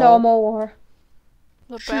broken no more.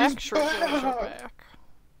 The back shoulders are back.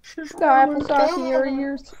 Got applesauce in your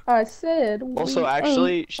ears. I said. Also, we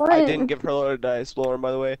actually, ain't I didn't friends. give her a load of dice, Lauren.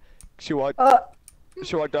 By the way, she walked.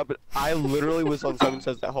 She walked up, and I literally was on Simon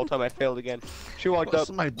Says that whole time. I failed again. She walked up.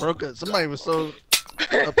 Somebody broke it. Somebody was so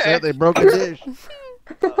upset they broke a dish.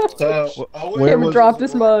 So, where Him was dropped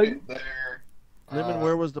his mug. There. Lemon,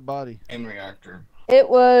 where was the body? In reactor. It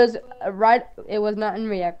was right. It was not in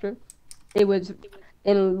reactor. It was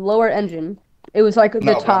in lower engine. It was like the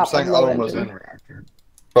No, but I'm top of saying lower Owen was engine. in reactor.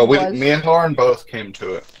 But Was. me and Lauren both came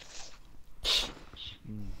to it.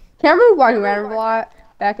 Cameron was walking around a lot,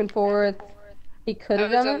 back and forth. He could I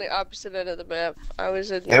have was done on it. the opposite end of the map. I was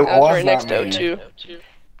was right next not to me.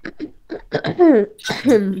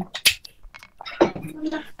 O2.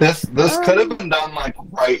 This could have been done like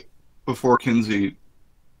right before Kinsey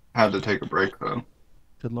had to take a break though.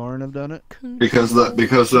 Could Lauren have done it? Because Made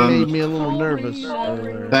then me a little nervous.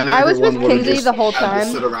 earlier. I was with everyone would've Kinsey just the whole had to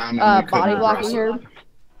time, sit around and we couldn't body address blocking it.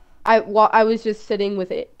 her. I was just sitting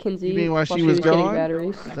with Kinsey You mean while she was was getting gone?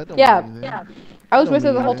 batteries. That don't Yeah. mean anything. I was Don't with her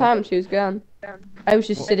the mean whole anything. time. She was gone. I was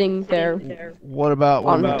just sitting there. What about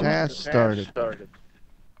when the On- task started?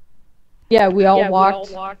 Yeah, we all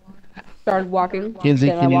walked. Started walking. Kinsey,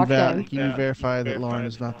 then I walked down. can you verify that Lauren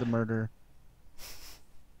is not the murderer?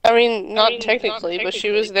 I mean, not technically, but she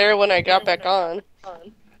was there when I got back on.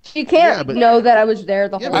 She can't Yeah, but- know that I was there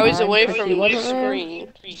the Yeah, whole but- time. I was away if from she the wasn't there.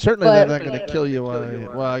 screen. Certainly But- they're not going to kill you while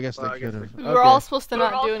well, I guess they could have. We were all supposed to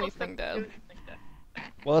not do anything, Dad.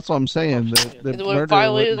 Well, that's what I'm saying. The It murderer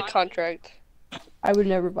violated the wouldn't- contract. I would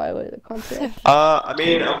never violate the contract. I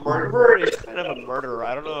mean, a murderer is kind of a murderer.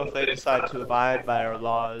 I don't know if they decide to abide by our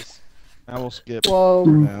laws. I will skip. Whoa.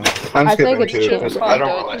 now. I'm I skipping think it's too chill. because I don't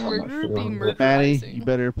really have Murder much be feeling. murder. Maddie, Rising. you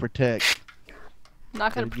better protect.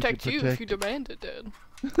 Not gonna Dad, you protect should you if protect. you demand it, Dad.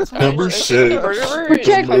 Number It's 6. murderer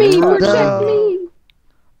Protect is me! murderer. Protect me!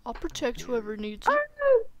 I'll protect whoever needs it.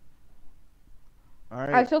 All I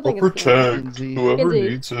right. still We'll think it's protect Kinsey. whoever Kinsey.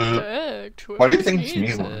 needs it. Protect Why do you whoever think it's me,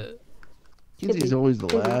 needs Lauren? it. Kinsey's always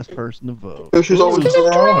the last person to vote. Because she's always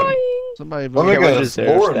around. Somebody Let me vote. Cameron guess,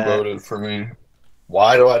 deserves Lauren that. voted for me.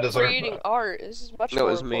 Why do I For deserve eating that? art, this is much No, it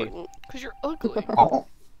more was me. important. Cause you're ugly. Oh,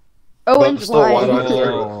 Owen's still, why do I lying. deserve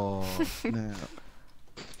it? Oh, snap.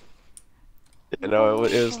 You know,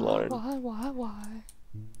 it is Lauren. Why?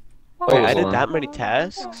 Wait, I did Lauren. that many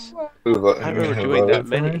tasks? Who vo- I who remember doing voted that for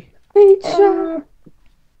me? many. Pizza.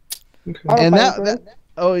 Okay. And fight for that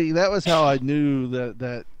that was how I knew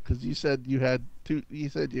that because you said you had two. You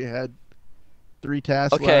said you had 3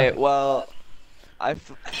 tasks Okay, left. well, my It's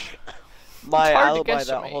hard to alibi that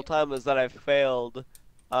guesstimate. whole time was that I failed.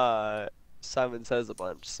 Simon Says a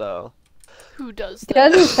bunch, so. Who does It that?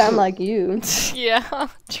 doesn't sound like you. Yeah,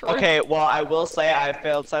 true. Okay, well, I will say I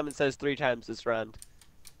failed Simon Says 3 times this round.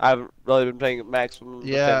 I've really been paying maximum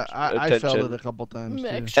Yeah, attention. I felt it a couple times too.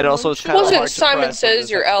 Max- And also, it's kind of Wasn't hard to Simon press on Says this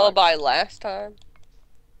your Xbox. alibi last time?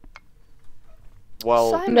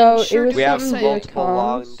 Well, Simon No, it sure was we have something to do with multiple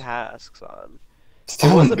long comms. tasks on. It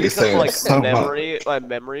Someone wasn't be because saying like so much. my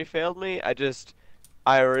memory failed me.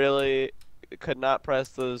 I really could not press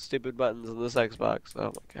those stupid buttons on this Xbox. Oh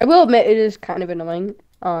my I god. will admit it is kind of annoying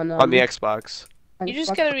on On the Xbox. on You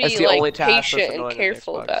just Xbox. gotta That's be the only like task that's patient annoying and on the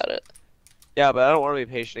careful Xbox. about it. Yeah, but I don't want to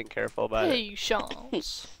be patient and careful about it. Hey,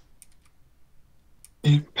 Shans.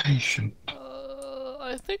 Be patient. I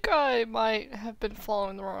I think I might have been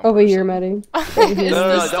following the wrong Over person. here, Maddie.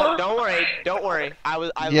 No, don't worry. I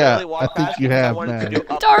literally walked think past you because I have, wanted to Maddie.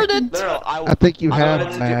 do up. Darn it! No, I think you I have, wanted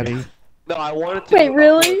to do- Maddie. No, I wanted to Wait, do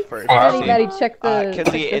really? upload first. Maddie, check the. Kenzie,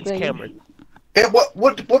 check the it's thing. Cameron.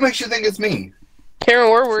 What makes you think it's me?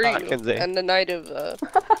 Karen, where were Not you Kinsey. on the night of the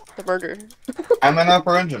murder? I'm in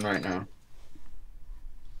Upper Engine right now.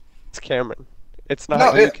 It's Cameron. It's not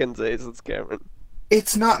No, you, Kinsey. It's Cameron.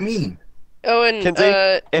 It's not me. Oh, and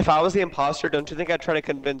Kinsey, if I was the imposter, don't you think I'd try to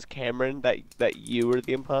convince Cameron that you were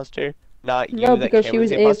the imposter, not you No, that because she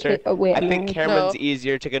Cameron's was the imposter? AFK. Oh, wait, I think no. Cameron's No.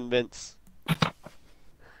 easier to convince.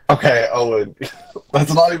 Okay, Owen.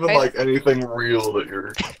 That's not even I- like anything real that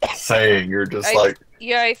you're saying. You're just like,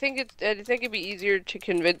 yeah, I think it'd be easier to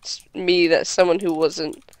convince me that someone who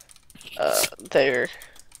wasn't there.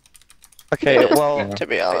 Okay, well, Yeah. To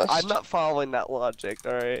be honest, I'm not following that logic.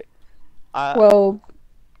 All right. Well,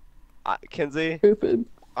 Kinsey, stupid.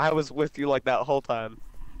 I was with you like that whole time.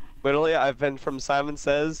 Literally, I've been from Simon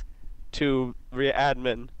Says to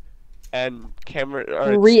re-admin, and Cameron or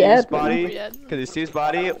Steve's Re-admin? body, Re-admin. because Steve's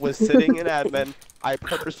body was sitting in admin. I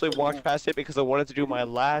purposely walked past it because I wanted to do my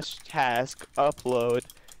last task, upload.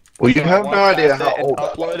 well, you So I have no walked idea past how it and old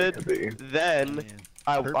that uploaded. could be. Then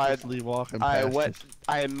Purposely walking I past went. us.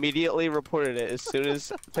 I immediately reported it as soon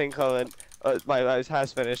as thing comment, my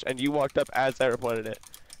task finished, and you walked up as I reported it.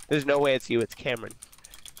 There's no way it's you. It's Cameron.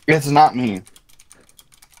 It's not me.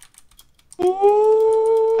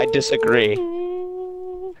 I disagree.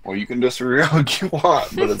 Well, you can disagree all you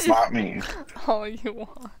want, but it's not me. All you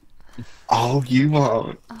want. All you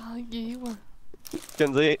want. All you want.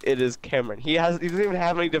 Kinsey, it is Cameron. He doesn't even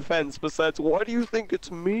have any defense besides, why do you think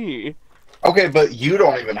it's me? Okay, but you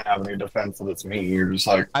don't even have any defense that it's me. You're just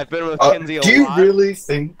like, I've been with Kinsey a do you lot. really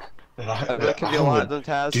think that I've been with that Kinsey I a lot would of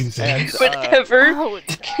tasks, do and this? would ever I would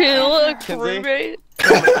kill a Kinsey? crewmate.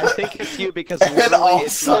 I think it's you because And literally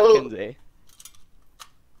it's not also- Kinsey.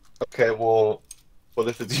 Okay, well, what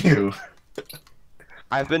if it's you?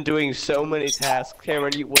 I've been doing so many tasks,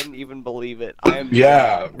 Cameron, you wouldn't even believe it. I am.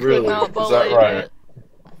 Yeah, Could really. not Is that believe right? it.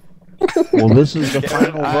 Well, this is the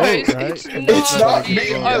final I- vote, right? It's not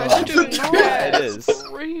me. I was doing Yeah, it that. is.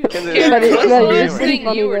 For real. Kinsey, Karen, But it- what's but the it is last pretty thing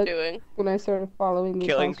funny you were that- doing? When I started following the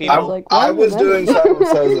Killing imposter, people. I was like, I why was am doing Simon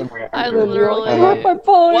Says and Reactor. I And you're literally- like, "Why am I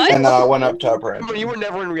following What? you?" And then I went up to Upper Cameron, Engine. you were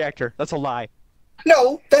never in reactor. That's a lie.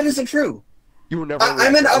 No, that isn't true. You were never.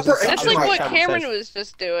 I'm in reactor. I was upper in- That's I was like in what Simon Cameron Says. was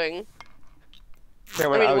just doing.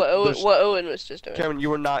 Cameron, I mean, there's- what Owen was just doing. Cameron, you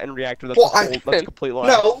were not in reactor. That's Well, that's a complete lie.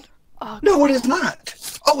 No, Oh, no, it is not.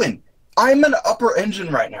 Owen, I'm in Upper Engine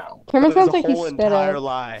right now. Cameron There's sounds like a he whole spit entire out.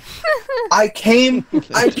 lie. I came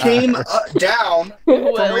down Who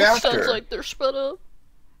from else reactor. sounds like they're split up?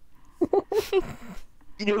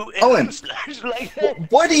 You know, Owen. like that.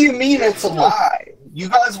 What do you mean it's a lie? You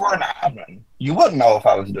guys were an admin. You wouldn't know if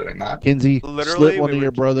I was doing that. Kinsey, Literally, slit one we of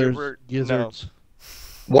your were- brother's we were- gizzards.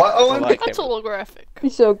 What, It's a Owen? lie, That's a Cameron. little graphic.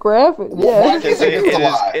 He's so graphic. Why Yeah. do you think it's a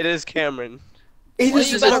lie? It is Cameron. It Well,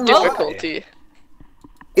 is you not better a not. lie. Difficulty.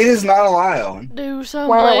 It is not a lie, Owen. Do some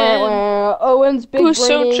Wah, wah, land. wah. Owen's big Who's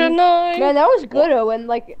so braining. tonight? Man, that was good, Owen.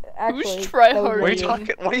 Like, actually. Who's that was tryharding? really What are you good.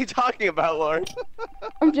 talking? What are you talking about, Lauren?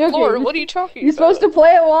 I'm joking. Lord, what are you talking You're about? supposed to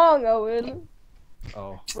play along, Owen.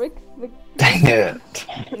 Oh. Rick, Dang it.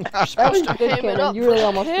 that was good, Ham it Cameron. up You really for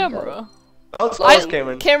almost did that. camera. Let's I- close,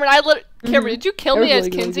 Cameron. Cameron, Cameron, did you kill That me was as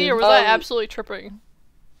really, really Kinsey, good. or was I Um, absolutely tripping?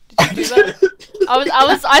 Did you do that?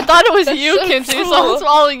 I thought it was That's you, so Kinsey, so I cool. was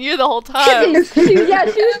following you the whole time. Yeah,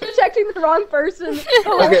 she was protecting the wrong person.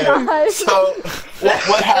 Oh Okay, my god. so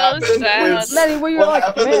what happened sad. is... Maddie, where you're what like,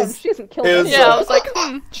 happened man, is- she hasn't killed is, us. Yeah, I was like,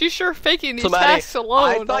 she's sure faking these So, Maddie, tasks alone.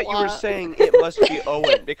 I thought a you were lot. saying it must be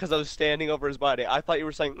Owen because I was standing over his body. I thought you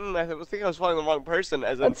were saying, I think I was following the wrong person,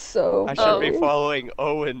 as in That's so I shouldn't be funny. following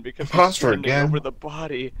Owen because he's Imposter standing again. over the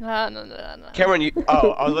body. No. Cameron, you.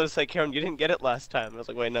 Oh, I was going to say, Cameron, you didn't get it last time. I was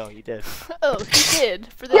like, wait, no, you did. Oh, he did.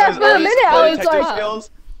 For that. Yeah, Because for a my- minute, my I was detective like-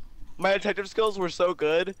 skills, my detective skills were so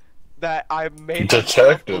good that I made Detective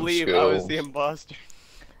myself believe I was the skills. imposter.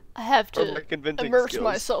 I have Or my to convincing immerse skills.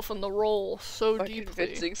 myself in the role so My deeply.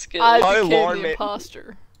 convincing skills. I Probably became Lauren the made-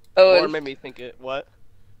 imposter. Lauren Owen, made me think it. What?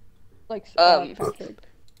 Like,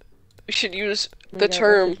 we should use the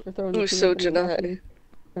term "who's so Janai"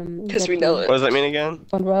 because we know What it. does that mean again?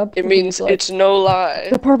 It means it's no lie.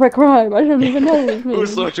 the perfect crime. I don't even know what it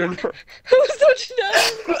Who's means. so Who's so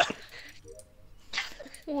Janai?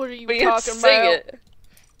 What are you But you have to talking sing about? it.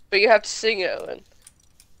 But you have to sing it, Owen.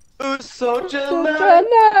 Who's so So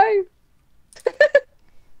Janai? Janai.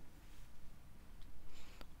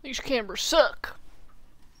 These cameras suck.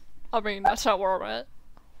 I mean, that's not where I'm at.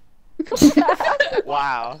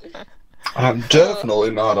 Wow. I'm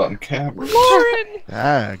definitely not on camera. Lauren!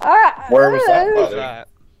 Where was that, What's buddy? that?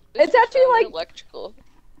 It's actually like electrical.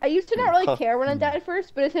 I used to not really care when I died at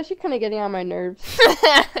first, but it's actually kind of getting on my nerves.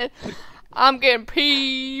 I'm getting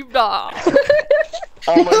peeved off.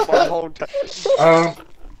 Almost my whole time.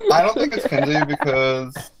 I don't think it's Kenzie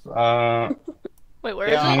because Wait, where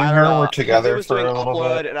is Yeah, me it? and I her don't know. were together Kenzie was for doing a little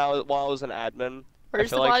upload, bit. and while I was an admin.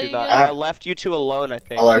 Where's I feel the like body she died. again? I left you two alone, I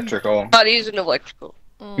think. Electrical. Body's an electrical.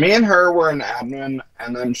 Me and her were in admin,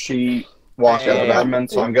 and then she walked out of Yeah. admin,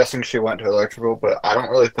 so I'm guessing she went to electrical, but I don't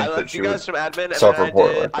really I think that left she you guys was. from admin, and then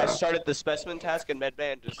self-report like I that. started the specimen task in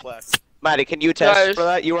medbay and just left. Maddie, can you attest for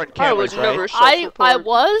that? You weren't I would cameras, right? never I self-report.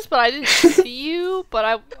 was, but I didn't see you. But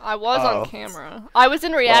I was Oh. on camera. I was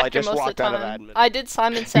in Well, I reactor just most of the walked out of time. admin. I did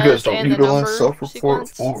Simon You Says guys don't and the utilize number self-report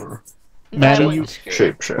sequence. for Maddie, I wasn't you- scared.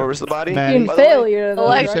 shape shift. Where was the body? Maddie, In By the way? failure,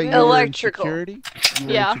 though, you Elec- say right? you were in electrical. security? You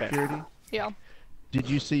were Yeah. in security? Yeah. Did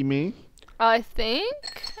you see me? I think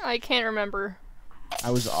I can't remember. I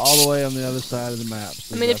was all the way on the other side of the map.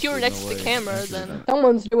 so I mean, there's if you were absolutely next to no the way camera, I could do then- that.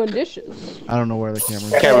 Someone's doing dishes. I don't know where the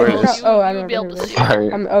camera Camera is. is. Oh, I You would be able remember. to see.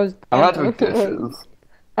 Sorry. I was. I'm not doing dishes.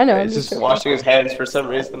 I know. I'm He's just joking. washing his hands for some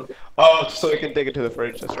reason. Oh, so he can take it to the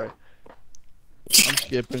fridge. That's right. I'm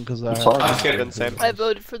skipping because I. sorry. I'm skipping, same. I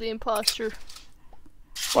voted for the imposter.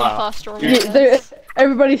 Wow. Imposter. Yeah,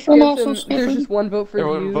 everybody skips, also and skipping. there's just one vote for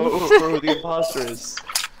Everyone you. vote for who the imposter is.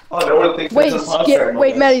 Oh, no one thinks Wait, there's an imposter skip. among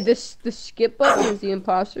Wait, us. Maddie. The skip button is the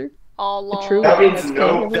imposter. All along. true That means That's no,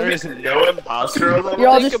 kind of there is no imposter among You're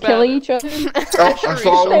all us. Think just about killing it. each other. Oh, I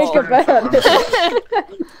saw Think one. about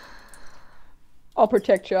it. I'll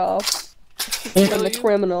protect y'all from the you.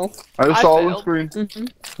 criminal. I just I saw one failed. screen.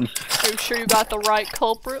 Mhm. Are you sure you got the right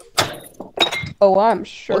culprit? Oh, I'm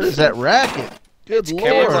sure. What is that racket? Good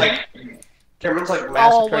Cameron's lord. Cameron's like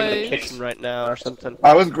massacring Always. the kitchen right now or something.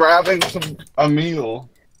 I was grabbing a meal.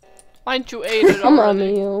 Why didn't you ate it Come on,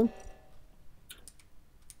 already? Neil.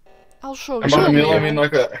 I'll show And you. by a meal, I Neil. mean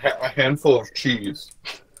like a handful of cheese.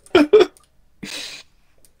 A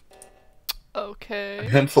Okay.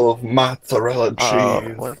 handful of mozzarella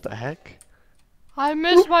cheese. What the heck? I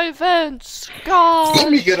missed my vents. Let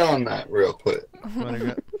God. me get on that real quick. What I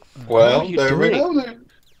got- Well, are you there we doing? go then.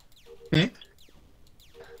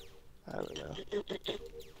 I don't know.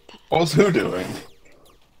 What was who doing?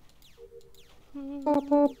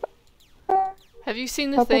 Have you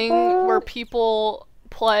seen the thing where people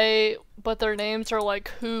play, but their names are like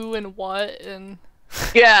who and what, and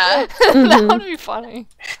Yeah. that would be funny.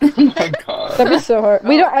 Oh my god. That'd be so hard.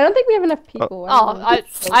 We don't. I don't think we have enough people. Oh,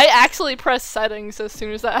 I actually press settings as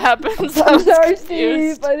soon as that happens. I'm sorry,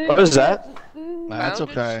 confused. Steve. I didn't What was that? That's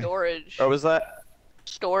Found in okay. Storage. Or was that?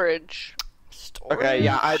 Storage. Okay,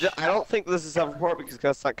 yeah, I don't think this is self-report because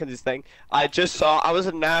that's not Kenzie's thing. I was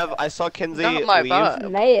in Nav, I saw Kenzie Not my leave,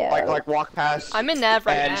 vibe. like walk past, I'm in Nav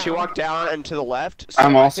right and now. she walked down and to the left. So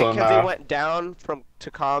I'm also I think in Kenzie Nav. went down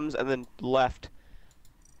to comms and then left.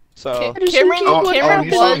 So, Cameron, Oh, Cameron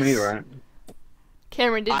you saw was. me, right?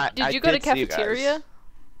 Cameron, did I you go to did see you guys. cafeteria?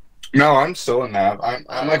 No, I'm still in Nav.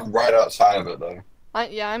 I'm like right outside of it though.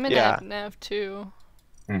 Yeah, I'm in Yeah. Nav too.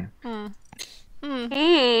 Hmm.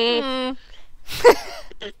 Mm.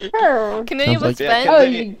 Oh, Can any of Sounds us like- vent? Yeah, oh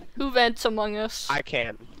Kenzie- you. Who vents among us? I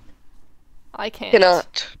can. I can't.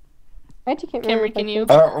 Cannot. I actually can't Cameron, remember. can you? I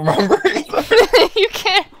don't remember either. You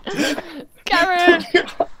can't. Cameron.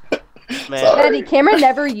 Man, Sorry. Maddie, Cameron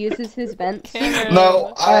never uses his vents. Cameron.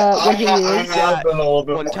 No, what he I is. have been a little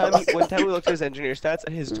bit. one time we looked at his engineer stats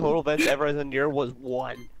and his total vents ever as an engineer was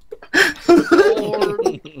 1. Lord.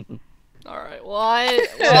 All right. Well, we're all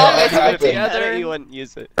I basically have been. together. You wouldn't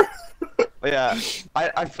use it. But yeah,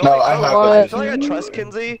 I feel No, like I I, don't have know, I been. feel like I trust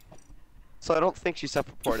Kinsey, so I don't think she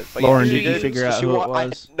self-reported. But Lauren, yeah, she did you did. figure out she who it wa-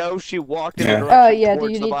 was? No, she walked in Yeah. the direction yeah, do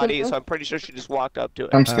towards you the need body, some- so I'm pretty sure she just walked up to it.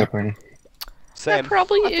 I'm skipping. Same. That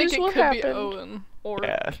probably I is think it what could happened. be Owen or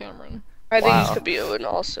Yeah. Cameron. I think Wow. it could be Owen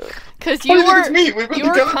also. Cause You you it's were. me. We've been you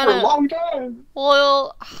were together for a kinda- long time.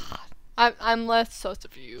 Well, I'm less sus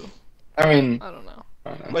of you. I mean, I don't know.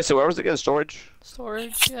 Wait, so where was it again? Storage?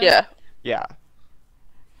 Storage. Yeah. Yeah.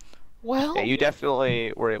 Well. Yeah, you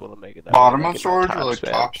definitely were able to make it that bottom way, of make it storage or time like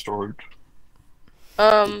span. top storage?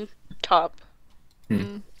 Top.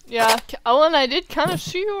 Yeah. Owen, I did kind of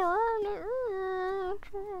see you around.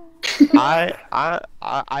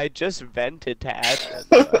 I just vented to admin.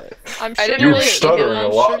 But I'm I sure didn't You were really- stuttering I'm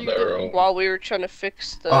a sure lot you there, did. Earl. While we were trying to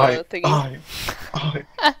fix the I, thingy.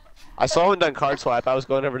 I saw him done card swipe. I was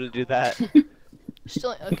going over to do that.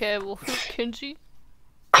 Still okay. Well, who Kenji?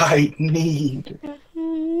 I need.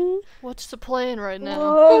 What's the plan right now?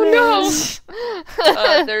 Oh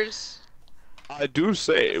no! There's I do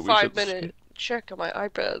say we 5 should minute check on my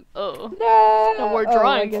iPad. Oh. No, No more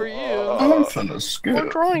drawing for you. I'm finna More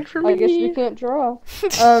skip. drawing for me. I guess we can't draw.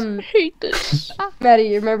 I hate this. Maddie,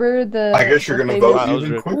 you remember the? I guess you're the gonna famous vote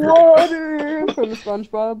even quicker. water from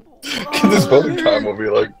SpongeBob. This voting time will be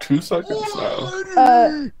like 2 seconds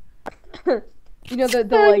now. You know the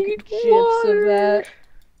like gifs of that.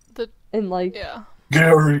 And like Yeah.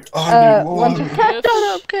 Gary, I need one water. time, Shut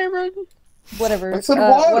up, Cameron. whatever. I said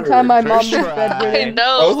One water. time my mom was First try. I bedridden.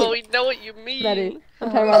 know, but we know what you mean. Maddie,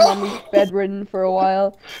 one time my mom was bedridden for a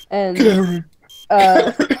while, and Gary.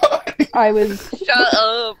 I was. Shut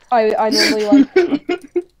up. I normally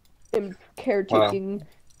like am caretaking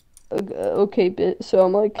okay bit, so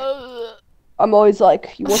I'm like I'm always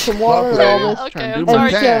like, you want some water and all this. Okay, Trying I'm to do my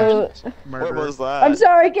sorry. task. So, What was that? I'm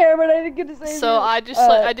sorry, Cameron, I didn't get to say So this. I just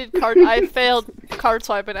I did card. I failed card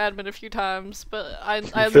swipe and admin a few times, but I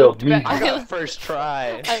failed looped me. back. I got first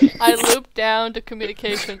try. I looped down to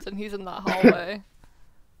communications and he's in the hallway.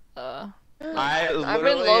 I'm in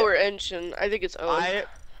literally- lower engine. I think it's Owen.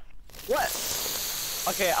 What?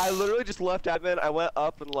 Okay, I literally just left admin. I went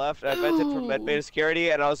up and left. And I vented from medbay to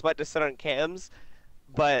security, and I was about to sit on cams,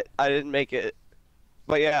 but I didn't make it.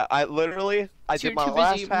 But yeah, I So did you're my too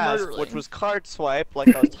last busy pass, murdering. which was card swipe,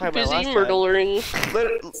 like I was talking about Busy last time. murdering.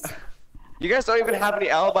 You guys don't even have any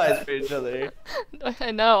alibis for each other. I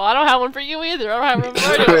know. I don't have one for you either. I don't have one for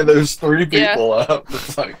I anyone. mean, there's 3 Yeah. people up.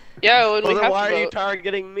 It's like, Yeah, when Well, we then have why to are you vote.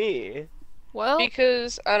 targeting me? Well,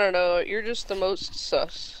 Because, I don't know, you're just the most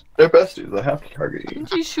sus. they're besties. I have to target you.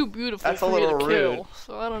 she's too beautiful That's a for me to little kill. rude.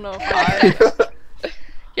 So I don't know if I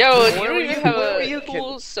Yo, Where you were don't even you- have where were a you,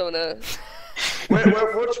 cool Sona.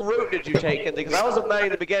 Which route did you take? Because I was a man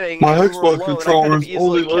in the beginning. My and you were Xbox alone, controller I is could have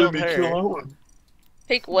only easily letting me killed kill her. Owen.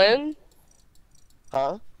 Take when?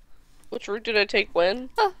 Huh? Which route did I take when?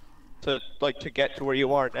 To get to where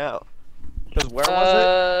you are now. Because where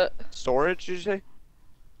was it? Storage, did you say?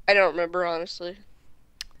 I don't remember, honestly.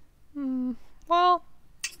 well,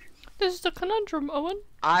 this is the conundrum, Owen.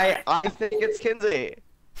 I think it's Kinsey.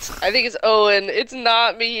 I think it's Owen. It's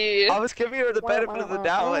not me. I was giving her the benefit of the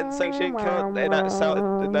doubt and saying she didn't kill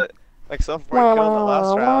it, like self-report kill in the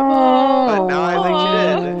last round. But now I think she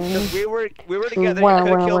did. Because we were together, you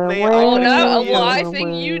could have killed me. Oh, I now could've killed well, you. I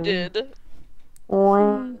think you did.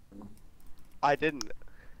 I didn't.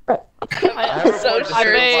 I, So I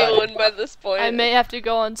sure may- it's Owen by this point. I may have to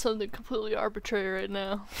go on something completely arbitrary right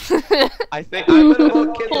now. I think I'm gonna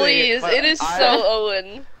vote Kinsey. Please, but it is so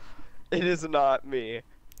Owen. It is not me.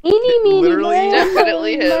 Literally,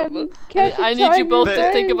 Definitely him. I need you both to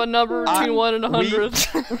But- think of a number between 1 and 100.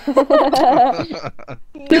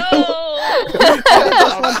 No!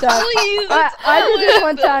 One time. Please, I did this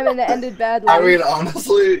one time and it ended badly. I mean,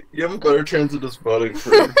 honestly, you have a better chance of just voting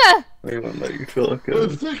for anyone that you feel like I'm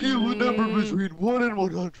thinking of a number between 1 and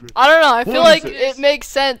 100. I don't know. I feel What is like it? it makes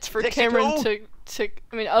sense for 62? Cameron to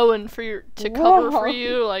I mean Owen to cover for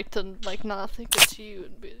you, like to like not think it's you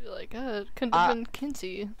and be like, it couldn't have been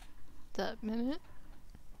Kinsey that minute.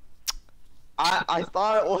 I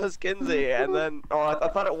thought it was Kinsey, and then, I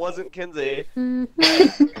thought it wasn't Kinsey.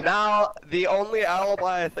 Now, the only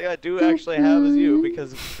alibi I think I do actually have is you,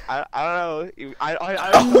 because I don't know, I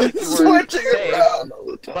don't know if you were switching safe, around all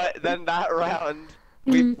the time. but then that round,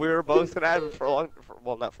 we were both in admin for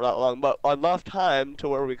well, not for that long, but enough time to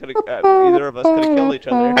where we could have, either of us could have killed each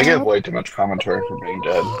other. I give way too much commentary for being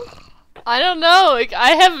dead. I don't know. Like, I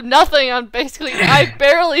have nothing on basically. I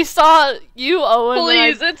barely saw you, Owen. and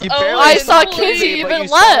Please, I, it's You Owen. barely I saw please. Kinsey But even you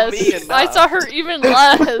saw me less. I enough. saw her even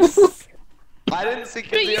less. I didn't see But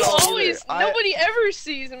Kinsey you at all always, either. nobody ever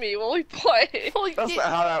sees me when we play. Well, That's not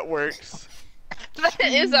how that works. That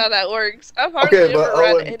is how that works. I'm hardly Okay, ever but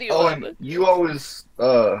around anyone. Owen, you always,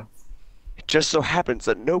 It just so happens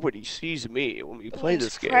that nobody sees me when we play Owen's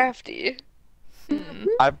this game. crafty.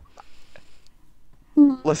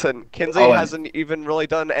 Listen, Kinsey Owen. hasn't even really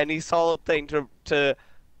done any solid thing to prove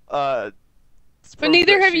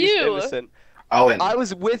neither that have she's you. innocent. Owen, I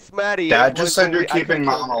was with Maddie. Dad just said when you're I could've keeping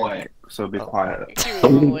killed Mom her. away, so be quiet.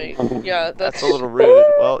 Yeah, That's a little rude.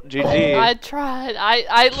 Well, GG. I tried.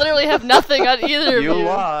 I literally have nothing on either of You you.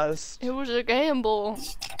 lost. It was a gamble.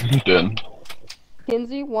 You did.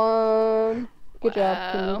 Kinsey won. Good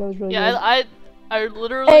job, Kinsey. That was really Yeah, good. I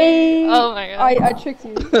literally. Hey! Oh my god. I tricked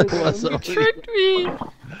you. What's You up? tricked me.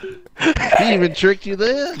 He even tricked you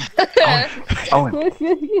then? Owen,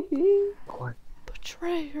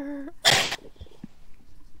 Betrayer.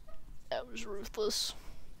 That was ruthless.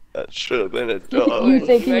 That should have been a You dog.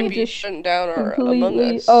 think might you be just shutting down our Among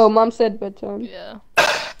completely? Us. Oh, Mom said bedtime. Yeah.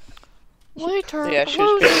 Later. Yeah, she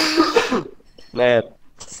was Man,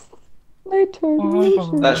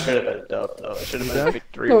 That should have been dope though. It should have been a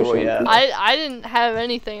victory roll, yeah. I didn't have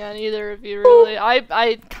anything on either of you really.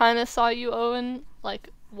 I kind of saw you, Owen, like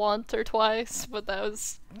once or twice, but that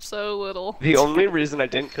was so little. The only reason I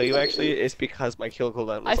didn't kill you actually is because my kill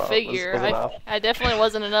cooldown was I figure. I definitely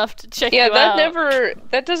wasn't enough to check you out.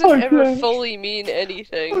 That doesn't ever fully mean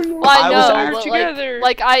anything. Well, I know, but together.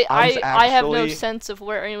 like I have no sense of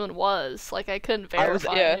where anyone was. Like I couldn't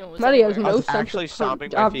verify anyone was Maddie has anywhere. no I was sense actually of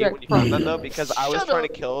stomping my feet when you found that though, because I was trying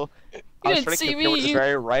to kill. I was trying to kill him at the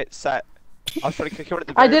very right side. I was trying to kick him at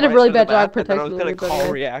the very I did a right really side of bad the job map, and then I was protecting gonna you,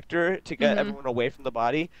 call reactor to get everyone away from the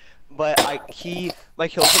body. But my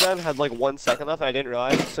kill cooldown had like 1 second left and I didn't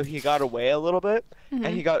realize, so he got away a little bit, and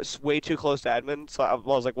he got way too close to admin, so I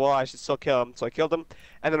was like, well, I should still kill him, so I killed him,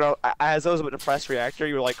 and then as I was about to press reactor,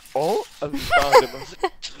 you were like, oh, and found him. I was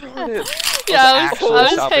like, darn it. Yeah,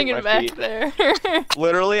 I was hanging back there.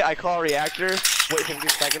 Literally, I call reactor, wait 50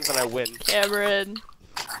 seconds, and I win. Cameron.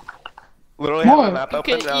 Literally have my map You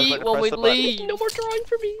open, can and I was eat like, when we press the button. leave. No more drawing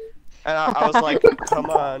for me. And I was like, come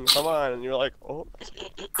on, and you were like, oh.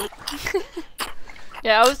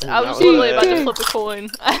 Yeah, I was literally about to flip a coin.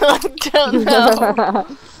 I don't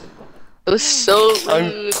know. It was so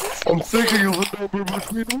rude. I'm thinking of a number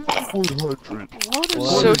between 100. What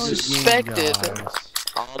is so suspected?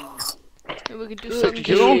 Maybe we could do some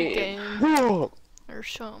game or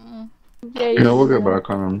something. Yeah, Yeah, we'll get back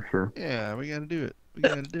on, I'm sure. Yeah, we gotta do it. We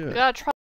gotta do it. We gotta try.